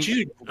think and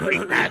she's a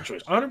great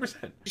actress.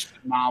 100%. She's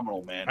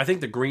phenomenal, man. I think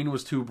the green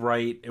was too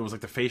bright. It was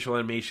like the facial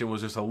animation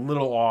was just a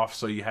little off,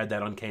 so you had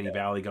that uncanny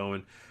valley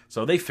going.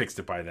 So they fixed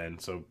it by then.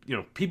 So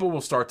people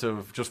will start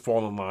to just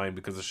fall in line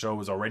because the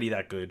show is already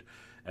that good,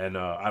 and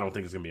I don't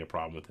think there's gonna be a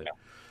problem with it.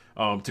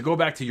 Yeah. To go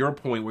back to your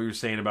point where you were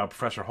saying about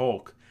Professor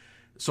Hulk,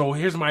 so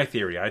here's my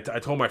theory. I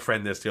told my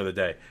friend this the other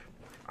day.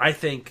 I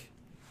think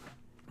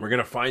we're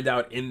gonna find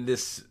out in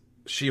this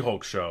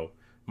She-Hulk show.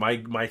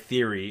 My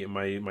theory,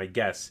 my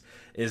guess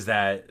is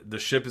that the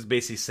ship is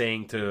basically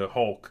saying to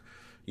Hulk,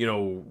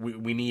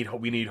 we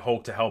need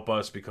Hulk to help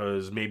us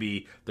because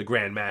maybe the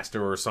Grand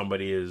Master or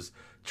somebody is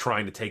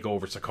trying to take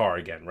over Sakaar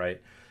again,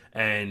 right?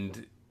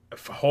 And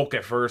Hulk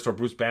at first, or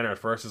Bruce Banner at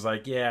first, is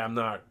like, yeah, I'm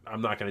not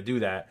going to do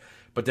that.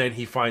 But then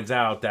he finds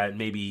out that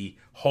maybe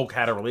Hulk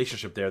had a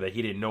relationship there that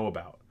he didn't know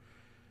about.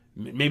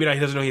 Maybe he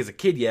doesn't know he has a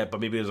kid yet,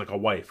 but maybe there's like a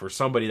wife or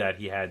somebody that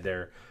he had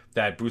there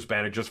that Bruce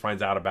Banner just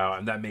finds out about,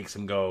 and that makes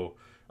him go,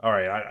 all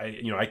right,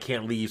 I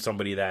can't leave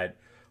somebody that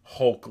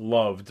Hulk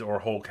loved or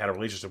Hulk had a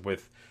relationship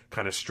with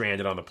kind of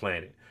stranded on the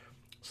planet.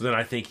 So then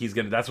I think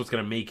that's what's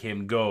gonna make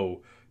him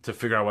go to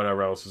figure out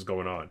whatever else is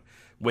going on.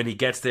 When he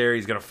gets there,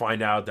 he's gonna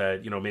find out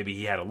that maybe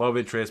he had a love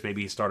interest,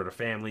 maybe he started a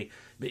family,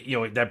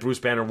 that Bruce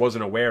Banner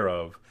wasn't aware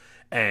of,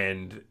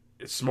 and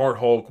Smart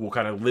Hulk will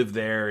kind of live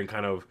there and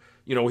kind of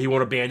he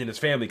won't abandon his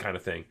family kind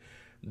of thing.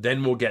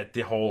 Then we'll get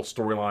the whole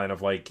storyline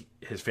of like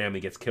his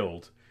family gets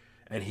killed,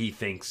 and he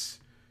thinks.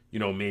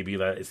 Maybe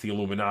that it's the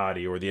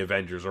Illuminati or the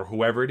Avengers or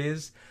whoever it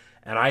is.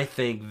 And I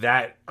think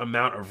that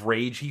amount of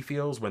rage he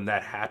feels when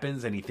that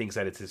happens and he thinks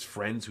that it's his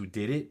friends who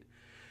did it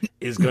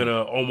is going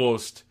to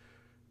almost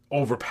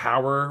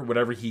overpower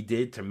whatever he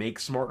did to make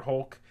Smart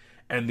Hulk.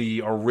 And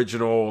the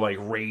original, like,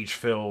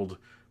 rage-filled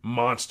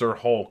monster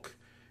Hulk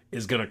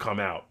is going to come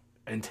out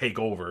and take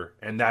over.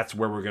 And that's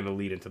where we're going to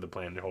lead into the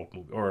Planet Hulk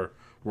movie or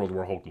World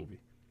War Hulk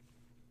movie.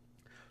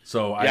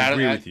 So I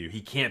agree with you.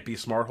 He can't be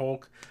Smart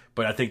Hulk.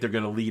 But I think they're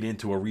going to lead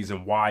into a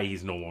reason why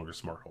he's no longer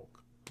Smart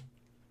Hulk.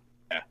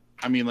 Yeah,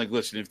 I mean, like,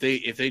 listen, if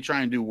they try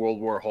and do World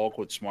War Hulk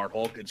with Smart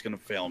Hulk, it's going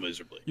to fail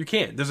miserably. You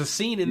can't. There's a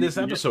scene in this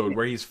episode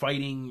where he's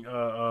fighting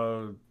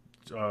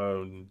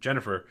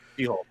Jennifer,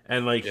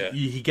 and like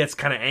he gets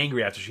kind of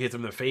angry after she hits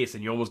him in the face,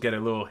 and you almost get a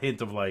little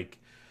hint of like,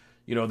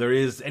 there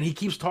is, and he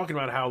keeps talking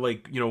about how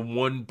like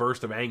one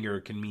burst of anger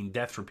can mean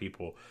death for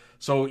people.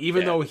 So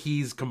even though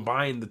he's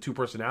combined the two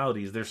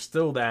personalities, there's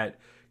still that.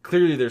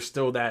 Clearly, there's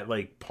still that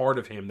like part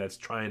of him that's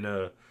trying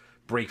to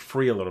break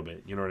free a little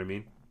bit. You know what I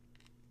mean?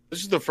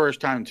 This is the first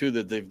time too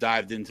that they've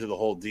dived into the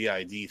whole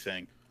DID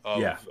thing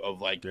of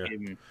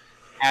him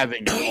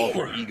having an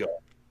alter ego,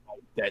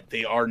 that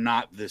they are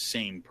not the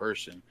same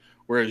person.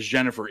 whereas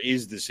Jennifer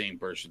is the same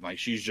person. Like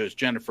she's just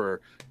Jennifer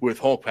with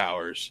Hulk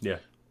powers. Yeah.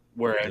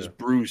 Whereas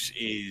Bruce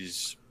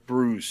is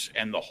Bruce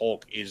and the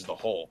Hulk is the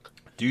Hulk.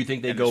 Do you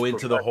think they go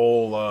into the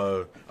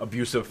whole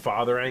abusive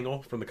father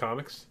angle from the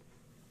comics?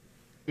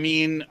 I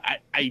mean,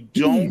 I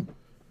don't.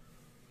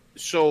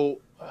 So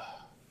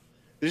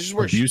this is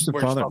where abusive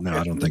father. No,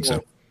 I don't think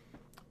so.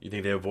 You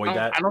think they avoid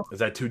that? Is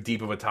that too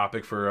deep of a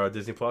topic for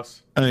Disney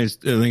Plus? I think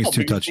it's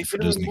too touchy for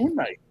Disney. Moon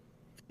Knight.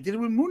 They did it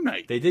with Moon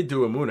Knight. They did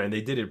do a Moon Knight. And they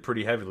did it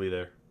pretty heavily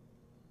there.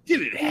 Did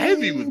it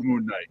heavy with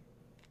Moon Knight.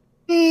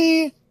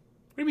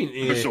 What do you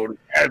mean? Episode is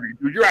heavy,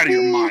 dude. You're out of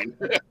your mind.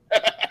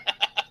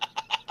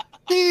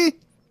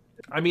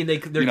 I mean, they're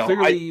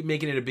clearly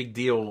making it a big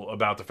deal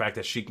about the fact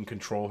that she can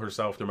control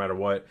herself no matter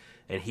what,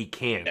 and he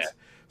can't. Yeah.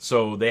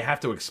 So they have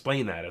to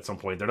explain that at some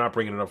point. They're not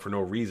bringing it up for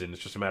no reason.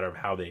 It's just a matter of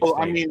how they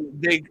explain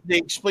it. They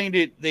explained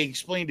it. They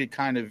explained it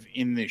kind of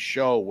in this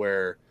show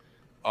where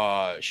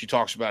she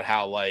talks about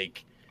how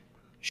like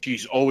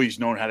she's always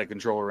known how to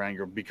control her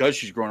anger because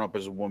she's grown up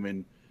as a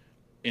woman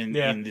in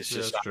this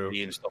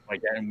society and stuff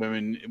like that. And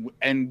women,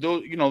 and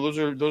those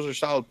are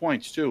solid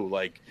points too.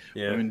 Like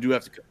women do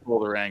have to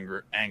control their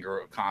anger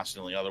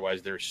constantly,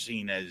 otherwise they're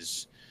seen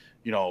as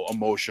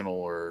emotional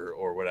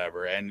or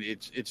whatever. And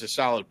it's a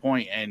solid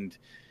point, and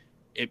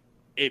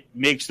it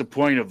makes the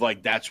point of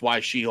like that's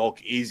why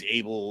She-Hulk is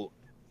able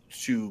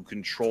to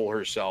control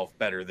herself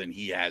better than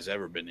he has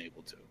ever been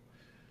able to.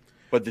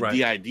 But the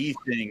DID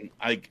thing,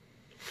 like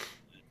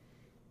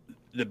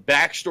the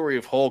backstory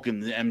of Hulk in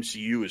the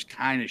MCU is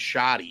kind of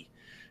shoddy.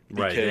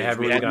 Right, they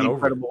haven't really gone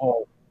over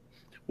Hulk.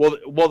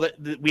 Well,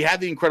 we had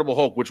the Incredible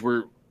Hulk, which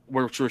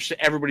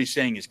everybody's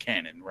saying is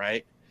canon,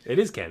 right? It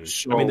is canon.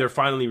 So, I mean, they're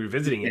finally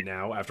revisiting it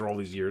now after all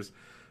these years,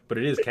 but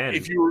it is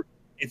canon.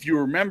 If you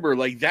remember,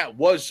 like that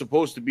was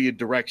supposed to be a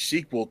direct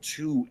sequel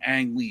to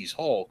Ang Lee's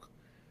Hulk,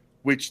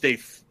 which they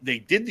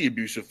did the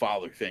abusive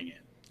father thing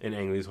in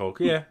Ang Lee's Hulk.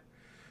 Yeah.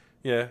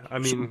 I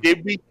mean, so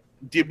did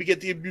we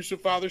get the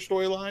abusive father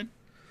storyline,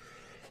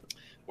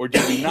 or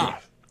did we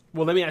not?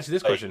 Well, let me ask you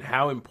this question: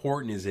 How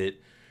important is it?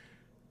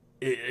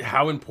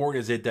 How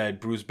important is it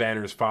that Bruce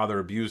Banner's father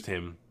abused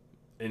him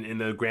in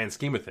the grand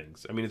scheme of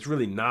things? I mean, it's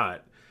really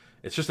not.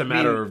 It's just a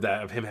matter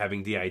of him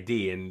having DID,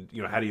 and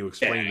how do you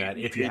explain that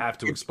if you have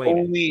to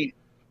explain it?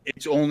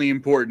 It's only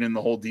important in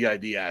the whole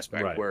DID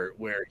aspect,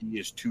 where he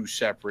is two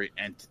separate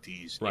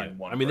entities in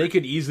one. I mean, they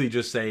could easily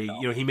just say,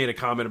 he made a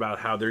comment about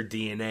how their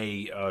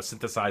DNA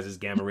synthesizes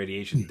gamma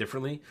radiation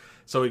differently,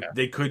 so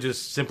they could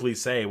just simply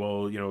say,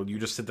 well, you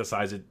just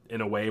synthesize it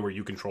in a way where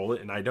you control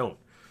it, and I don't.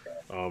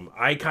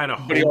 I kind of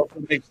hope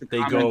they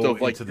go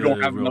into the don't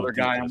have another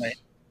guy on the.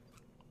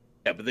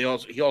 Yeah, but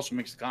he also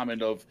makes the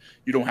comment of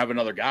you don't have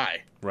another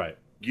guy. Right.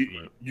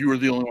 You are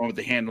the only one with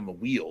the hand on the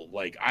wheel.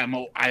 Like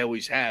I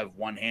always have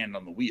one hand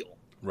on the wheel.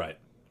 Right.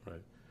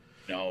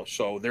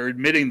 So they're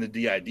admitting the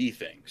DID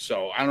thing.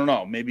 So I don't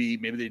know. Maybe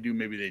they do.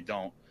 Maybe they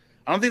don't.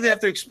 I don't think they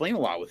have to explain a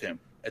lot with him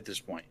at this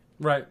point.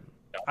 Right.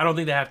 No. I don't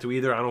think they have to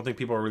either. I don't think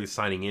people are really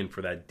signing in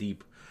for that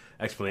deep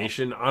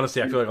explanation.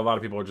 Honestly, I feel like a lot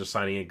of people are just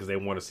signing in because they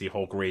want to see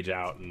Hulk rage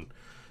out and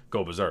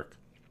go berserk.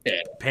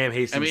 Yeah. Pam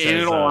Hastings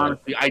says, in all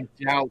honesty, I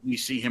doubt we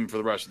see him for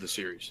the rest of the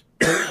series.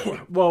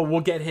 Well,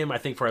 we'll get him, I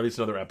think, for at least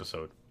another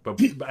episode.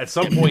 But at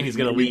some point, he's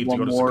going to leave to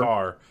go to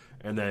Sakaar,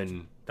 and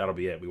then that'll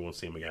be it. We won't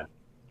see him again.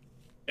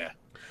 Yeah.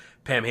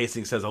 Pam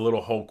Hastings says a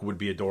little Hulk would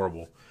be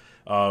adorable.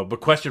 But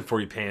question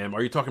for you, Pam.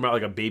 Are you talking about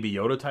like a Baby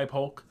Yoda type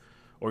Hulk?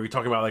 Or are you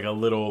talking about like a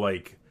little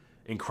like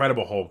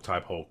Incredible Hulk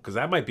type Hulk? Because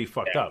that might be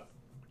fucked up.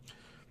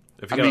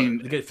 If you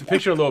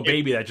picture a little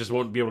baby that just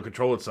won't be able to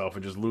control itself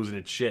and just losing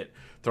its shit,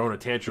 throwing a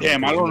tantrum.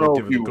 Damn, I don't know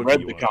if you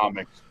read the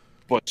comics,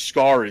 but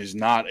Scar is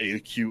not a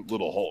cute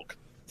little Hulk.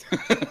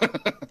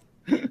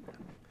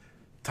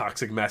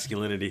 Toxic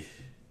masculinity.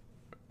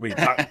 Wait,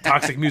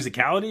 toxic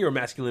musicality or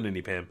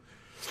masculinity, Pam?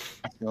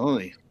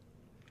 Masculinity.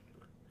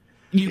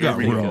 You got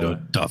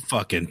room to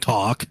fucking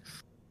talk.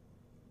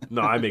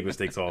 No, I make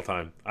mistakes all the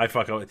time. I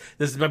fuck up.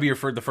 This is maybe the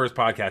first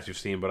podcast you've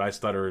seen, but I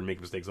stutter and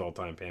make mistakes all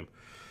the time, Pam.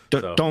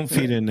 Don't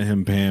feed into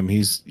him, Pam.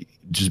 He's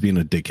just being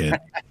a dickhead.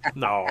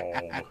 No.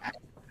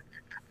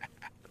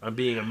 I'm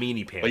being a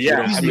meanie, Pam. But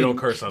yeah, we don't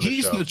curse on this show.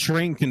 He's the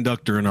train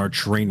conductor in our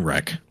train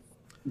wreck.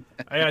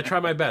 I try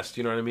my best.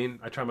 You know what I mean?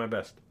 I try my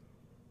best.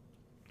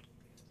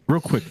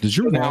 Real quick, does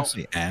your mouse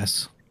say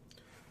ass?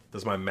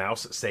 Does my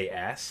mouse say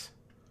ass?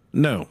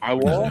 No. I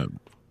will? No.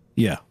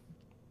 Yeah.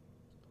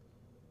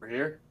 Right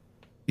here?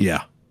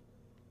 Yeah.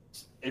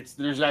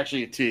 There's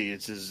actually a T.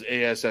 It says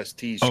ASST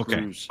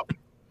screws. Okay.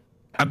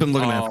 I've been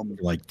looking at it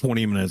for like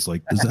 20 minutes.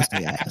 Like, does that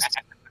say ass?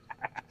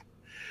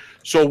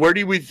 So where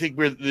do we think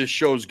this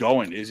show's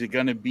going? Is it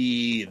going to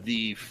be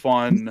the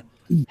fun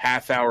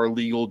half-hour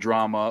legal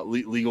drama,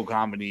 legal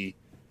comedy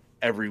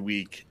every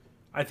week?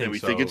 I think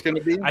think it's going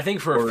to be? I think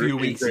for a few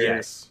weeks,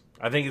 yes.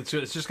 I think it's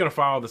just going to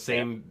follow the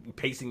same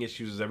pacing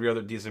issues as every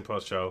other Disney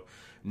Plus show.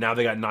 Now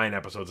they got 9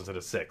 episodes instead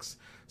of 6.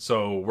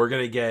 So we're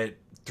going to get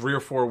 3 or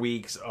 4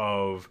 weeks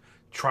of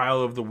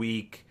trial of the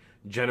week,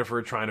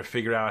 Jennifer trying to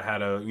figure out how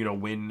to,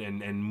 win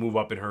and move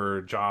up in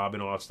her job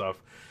and all that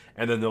stuff.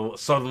 and then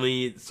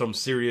suddenly some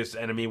serious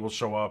enemy will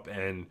show up,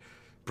 and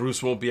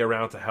Bruce won't be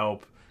around to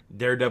help.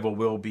 Daredevil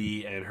will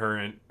be, and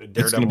Daredevil.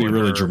 It's going to be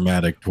really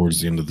dramatic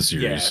towards the end of the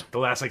series. Yeah, the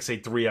last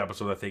 3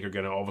 episodes I think are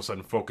going to all of a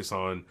sudden focus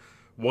on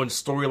one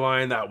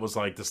storyline that was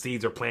the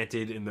seeds are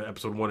planted in the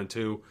episode 1 and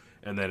 2,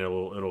 and then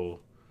it'll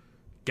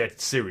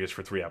get serious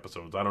for 3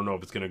 episodes. I don't know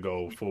if it's going to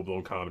go full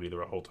blown comedy the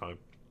whole time.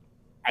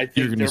 I think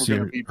you're going to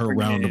see her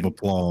round of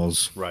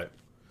applause, right?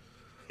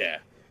 Yeah,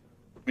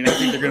 I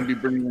think they're going to be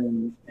bringing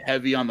in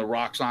heavy on the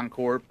Roxxon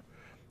Corp.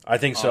 I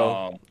think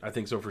so. I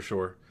think so for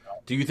sure.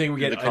 Do you think we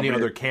get any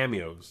other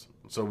cameos?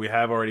 So we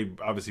have already,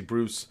 obviously,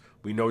 Bruce.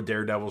 We know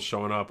Daredevil's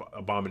showing up.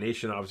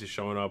 Abomination obviously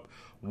showing up.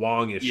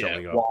 Wong is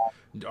showing up. Wong.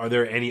 Are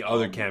there any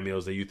other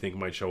cameos that you think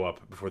might show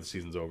up before the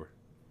season's over?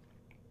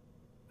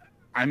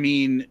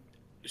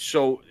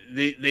 So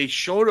they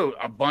showed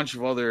a bunch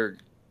of other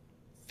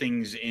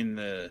things in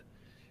the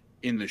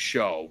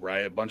show,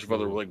 right? A bunch of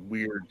other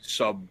weird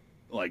sub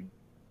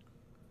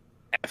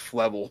F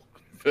level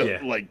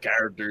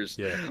characters.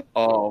 Yeah.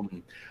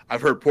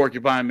 I've heard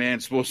Porcupine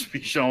Man's supposed to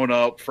be showing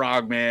up,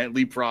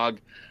 Leapfrog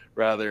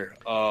rather.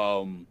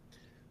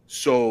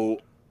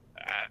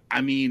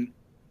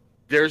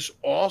 There's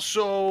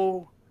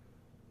also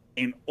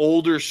an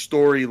older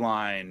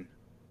storyline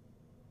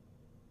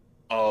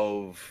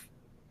of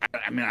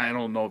I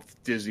don't know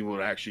if Disney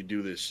would actually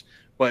do this,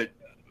 but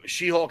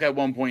She-Hulk at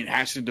one point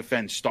has to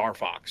defend Star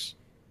Fox.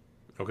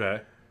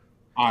 Okay.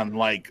 On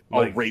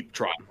a rape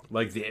trial.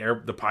 Like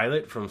the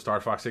pilot from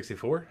Star Fox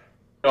 64?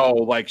 No,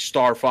 like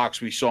Star Fox,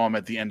 we saw him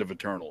at the end of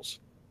Eternals.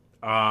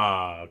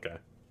 Ah, okay.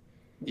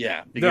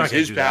 Yeah, because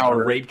his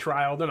power... A rape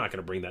trial? They're not going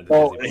to bring that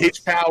to Disney+. His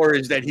power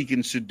is that he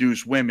can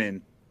seduce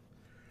women,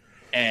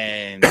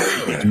 and...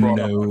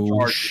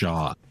 no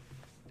shot.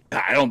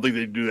 I don't think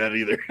they do that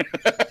either.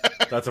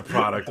 That's a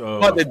product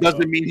of... But it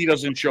doesn't mean he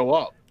doesn't show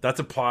up. That's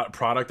a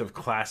product of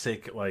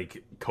classic,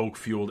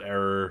 Coke-fueled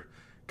error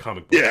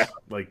comic books. Yeah.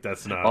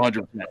 That's not...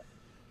 100%.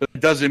 But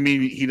it doesn't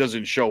mean he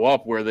doesn't show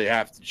up where they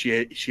have to,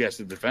 she has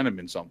to defend him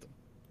in something.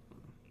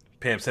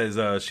 Pam says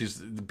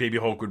Baby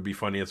Hulk would be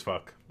funny as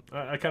fuck.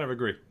 I kind of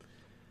agree.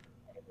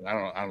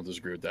 I don't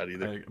disagree with that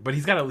either. But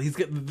I'd love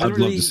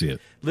to see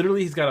it.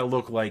 Literally, he's got to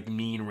look like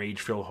mean,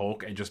 rage-filled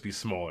Hulk and just be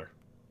smaller.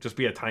 Just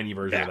be a tiny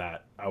version of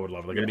that. I would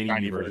love it. A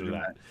mini version of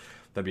that.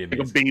 That'd be amazing.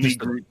 Like a baby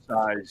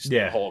Groot-sized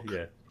Hulk.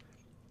 Yeah.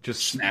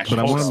 Just smashing.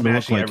 But I want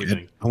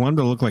him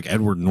to look like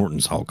Edward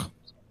Norton's Hulk.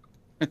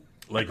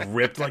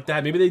 Ripped like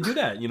that. Maybe they do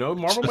that.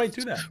 Marvel might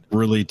do that.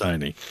 Really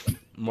tiny.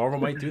 Marvel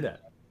might do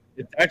that.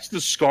 If that's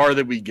the scar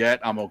that we get,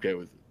 I'm okay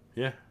with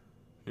it.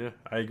 Yeah,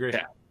 I agree.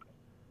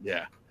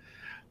 Yeah.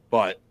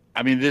 But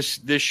this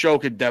show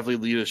could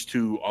definitely lead us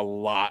to a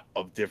lot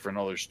of different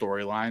other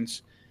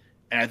storylines,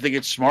 and I think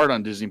it's smart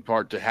on Disney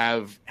part to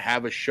have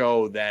a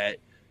show that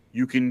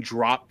you can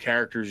drop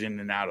characters in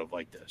and out of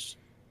like this.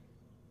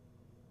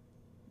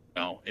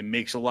 It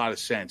makes a lot of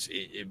sense.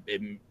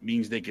 It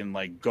means they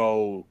can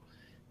go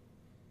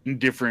in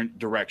different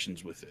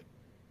directions with it.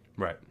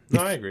 Right.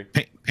 No, I agree.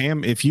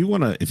 Pam, if you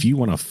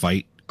wanna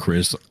fight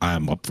Chris,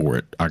 I'm up for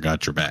it. I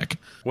got your back.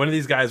 One of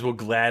these guys will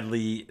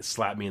gladly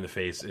slap me in the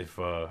face if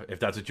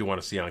that's what you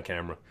want to see on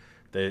camera.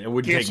 It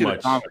wouldn't take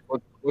much.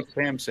 What's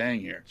Pam saying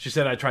here? She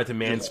said I tried to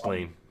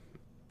mansplain.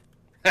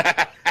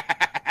 I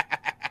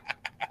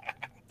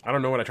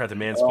don't know what I tried to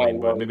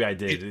mansplain, but maybe I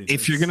did.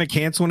 If you're gonna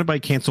cancel anybody,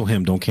 cancel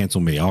him. Don't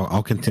cancel me.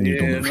 I'll continue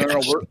doing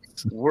it.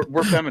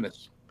 We're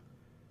feminists.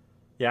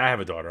 Yeah, I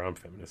have a daughter. I'm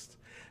feminist.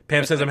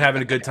 Pam says I'm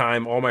having a good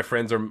time. All my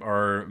friends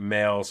are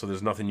male, so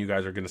there's nothing you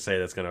guys are going to say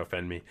that's going to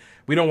offend me.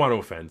 We don't want to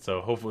offend,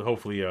 so hopefully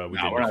we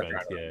didn't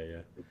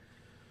offend.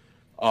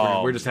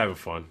 Yeah. We're just having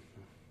fun.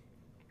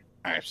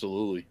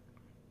 Absolutely.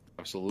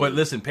 But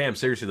listen, Pam,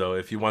 seriously though,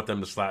 if you want them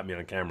to slap me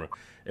on camera,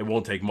 it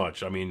won't take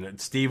much.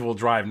 Steve will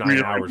drive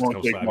 9 hours to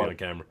come slap me on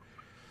camera.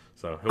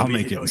 So I'll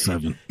make it in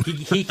 7.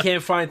 He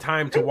can't find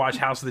time to watch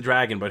House of the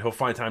Dragon, but he'll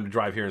find time to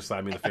drive here and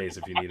slap me in the face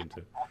if you need him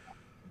to.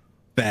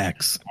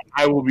 Facts.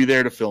 I will be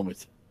there to film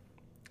it.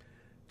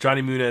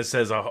 Johnny Muniz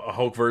says a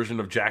Hulk version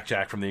of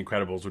Jack from The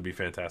Incredibles would be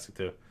fantastic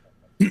too.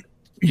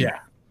 Yeah,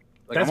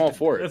 I'm all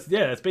for it.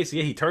 That's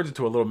basically he turns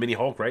into a little mini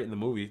Hulk, right, in the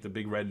movie, the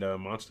big red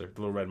monster,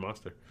 the little red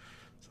monster.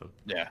 So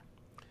yeah.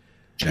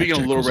 Speaking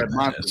of little red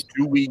monsters,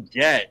 do we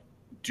get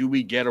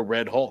a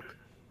red Hulk?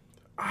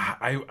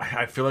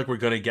 I feel like we're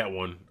gonna get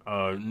one.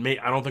 I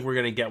don't think we're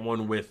gonna get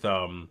one with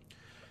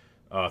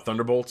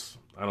Thunderbolts.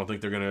 I don't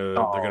think they're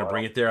gonna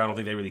bring it there. I don't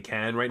think they really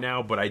can right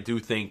now. But I do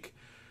think,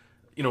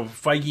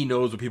 Feige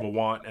knows what people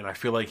want, and I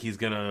feel like he's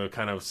gonna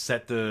kind of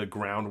set the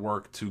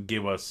groundwork to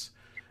give us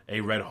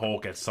a Red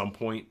Hulk at some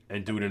point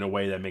and do it in a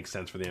way that makes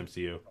sense for the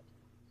MCU.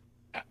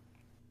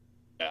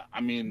 Yeah, I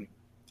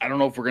don't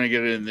know if we're gonna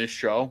get it in this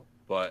show,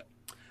 but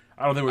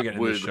I don't think we're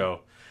getting it in this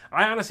show.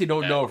 I honestly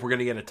don't know if we're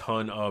gonna get a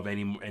ton of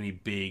any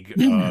big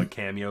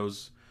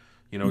cameos.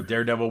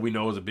 Daredevil we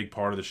know is a big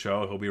part of the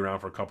show. He'll be around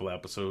for a couple of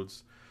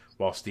episodes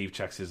while Steve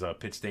checks his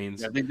pit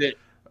stains. I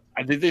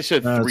think they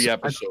said 3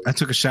 episodes. I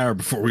took a shower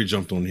before we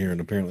jumped on here,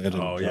 and apparently I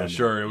didn't. Oh yeah,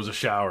 sure, it was a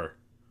shower.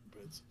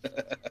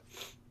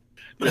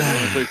 Yeah, the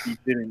only place he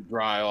didn't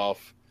dry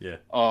off. Yeah.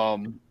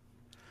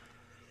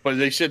 But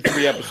they said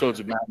 3 episodes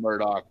of Matt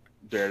Murdock,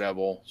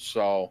 Daredevil.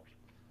 So,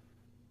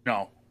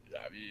 no,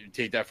 you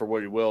take that for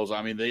what he wills.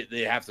 I mean,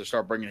 they have to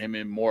start bringing him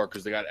in more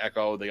because they got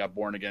Echo, they got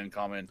Born Again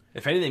coming.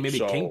 If anything, maybe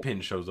Kingpin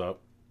shows up.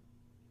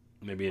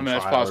 Maybe in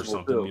trial or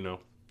something, too. you know.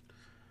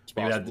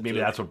 Maybe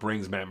that's what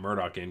brings Matt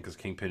Murdock in because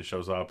Kingpin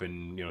shows up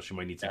and, you know, she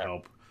might need some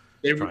help.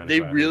 They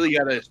really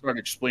got to start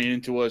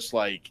explaining to us,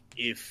 like,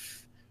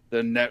 if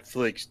the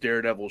Netflix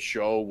Daredevil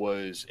show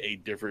was a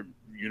different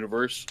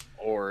universe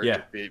or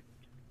if it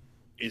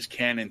is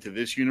canon to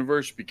this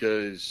universe,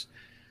 because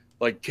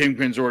like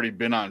Kingpin's already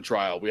been on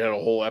trial. We had a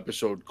whole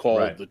episode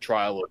called The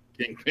Trial of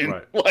Kingpin.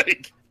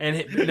 Right.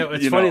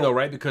 It's funny though,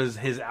 right? Because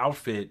his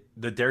outfit,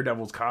 the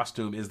Daredevil's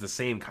costume, is the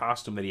same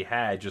costume that he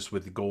had, just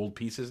with gold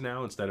pieces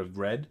now instead of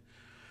red.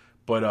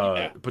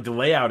 But but the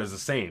layout is the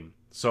same.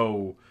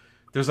 So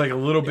there's like a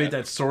little bit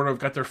that sort of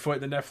got their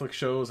foot in the Netflix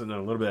shows, and then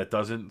a little bit that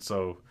doesn't.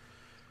 So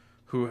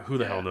who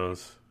the hell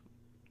knows?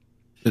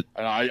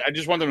 I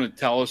just want them to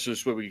tell us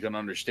just so we can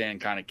understand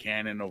kind of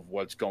canon of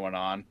what's going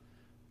on.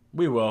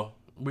 We will.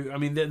 I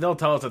mean, they'll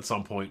tell us at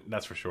some point.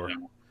 That's for sure. Yeah.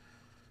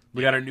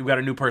 We got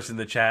a new person in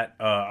the chat.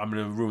 I'm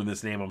going to ruin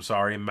this name. I'm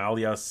sorry.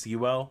 Malia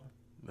Sewell.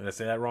 Did I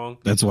say that wrong?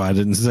 That's why I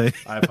didn't say.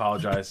 I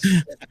apologize.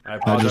 I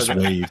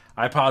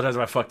apologize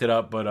if I fucked it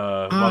up. But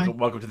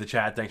welcome to the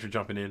chat. Thanks for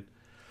jumping in.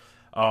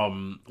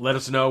 Let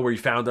us know where you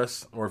found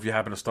us, or if you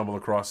happen to stumble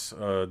across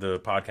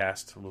the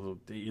podcast.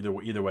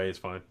 Either way is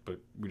fine. But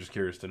we're just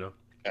curious to know.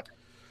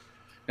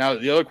 Now,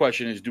 the other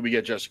question is, do we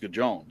get Jessica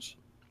Jones?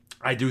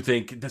 I do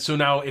think so.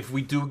 Now, if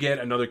we do get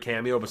another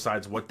cameo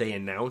besides what they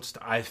announced,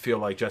 I feel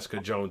like Jessica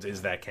Jones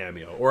is that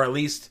cameo, or at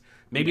least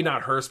maybe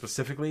not her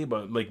specifically,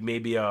 but like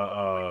maybe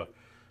I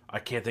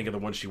can't think of the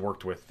one she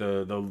worked with,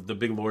 the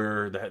big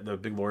lawyer, the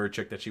big lawyer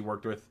chick that she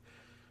worked with,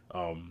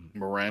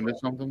 Miranda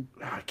something.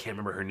 I can't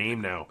remember her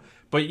name now,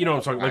 but you know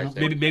what I'm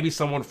talking. Like maybe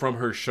someone from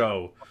her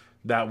show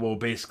that will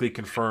basically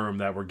confirm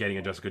that we're getting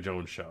a Jessica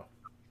Jones show.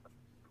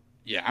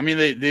 Yeah, I mean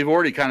they've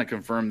already kind of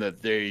confirmed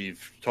that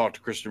they've talked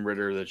to Kristen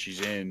Ritter that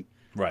she's in,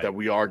 that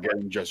we are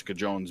getting Jessica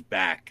Jones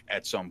back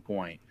at some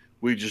point.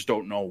 We just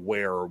don't know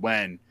where or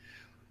when.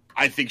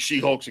 I think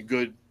She-Hulk's a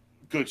good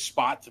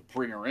spot to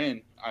bring her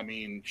in. I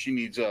mean, she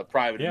needs a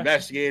private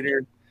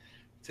investigator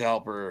to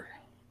help her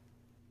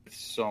with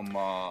some.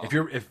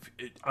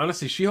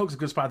 Honestly, She-Hulk's a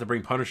good spot to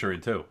bring Punisher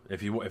in too.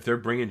 If they're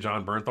bringing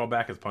Jon Bernthal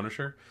back as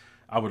Punisher,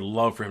 I would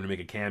love for him to make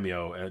a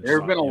cameo. There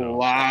have been a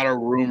lot of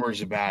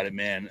rumors about it,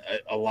 man.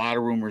 A lot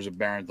of rumors of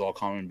Bernthal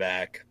coming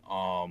back.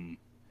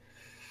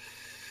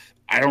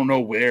 I don't know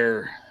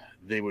where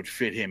they would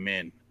fit him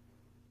in.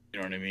 You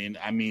know what I mean?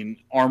 I mean,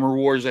 Armor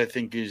Wars, I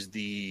think, is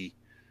the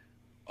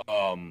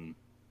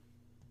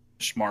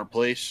smart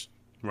place,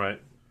 right,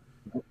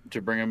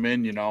 to bring him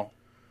in. You know,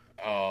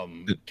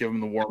 give him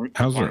the warranty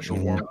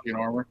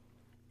armor.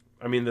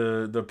 I mean,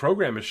 the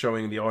program is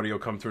showing the audio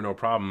come through no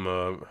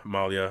problem,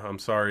 Malia. I'm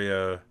sorry.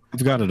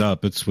 I've got it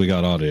up. We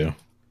got audio.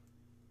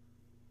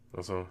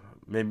 Also,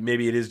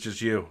 maybe it is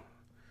just you.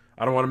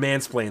 I don't want to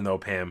mansplain, though,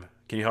 Pam.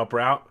 Can you help her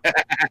out?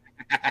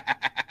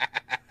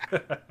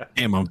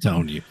 Pam, I'm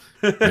telling you.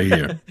 Right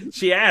here.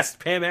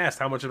 Pam asked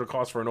how much it'll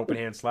cost for an open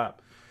hand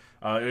slap.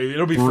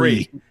 It'll be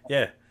free.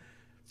 Yeah.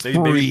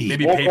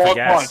 Maybe pay for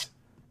gas. Punch.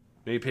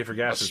 Maybe pay for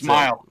gas.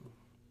 Smile.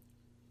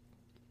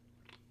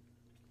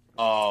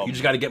 You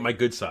just got to get my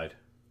good side.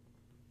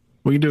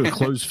 We can do a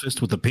closed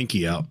fist with the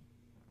pinky out.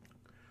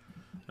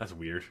 That's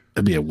weird.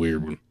 That'd be a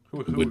weird one.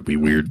 It would be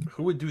weird.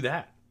 Who would do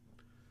that?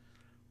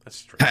 That's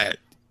strange.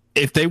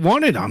 If they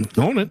want it, I'm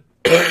doing it.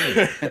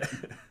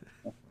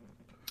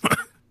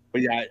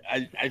 But yeah,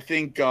 I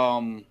think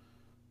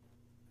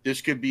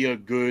this could be a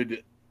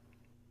good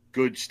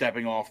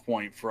stepping off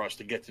point for us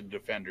to get to the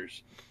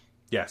Defenders.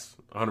 Yes,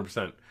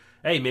 100%.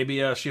 Hey,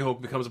 maybe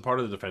She-Hulk becomes a part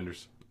of the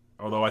Defenders.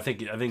 Although I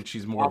think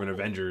she's more of an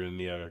Avenger in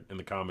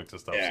the comics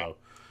and stuff. Yeah. So,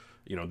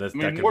 you know, that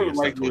could be a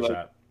step towards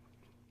that.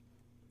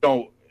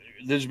 So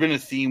there's been a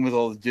theme with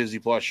all the Disney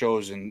Plus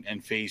shows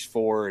and Phase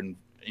 4 and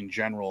in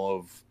general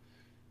of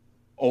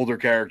older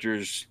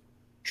characters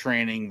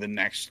training the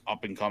next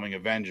up and coming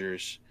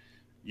Avengers.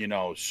 You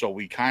know, so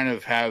we kind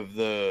of have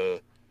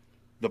the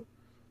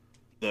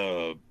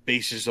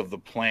basis of the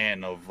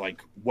plan of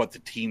like what the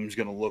team's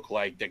going to look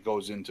like that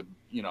goes into,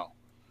 you know,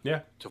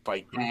 to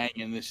fight Kang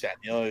and this, that,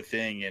 and the other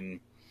thing.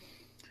 And,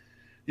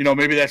 you know,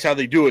 maybe that's how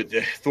they do it.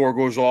 Thor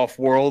goes off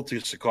world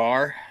to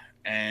Sakaar,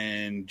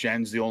 and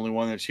Jen's the only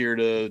one that's here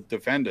to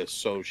defend us.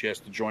 So she has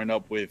to join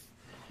up with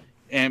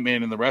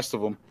Ant-Man and the rest of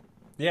them.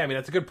 Yeah, I mean,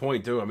 that's a good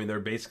point, too. I mean, they're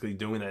basically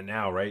doing that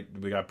now, right?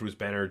 We got Bruce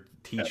Banner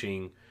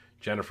teaching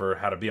Jennifer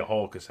how to be a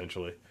Hulk,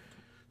 essentially.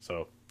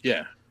 So,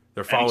 yeah.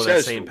 They're following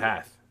that same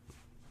path.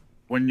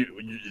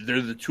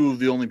 They're the two of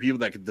the only people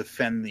that can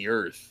defend the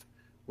Earth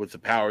with the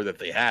power that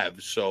they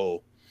have.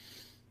 So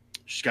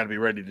she's got to be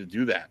ready to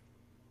do that.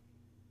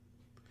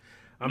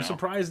 I'm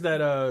surprised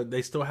that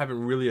they still haven't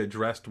really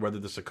addressed whether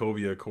the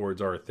Sokovia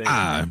Accords are a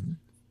thing.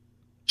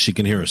 She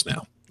can hear us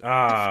now.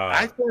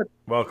 I thought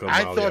welcome.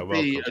 I thought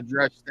they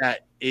addressed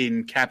that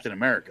in Captain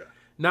America.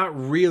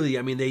 Not really.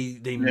 I mean,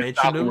 they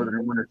mentioned him.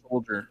 Winter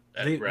Soldier.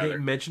 They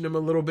mentioned him a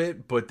little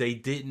bit, but they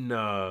didn't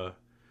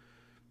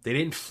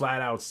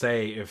flat out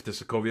say if the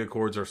Sokovia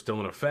Accords are still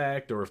in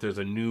effect or if there's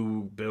a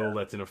new bill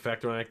that's in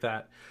effect or anything like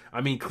that. I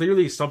mean,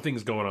 clearly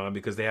something's going on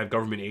because they have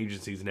government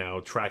agencies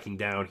now tracking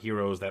down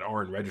heroes that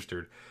aren't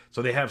registered.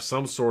 So they have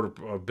some sort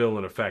of bill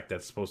in effect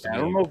that's supposed to be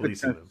policing them. I don't know if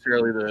it's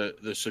necessarily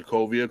the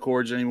Sokovia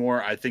Accords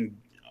anymore. I think,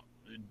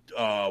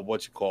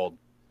 what's it called?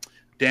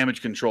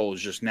 Damage control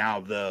is just now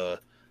the,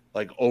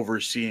 like,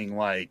 overseeing,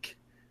 like,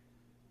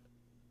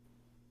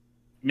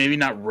 maybe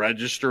not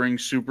registering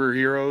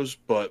superheroes,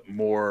 but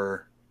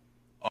more,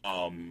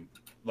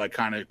 like,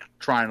 kind of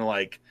trying to,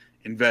 like,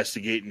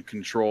 investigate and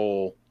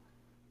control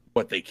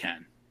what they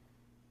can.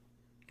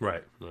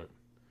 Right.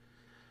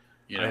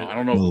 You know, I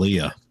don't know.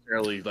 Malia.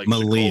 Necessarily, like,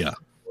 Malia,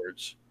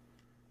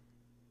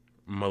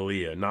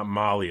 not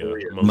Malia.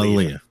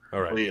 Malia.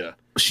 All right. Malia.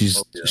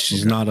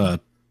 She's not a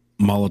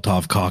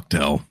Molotov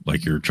cocktail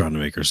like you're trying to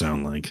make her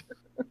sound like.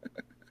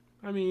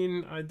 I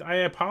mean, I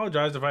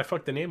apologize if I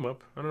fucked the name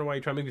up. I don't know why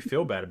you're trying to make me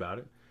feel bad about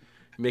it.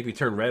 You make me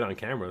turn red on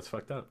camera. It's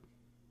fucked up.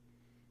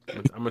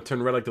 I'm going to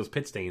turn red like those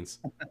pit stains.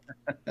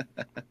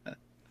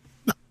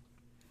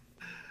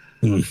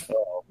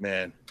 Oh,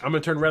 man. I'm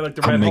going to turn red like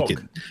the Red Hulk.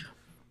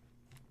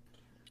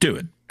 Do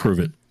it. Prove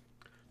it.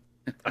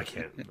 I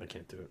can't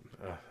do it.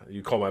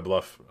 You call my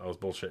bluff. I was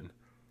bullshitting.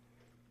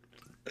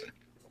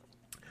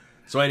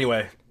 So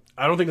anyway,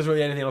 I don't think there's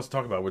really anything else to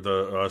talk about with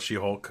the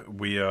She-Hulk.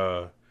 We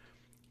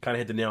kind of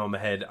hit the nail on the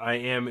head. I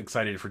am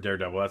excited for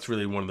Daredevil. That's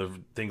really one of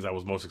the things I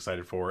was most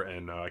excited for,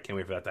 and I can't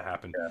wait for that to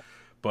happen. Yeah.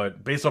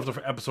 But based off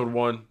the episode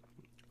 1,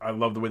 I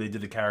love the way they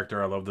did the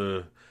character. I love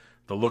the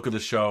look of the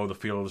show, the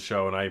feel of the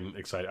show, and I'm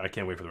excited. I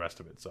can't wait for the rest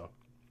of it. So,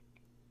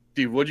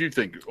 Steve, what do you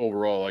think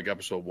overall, like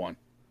episode 1?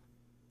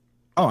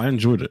 Oh, I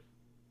enjoyed it.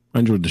 I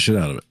enjoyed the shit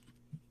out of it.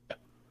 Yeah.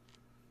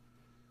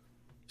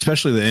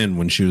 Especially the end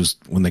when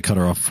they cut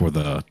her off for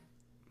the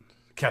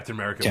Captain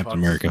America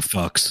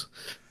fucks.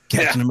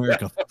 Captain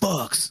America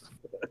fucks.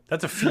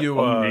 That's a few.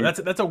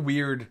 That's a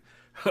weird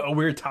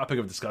topic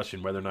of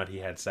discussion whether or not he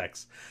had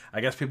sex. I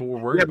guess people were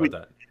worried about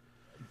that.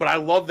 But I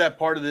love that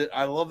part of the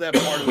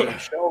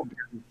show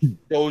because it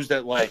shows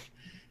that, like,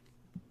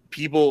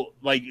 people,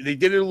 like, they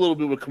did it a little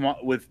bit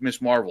with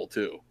Miss Marvel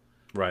too,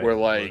 right? Where,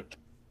 like,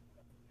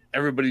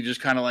 everybody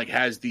just kind of, like,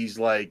 has these,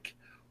 like,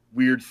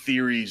 weird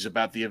theories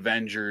about the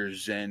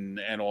Avengers and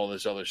all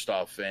this other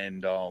stuff,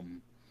 and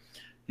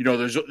you know,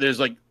 there's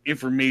like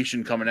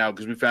information coming out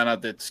because we found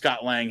out that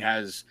Scott Lang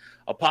has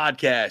a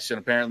podcast and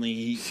apparently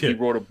he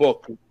wrote a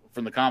book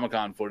from the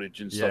Comic-Con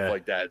footage and stuff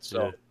like that.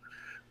 So,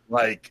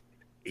 like,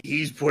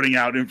 he's putting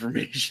out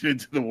information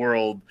into the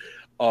world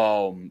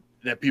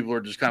that people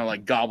are just kind of,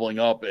 like, gobbling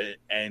up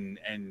and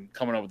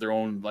coming up with their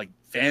own, like,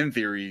 fan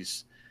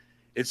theories.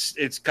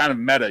 It's kind of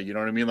meta, you know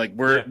what I mean? Like,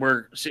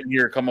 we're sitting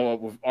here coming up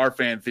with our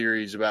fan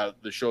theories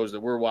about the shows that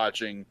we're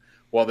watching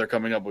while they're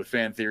coming up with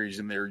fan theories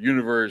in their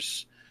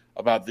universe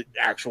about the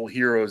actual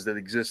heroes that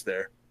exist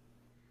there.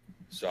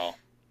 So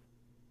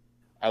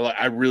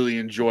I really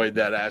enjoyed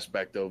that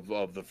aspect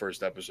of the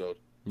first episode.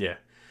 Yeah.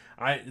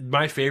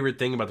 My favorite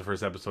thing about the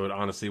first episode,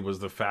 honestly, was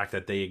the fact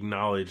that they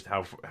acknowledged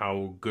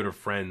how good of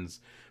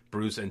friends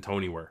Bruce and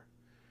Tony were.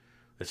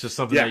 It's just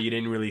something that you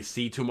didn't really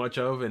see too much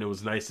of, and it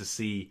was nice to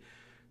see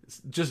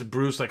just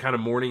Bruce, like, kind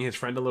of mourning his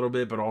friend a little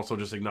bit, but also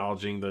just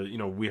acknowledging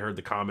we heard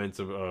the comments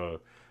of,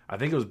 I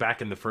think it was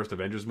back in the first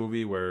Avengers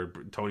movie where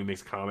Tony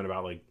makes a comment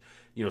about, like,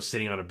 you know,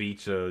 sitting on a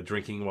beach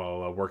drinking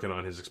while working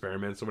on his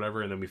experiments or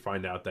whatever, and then we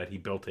find out that he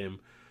built him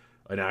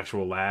an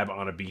actual lab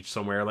on a beach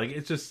somewhere. Like,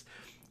 it's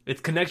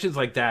connections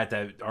like that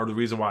are the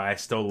reason why I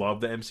still love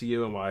the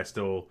MCU and why I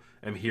still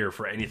am here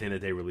for anything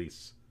that they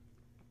release.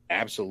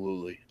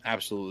 Absolutely.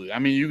 I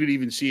mean, you could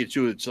even see it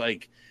too. It's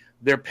like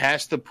they're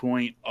past the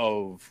point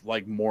of,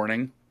 like,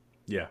 mourning.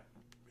 Yeah.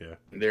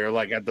 They're,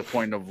 like, at the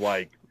point of,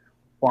 like,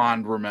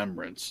 fond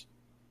remembrance.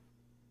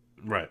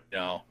 Right. You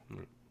know?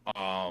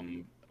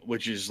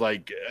 Which is,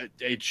 like,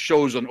 it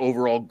shows an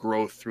overall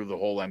growth through the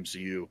whole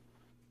MCU.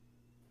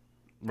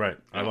 Right.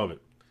 I love it.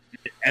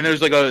 And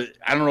there's, like, I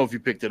don't know if you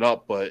picked it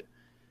up, but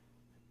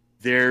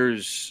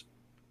there's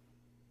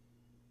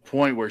a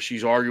point where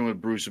she's arguing with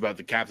Bruce about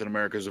the Captain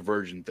America's a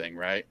virgin thing,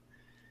 right?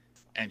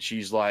 And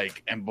she's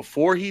like, and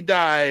before he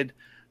died,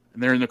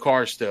 and they're in the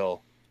car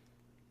still,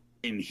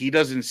 and he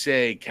doesn't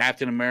say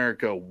Captain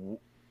America,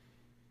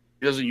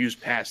 he doesn't use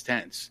past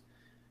tense.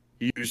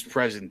 He used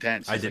present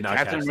tense. I did not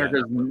Captain America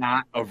is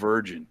not a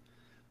virgin.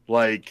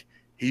 Like,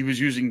 he was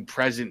using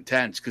present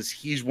tense because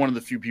he's one of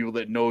the few people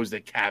that knows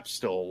that Cap's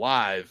still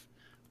alive,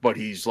 but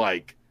he's,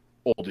 like,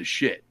 old as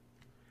shit.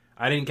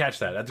 I didn't catch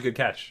that. That's a good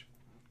catch.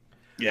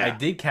 Yeah. I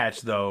did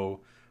catch, though,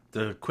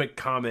 the quick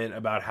comment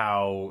about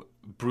how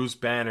Bruce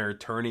Banner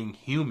turning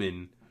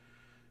human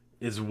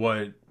is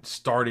what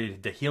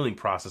started the healing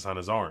process on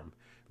his arm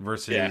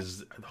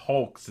versus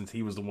Hulk, since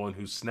he was the one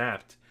who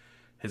snapped,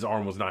 his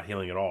arm was not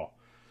healing at all.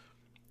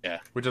 Yeah.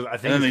 Which is, I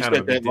think, is kind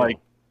of a big deal. Like,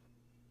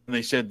 And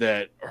they said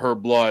that her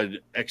blood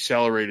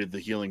accelerated the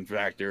healing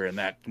factor, and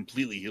that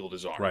completely healed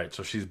his arm. Right,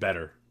 so she's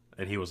better.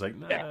 And he was like,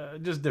 nah,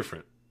 just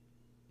different.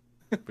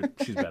 But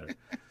she's better.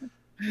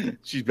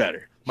 She's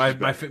better.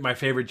 My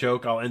favorite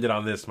joke, I'll end it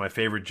on this. My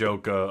favorite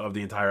joke of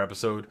the entire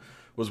episode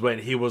was when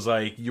he was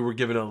like, you were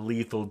given a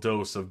lethal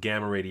dose of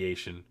gamma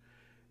radiation.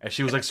 And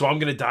she was like, so I'm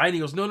going to die? And he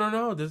goes, no.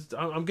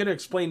 I'm going to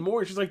explain more.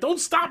 And she's like, don't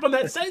stop on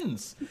that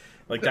sentence.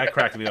 Like, that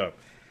cracked me up.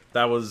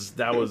 That was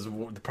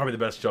probably the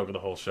best joke of the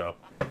whole show.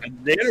 And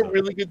they had a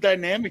really good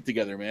dynamic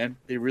together, man.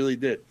 They really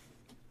did.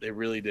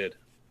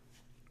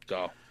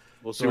 So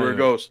we'll see where it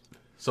goes.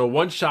 So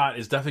One Shot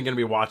is definitely going to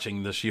be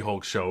watching the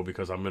She-Hulk show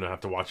because I'm going to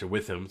have to watch it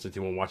with him since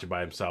he won't watch it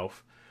by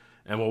himself.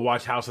 And we'll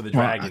watch House of the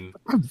Dragon.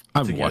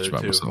 I've watched it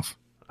by myself.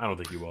 I don't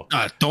think you will.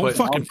 Don't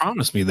fucking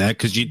promise me that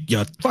because you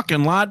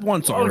fucking lied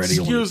once already.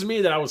 Excuse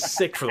me that I was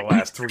sick for the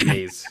last 3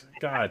 days.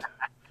 God.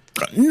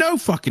 No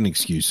fucking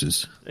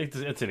excuses.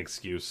 It's an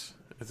excuse.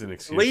 It's an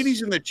excuse.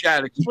 Ladies in the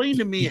chat, explain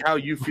to me how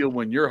you feel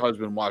when your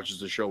husband watches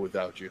the show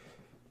without you.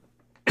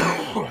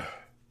 How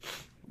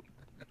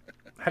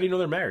do you know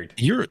they're married?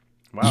 You're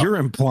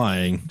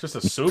implying just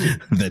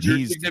assuming that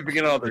he's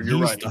significant other. You're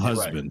right. The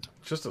husband.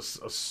 Right. Just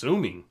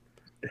assuming.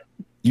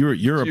 You're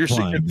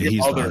implying that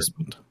he's the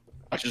husband.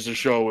 Watches the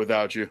show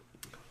without you.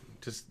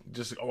 Just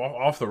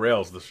off the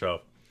rails. The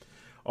show,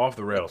 off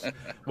the rails.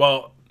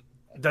 Well,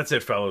 that's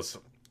it, fellas.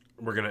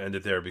 We're gonna end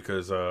it there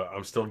because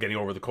I'm still getting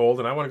over the cold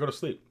and I want to go to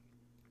sleep.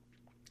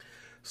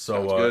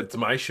 So it's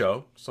my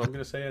show, so I'm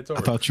gonna say it's over.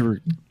 I thought you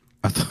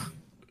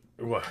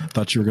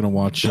were gonna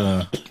watch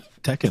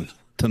Tekken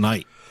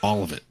tonight,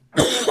 all of it.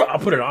 I'll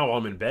put it on while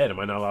I'm in bed. Am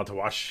I not allowed to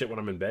watch shit when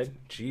I'm in bed?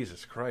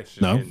 Jesus Christ!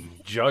 Just getting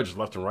judged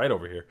left and right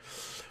over here.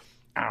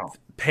 Ow.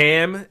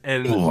 Pam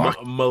and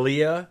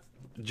Malia,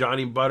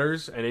 Johnny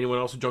Butters, and anyone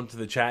else who jumped to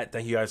the chat,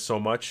 thank you guys so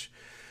much.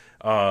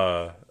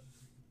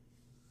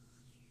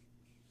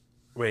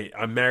 Wait,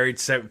 I'm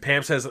married.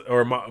 Pam says,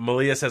 or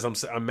Malia says,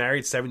 I'm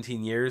married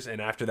 17 years,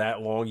 and after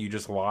that long, you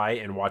just lie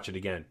and watch it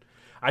again.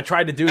 I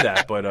tried to do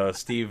that, but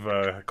Steve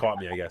caught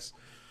me, I guess.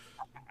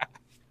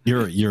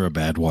 You're a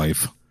bad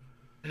wife.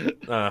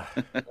 I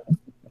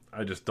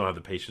just don't have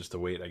the patience to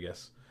wait, I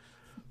guess.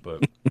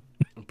 But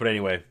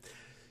anyway,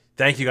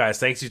 thank you guys.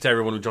 Thanks to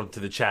everyone who jumped to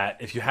the chat.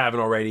 If you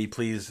haven't already,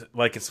 please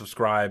like and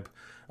subscribe.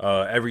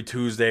 Every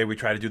Tuesday, we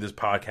try to do this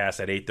podcast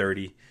at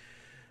 8:30.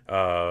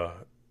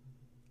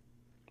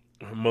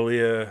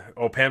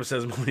 Pam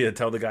says, Malia,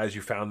 tell the guys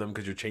you found them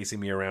because you're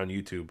chasing me around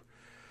YouTube.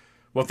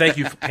 Well, thank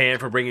you, Pam,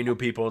 for bringing new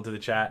people into the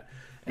chat.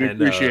 We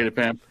appreciate it,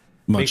 Pam.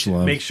 Much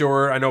love. Make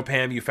sure, I know,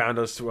 Pam, you found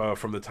us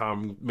from the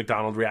Tom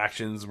McDonald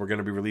reactions. We're going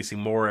to be releasing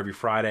more every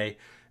Friday.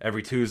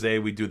 Every Tuesday,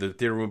 we do the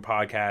Theater Room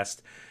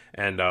podcast.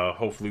 And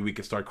hopefully we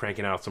can start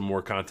cranking out some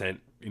more content,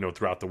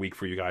 throughout the week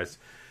for you guys.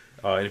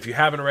 And if you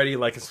haven't already,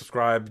 like and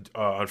subscribe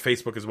on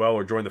Facebook as well,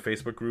 or join the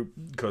Facebook group,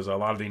 because a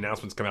lot of the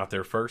announcements come out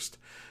there first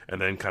and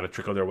then kind of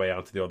trickle their way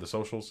out to the other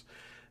socials.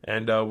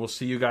 And we'll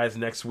see you guys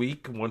next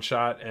week. One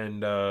Shot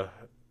and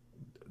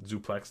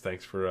Zuplex,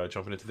 thanks for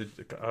jumping into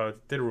the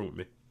Theater Room with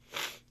me.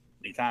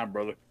 Anytime,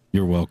 brother.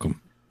 You're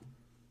welcome.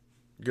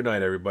 Good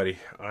night, everybody.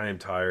 I am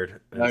tired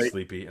and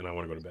sleepy, and I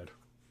want to go to bed.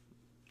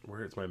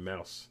 Where is my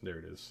mouse? There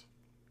it is.